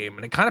game,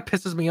 and it kind of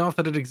pisses me off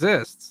that it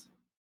exists.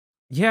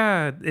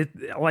 Yeah, it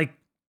like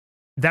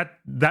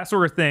that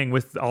sort of thing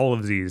with all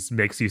of these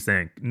makes you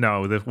think,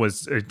 no, this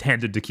was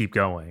intended to keep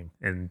going,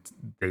 and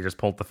they just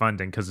pulled the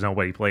funding because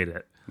nobody played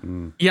it.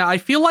 Yeah, I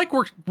feel like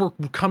we're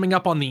coming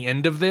up on the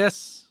end of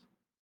this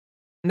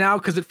now,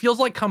 because it feels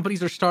like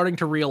companies are starting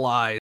to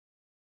realize,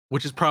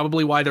 which is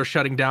probably why they're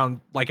shutting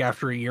down like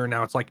after a year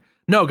now. It's like,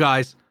 no,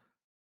 guys,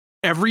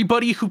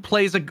 everybody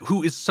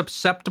who is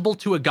susceptible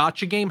to a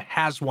gacha game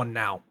has one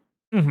now.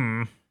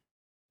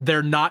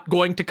 They're not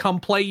going to come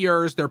play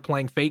yours. They're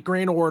playing Fate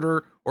Grand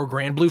Order or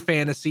Grand Blue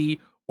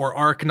Fantasy or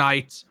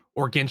Arknights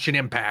or Genshin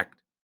Impact.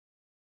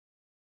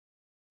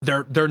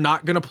 They're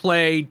not going to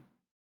play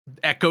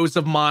Echoes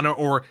of Mana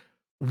or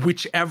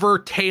whichever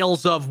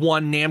Tales of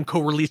one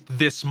Namco released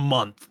this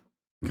month.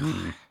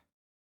 Because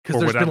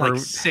there's been like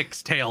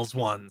 6 Tales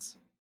ones.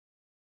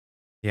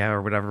 Yeah,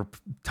 or whatever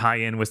tie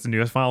in with the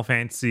newest Final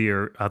Fantasy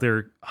or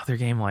other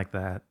game like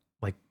that.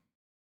 Like,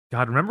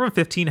 God, remember when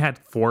 15 had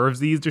 4 of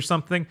these or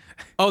something?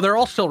 Oh, they're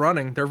all still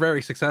running. They're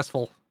very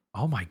successful.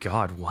 Oh my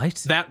God,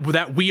 what?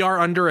 That We Are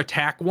Under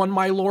Attack one,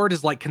 my lord,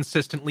 is like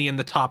consistently in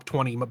the top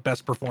 20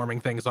 best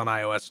performing things on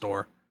iOS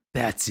store.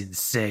 That's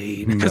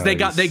insane. Because they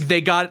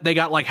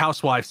got like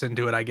housewives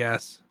into it, I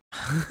guess.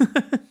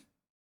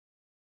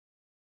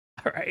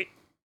 All right.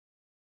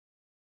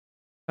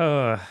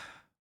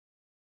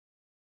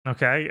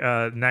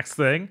 Okay, next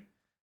thing.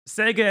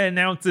 Sega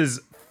announces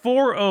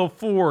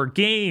 404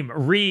 game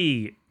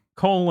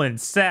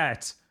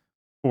set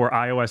for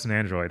iOS and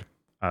Android.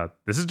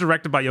 This is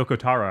directed by Yoko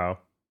Taro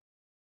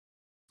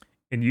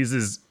and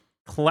uses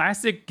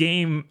classic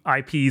game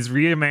IPs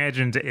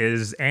reimagined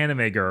as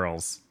anime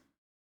girls.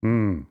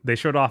 They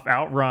showed off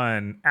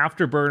Outrun,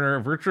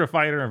 Afterburner, Virtua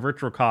Fighter, and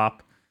Virtual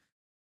Cop.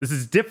 This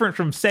is different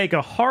from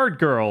Sega Hard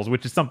Girls,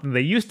 which is something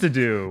they used to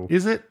do.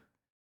 Is it?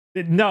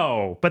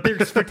 No, but they're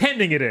just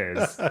pretending it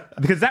is,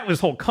 because that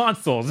was whole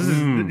consoles.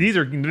 These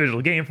are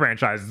individual game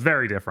franchises,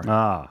 very different.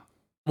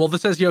 Well,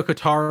 this has Yoko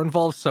Taro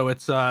involved, so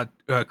it's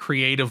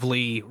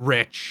creatively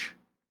rich.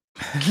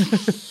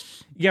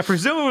 Yeah,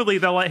 presumably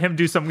they'll let him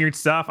do some weird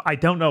stuff. I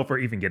don't know if we're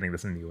even getting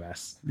this in the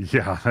US.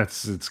 Yeah,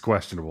 it's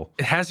questionable.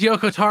 It has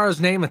Yoko Taro's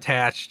name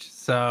attached,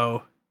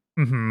 so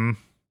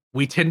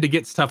we tend to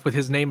get stuff with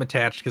his name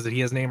attached because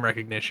he has name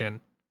recognition.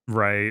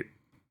 Right.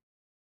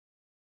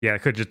 Yeah,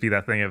 it could just be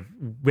that thing of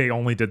they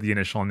only did the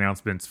initial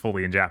announcements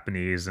fully in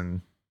Japanese,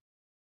 and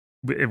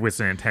it was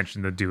an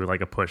intention to do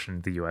like a push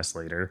in the US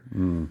later.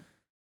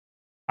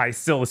 I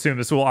still assume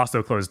this will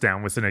also close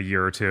down within a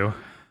year or two.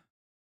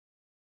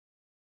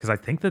 Because I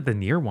think that the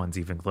Nier one's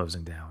even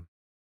closing down.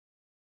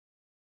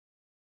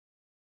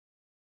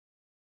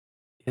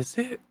 Is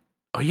it?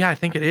 Oh yeah, I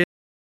think it is.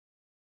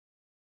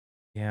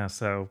 Yeah,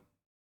 so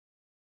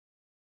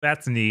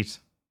that's neat.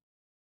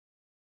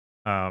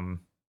 Oh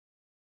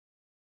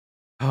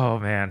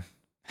man.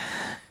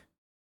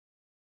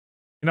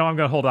 I'm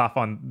gonna hold off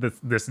on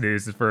this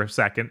news for a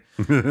second.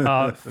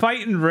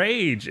 Fight and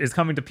Rage is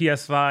coming to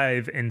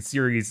PS5 and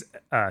Series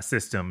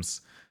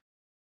systems.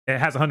 It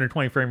has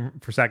 120 frame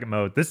per second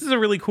mode. This is a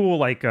really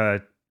cool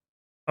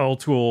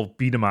old school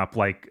beat 'em up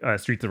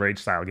Streets of Rage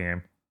style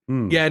game.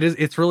 Yeah, it is.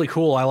 It's really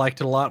cool. I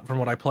liked it a lot from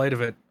what I played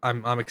of it.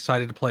 I'm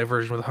excited to play a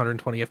version with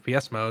 120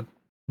 FPS mode.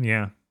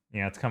 Yeah,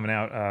 it's coming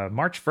out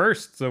March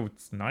 1st, so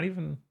it's not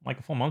even like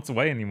a full month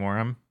away anymore.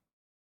 I'm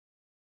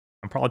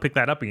probably pick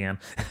that up again.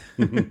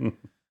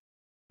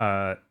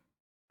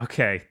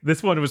 Okay,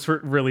 this one was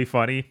really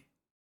funny.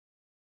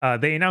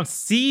 They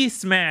announced Sea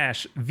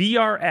Smash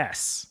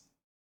VRS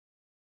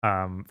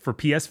for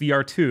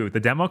PSVR 2. The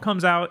demo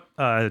comes out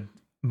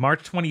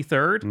March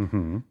 23rd.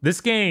 Mm-hmm. This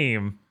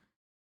game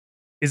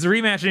is a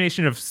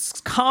reimagination of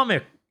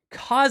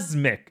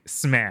Cosmic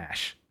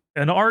Smash,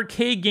 an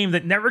arcade game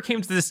that never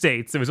came to the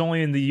States. It was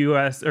only in the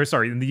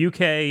in the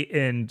UK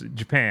and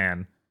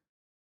Japan,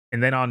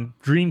 and then on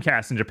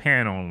Dreamcast in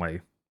Japan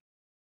only.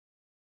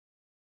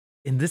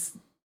 And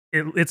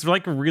it's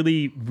like a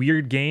really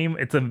weird game.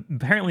 It's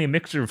apparently a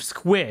mixture of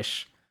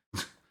Squish.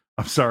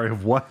 I'm sorry,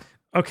 of what?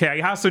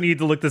 Okay, I also need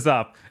to look this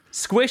up.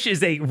 Squish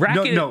is a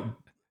racket. No.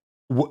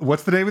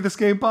 What's the name of this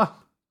game, Bob?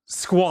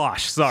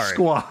 Squash. Sorry.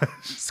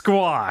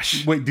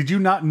 Squash. Wait, did you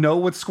not know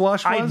what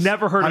squash was? I'd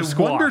never heard of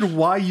squash. I wondered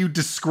why you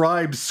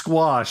described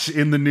squash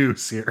in the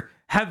news here.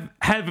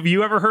 Have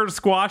you ever heard of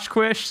squash,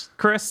 Chris?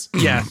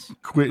 Yes.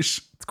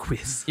 Quiz.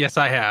 Yes,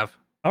 I have.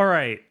 All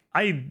right.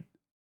 I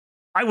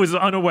was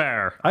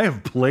unaware. I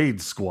have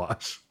played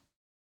squash.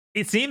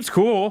 It seems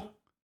cool.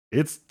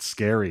 It's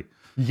scary.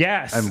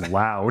 Yes. And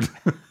loud.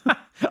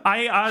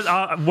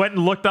 I went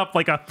and looked up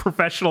a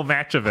professional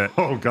match of it.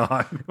 Oh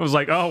God. It was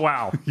like, oh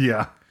wow.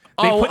 Yeah.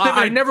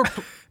 I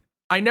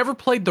never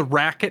played the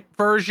racket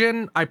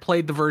version. I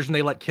played the version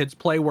they let kids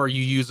play where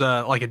you use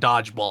a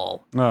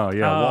dodgeball. Oh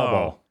yeah,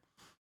 wall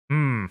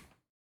ball.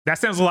 That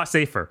sounds a lot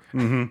safer.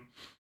 Mm-hmm.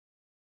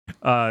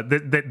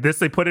 This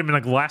they put him in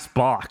a glass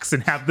box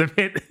and have them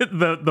hit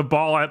the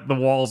ball at the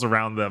walls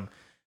around them.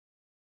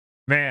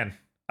 Man,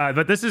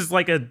 but this is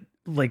a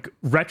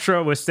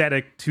retro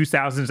aesthetic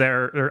 2000s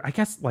era, or I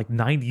guess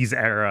 90s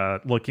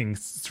era looking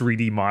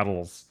 3D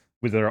models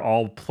with they're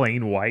all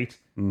plain white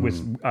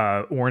with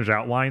orange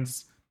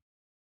outlines.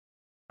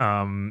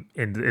 And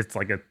it's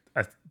like a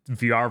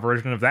VR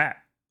version of that.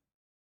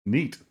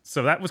 Neat.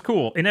 So that was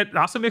cool. And it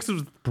also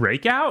mixes with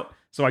Breakout.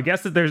 So I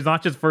guess that there's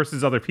not just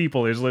versus other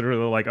people. There's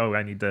literally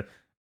I need to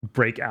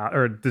break out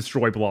or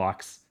destroy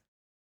blocks.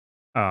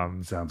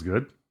 Sounds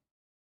good.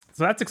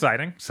 So that's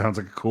exciting. Sounds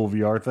like a cool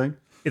VR thing.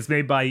 It's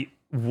made by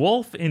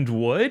Wolf and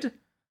Wood,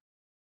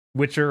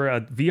 which are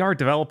a VR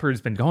developer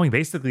who's been going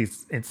basically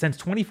since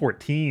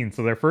 2014.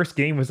 So their first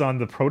game was on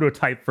the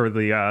prototype for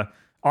the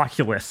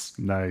Oculus.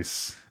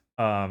 Nice.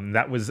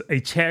 That was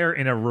A Chair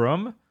in a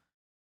Room.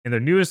 And their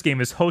newest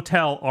game is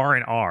Hotel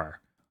R&R.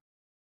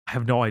 I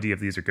have no idea if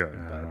these are good,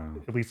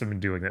 but at least I've been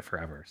doing it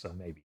forever, so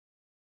maybe.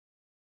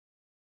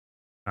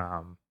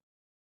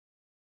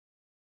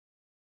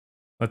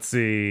 Let's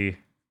see.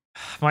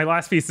 My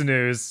last piece of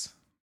news.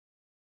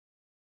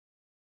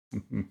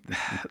 In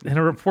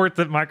a report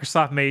that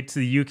Microsoft made to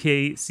the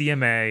UK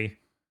CMA,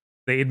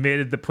 they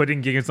admitted that putting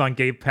games on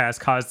Game Pass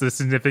caused a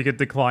significant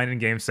decline in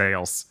game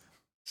sales.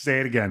 Say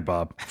it again,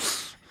 Bob.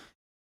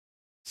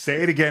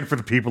 Say it again for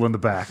the people in the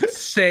back.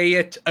 Say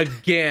it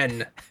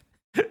again.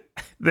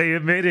 They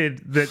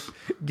admitted that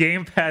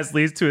Game Pass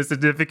leads to a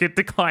significant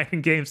decline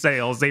in game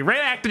sales. They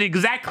redacted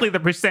exactly the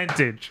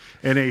percentage.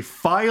 In a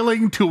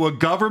filing to a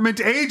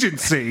government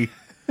agency,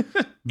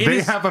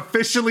 they have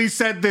officially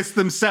said this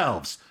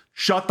themselves.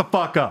 Shut the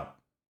fuck up.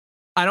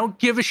 I don't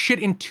give a shit.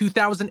 In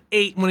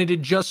 2008, when it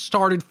had just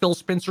started, Phil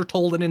Spencer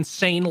told an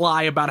insane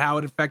lie about how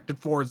it affected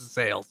Forza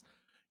sales.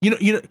 You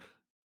know,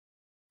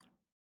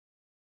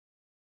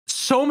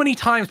 so many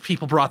times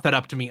people brought that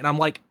up to me, and I'm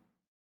like,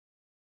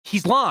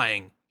 he's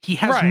lying. He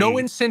has no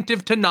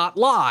incentive to not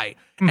lie.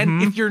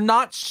 And if you're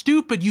not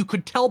stupid, you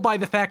could tell by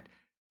the fact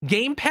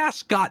Game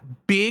Pass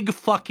got big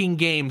fucking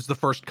games the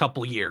first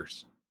couple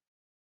years.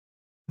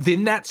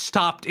 Then that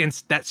stopped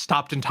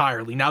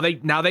entirely. Now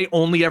they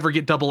only ever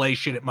get AA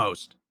shit at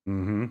most.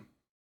 Mm-hmm.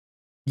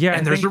 Yeah,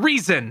 and there's a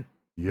reason.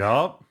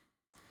 Yup.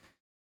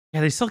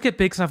 Yeah, they still get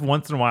big stuff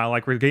once in a while.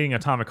 Like we're getting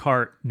Atomic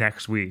Heart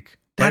next week.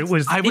 I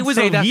would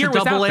say that's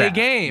a AA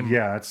game.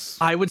 Yeah,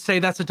 I would say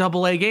that's a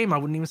AA game. I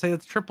wouldn't even say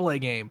that's a AAA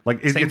game.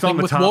 It's on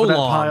the top of that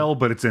pile,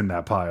 but it's in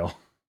that pile.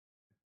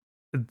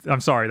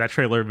 I'm sorry, that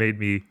trailer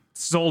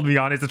sold me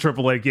on it's a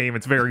AAA game.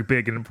 It's very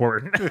big and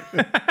important.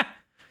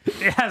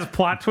 It has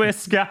plot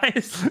twists,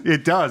 guys.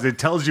 It does. It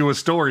tells you a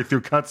story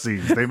through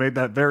cutscenes. They made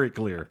that very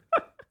clear.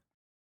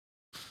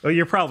 Oh,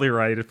 you're probably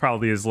right. It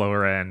probably is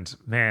lower end.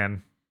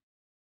 Man.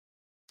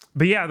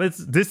 But yeah,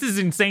 this is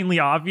insanely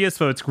obvious,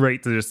 so it's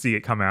great to just see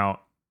it come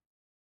out.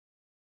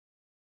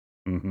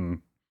 Mm-hmm.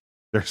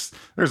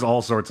 There's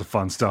all sorts of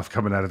fun stuff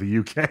coming out of the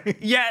UK.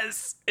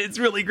 Yes, it's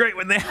really great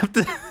when they have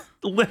to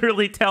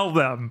literally tell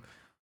them,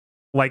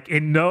 like,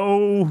 in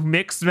no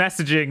mixed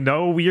messaging,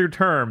 no weird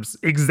terms,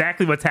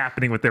 exactly what's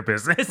happening with their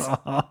business.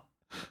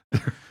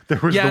 There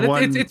was the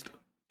one.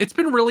 It's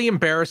been really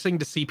embarrassing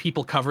to see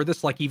people cover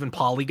this, like even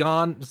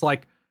Polygon. It's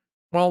like,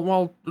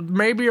 well,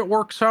 maybe it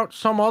works out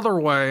some other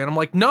way, and I'm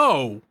like,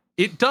 no,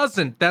 it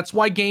doesn't. That's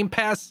why Game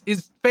Pass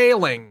is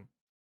failing.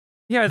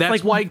 Yeah,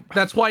 that's why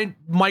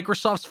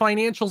Microsoft's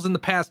financials in the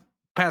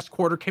past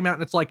quarter came out,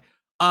 and it's like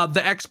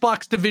the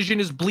Xbox division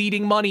is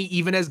bleeding money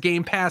even as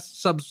Game Pass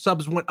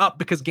subs went up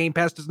because Game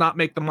Pass does not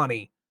make the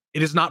money.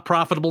 It is not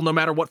profitable no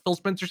matter what Phil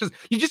Spencer says.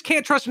 You just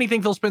can't trust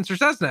anything Phil Spencer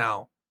says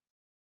now.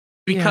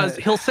 Because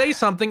he'll say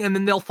something and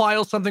then they'll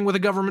file something with a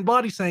government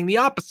body saying the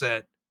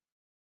opposite.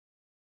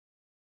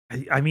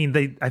 I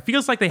mean, I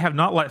feels like they have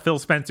not let Phil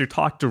Spencer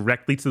talk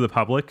directly to the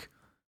public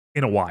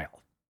in a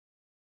while.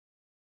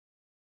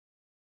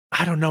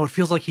 I don't know. It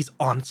feels like he's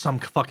on some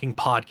fucking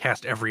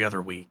podcast every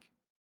other week.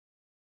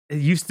 It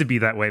used to be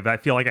that way, but I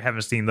feel like I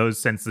haven't seen those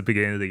since the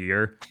beginning of the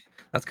year.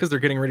 That's because they're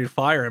getting ready to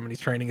fire him and he's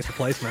training his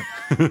replacement.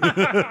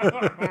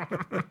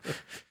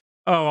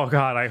 Oh,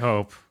 God, I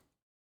hope.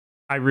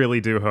 I really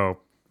do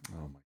hope.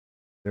 Oh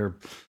my!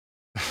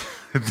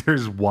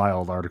 There's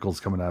wild articles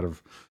coming out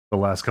of the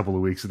last couple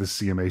of weeks of this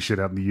CMA shit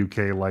out in the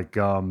UK. Like,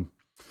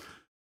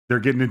 they're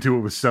getting into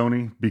it with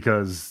Sony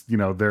because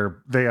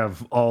they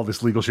have all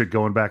this legal shit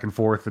going back and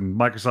forth, and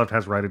Microsoft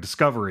has right of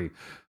discovery,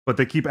 but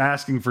they keep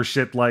asking for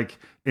shit like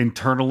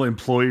internal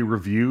employee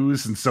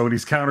reviews, and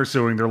Sony's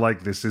countersuing. They're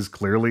like, this is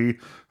clearly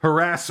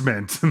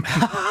harassment.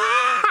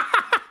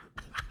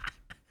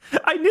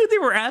 I knew they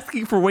were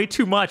asking for way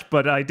too much,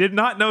 but I did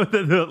not know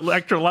the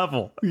extra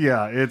level.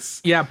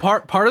 Yeah,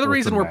 part of the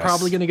reason we're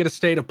probably going to get a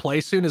state of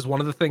play soon is one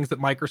of the things that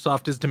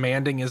Microsoft is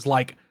demanding is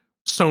like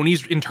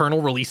Sony's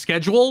internal release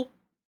schedule.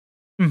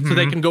 Mm-hmm. So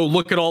they can go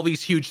look at all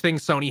these huge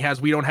things Sony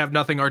has. We don't have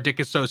nothing. Our dick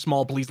is so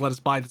small. Please let us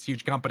buy this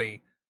huge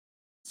company.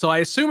 So I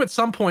assume at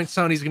some point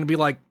Sony's going to be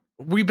like,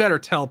 we better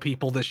tell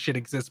people this shit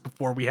exists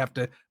before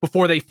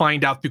they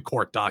find out through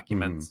court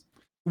documents.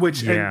 Mm-hmm.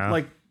 Which,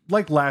 and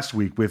like last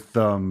week with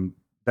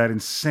that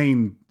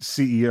insane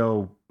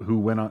CEO who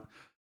went on.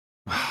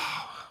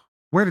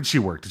 Where did she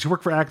work? Did she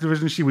work for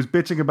Activision? She was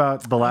bitching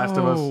about The Last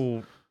of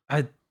Us.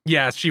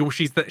 She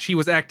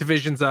was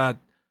Activision's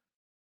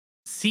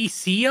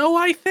CCO,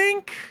 I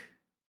think.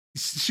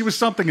 She was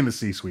something in the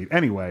C-suite.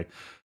 Anyway,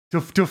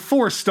 to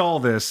forestall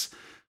this,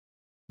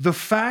 the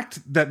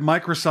fact that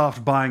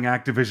Microsoft buying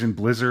Activision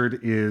Blizzard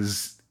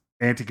is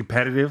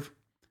anti-competitive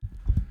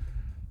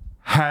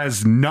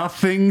has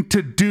nothing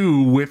to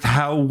do with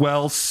how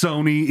well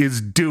Sony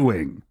is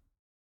doing.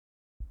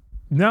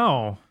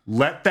 No.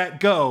 Let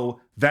that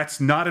go. That's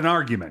not an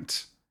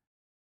argument.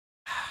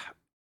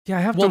 Yeah,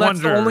 I have to wonder. That's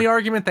the only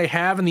argument they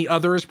have, and the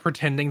other is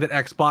pretending that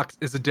Xbox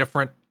is a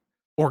different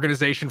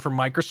organization from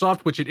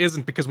Microsoft, which it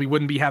isn't, because we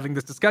wouldn't be having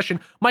this discussion.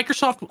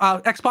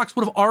 Xbox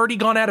would have already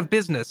gone out of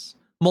business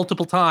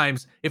multiple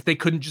times if they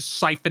couldn't just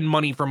siphon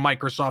money from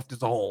Microsoft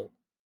as a whole.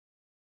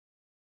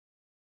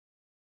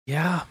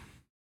 Yeah.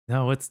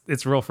 No,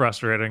 it's real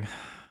frustrating.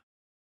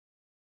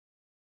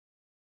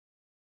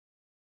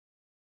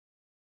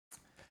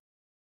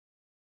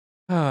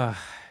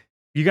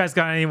 You guys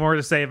got any more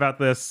to say about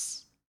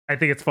this? I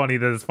think it's funny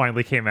that this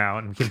finally came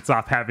out and we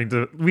stop having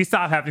to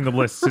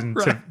listen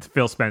to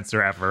Phil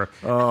Spencer ever.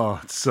 Oh,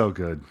 it's so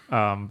good.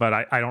 But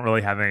I don't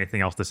really have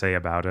anything else to say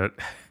about it.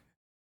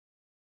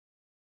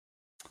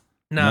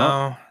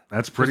 No,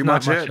 that's pretty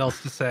much it.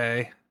 Else to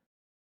say.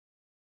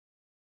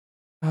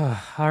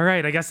 All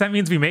right, I guess that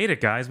means we made it,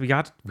 guys. We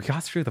got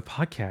through the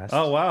podcast.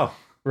 Oh wow!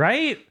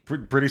 Right?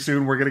 Pretty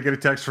soon we're gonna get a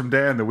text from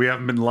Dan that we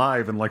haven't been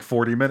live in like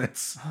 40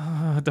 minutes.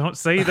 Don't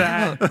say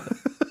that,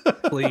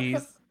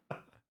 please.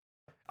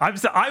 I'm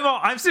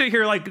sitting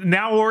here like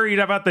now worried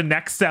about the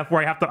next step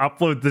where I have to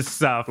upload this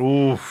stuff.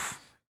 Oof.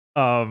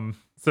 So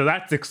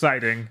that's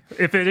exciting.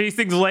 If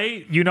anything's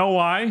late, you know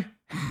why.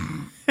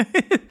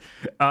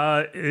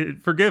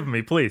 Forgive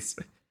me, please.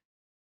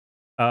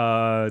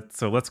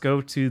 So let's go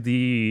to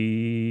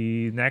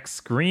the next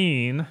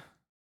screen,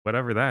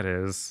 whatever that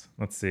is.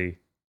 Let's see.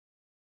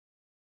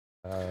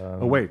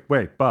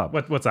 Wait, Bob.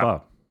 What's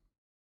up?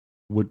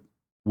 Bob,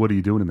 what are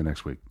you doing in the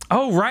next week?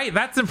 Oh, right,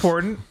 that's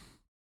important.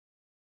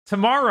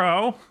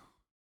 Tomorrow.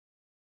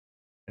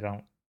 I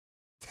don't.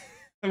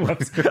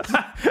 Whoops.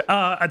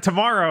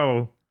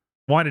 Tomorrow,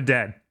 Wanted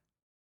Dead.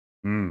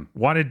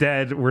 Wanted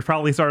Dead. We're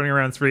probably starting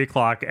around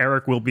 3:00.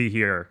 Eric will be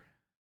here.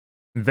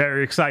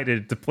 Very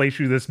excited to play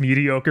through this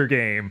mediocre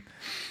game.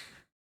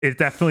 It's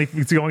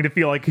going to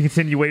feel like a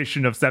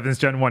continuation of 7th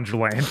Gen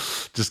Wonderland.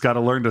 Just got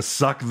to learn to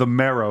suck the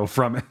marrow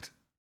from it.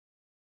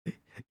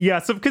 Yeah,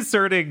 some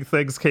concerning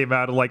things came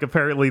out. Like,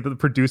 apparently the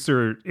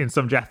producer in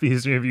some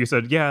Japanese review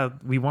said, yeah,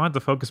 we wanted to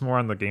focus more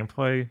on the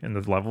gameplay and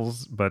the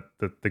levels, but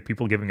the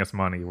people giving us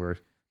money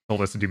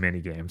told us to do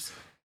mini games.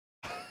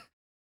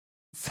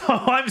 So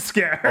I'm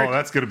scared. Oh,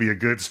 that's going to be a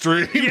good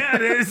stream. Yeah,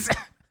 it is.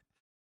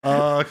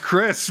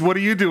 Chris, what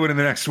are you doing in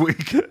the next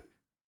week?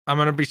 I'm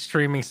gonna be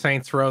streaming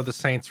Saints Row: The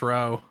Saints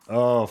Row.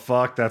 Oh,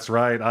 fuck, that's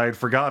right. I had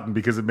forgotten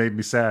because it made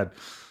me sad.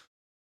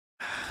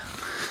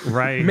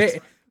 Right.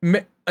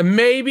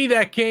 Maybe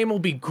that game will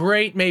be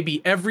great.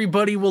 Maybe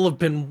everybody will have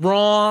been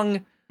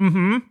wrong.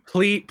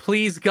 Mm-hmm.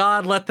 Please,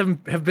 God, let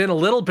them have been a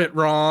little bit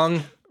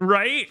wrong.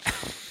 Right.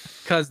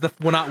 Because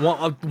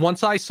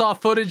once I saw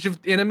footage of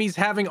enemies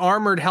having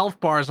armored health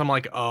bars, I'm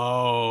like,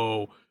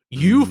 oh,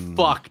 you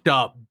fucked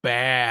up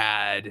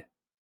bad.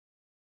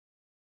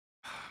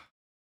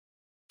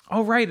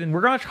 Oh, right. And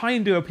we're going to try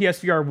and do a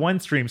PSVR 1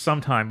 stream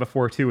sometime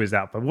before 2 is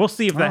out, but we'll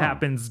see if that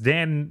happens.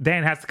 Dan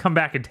has to come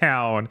back in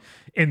town,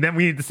 and then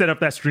we need to set up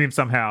that stream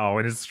somehow,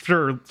 and it's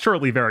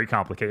surely very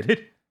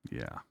complicated.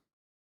 Yeah.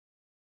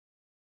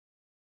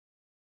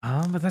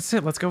 But that's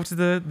it. Let's go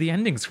to the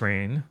ending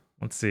screen.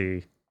 Let's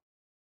see.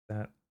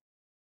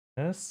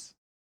 This.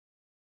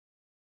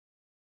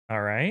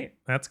 All right.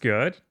 That's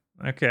good.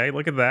 Okay,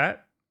 look at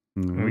that.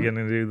 Mhm. Are we going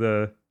to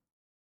do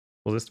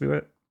we'll just do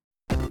it?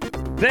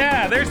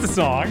 Yeah, there's the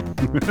song.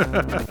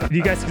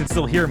 You guys can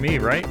still hear me,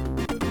 right?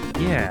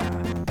 Yeah.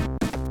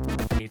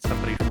 Need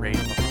somebody to raid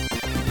them.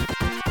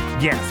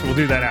 Yes, we'll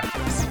do that after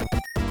this.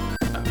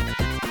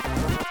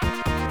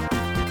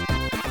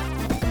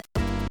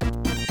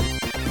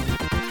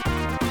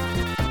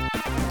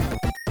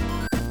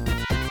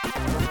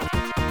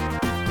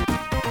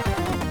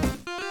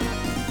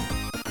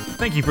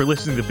 Thank you for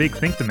listening to Big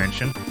Think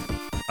Dimension.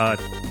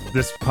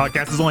 This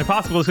podcast is only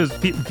possible because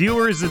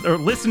viewers, and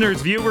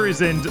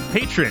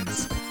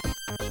patrons.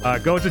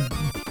 Go to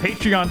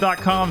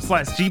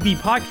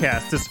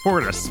patreon.com/gbpodcast to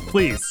support us,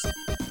 please.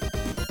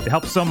 It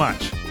helps so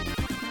much.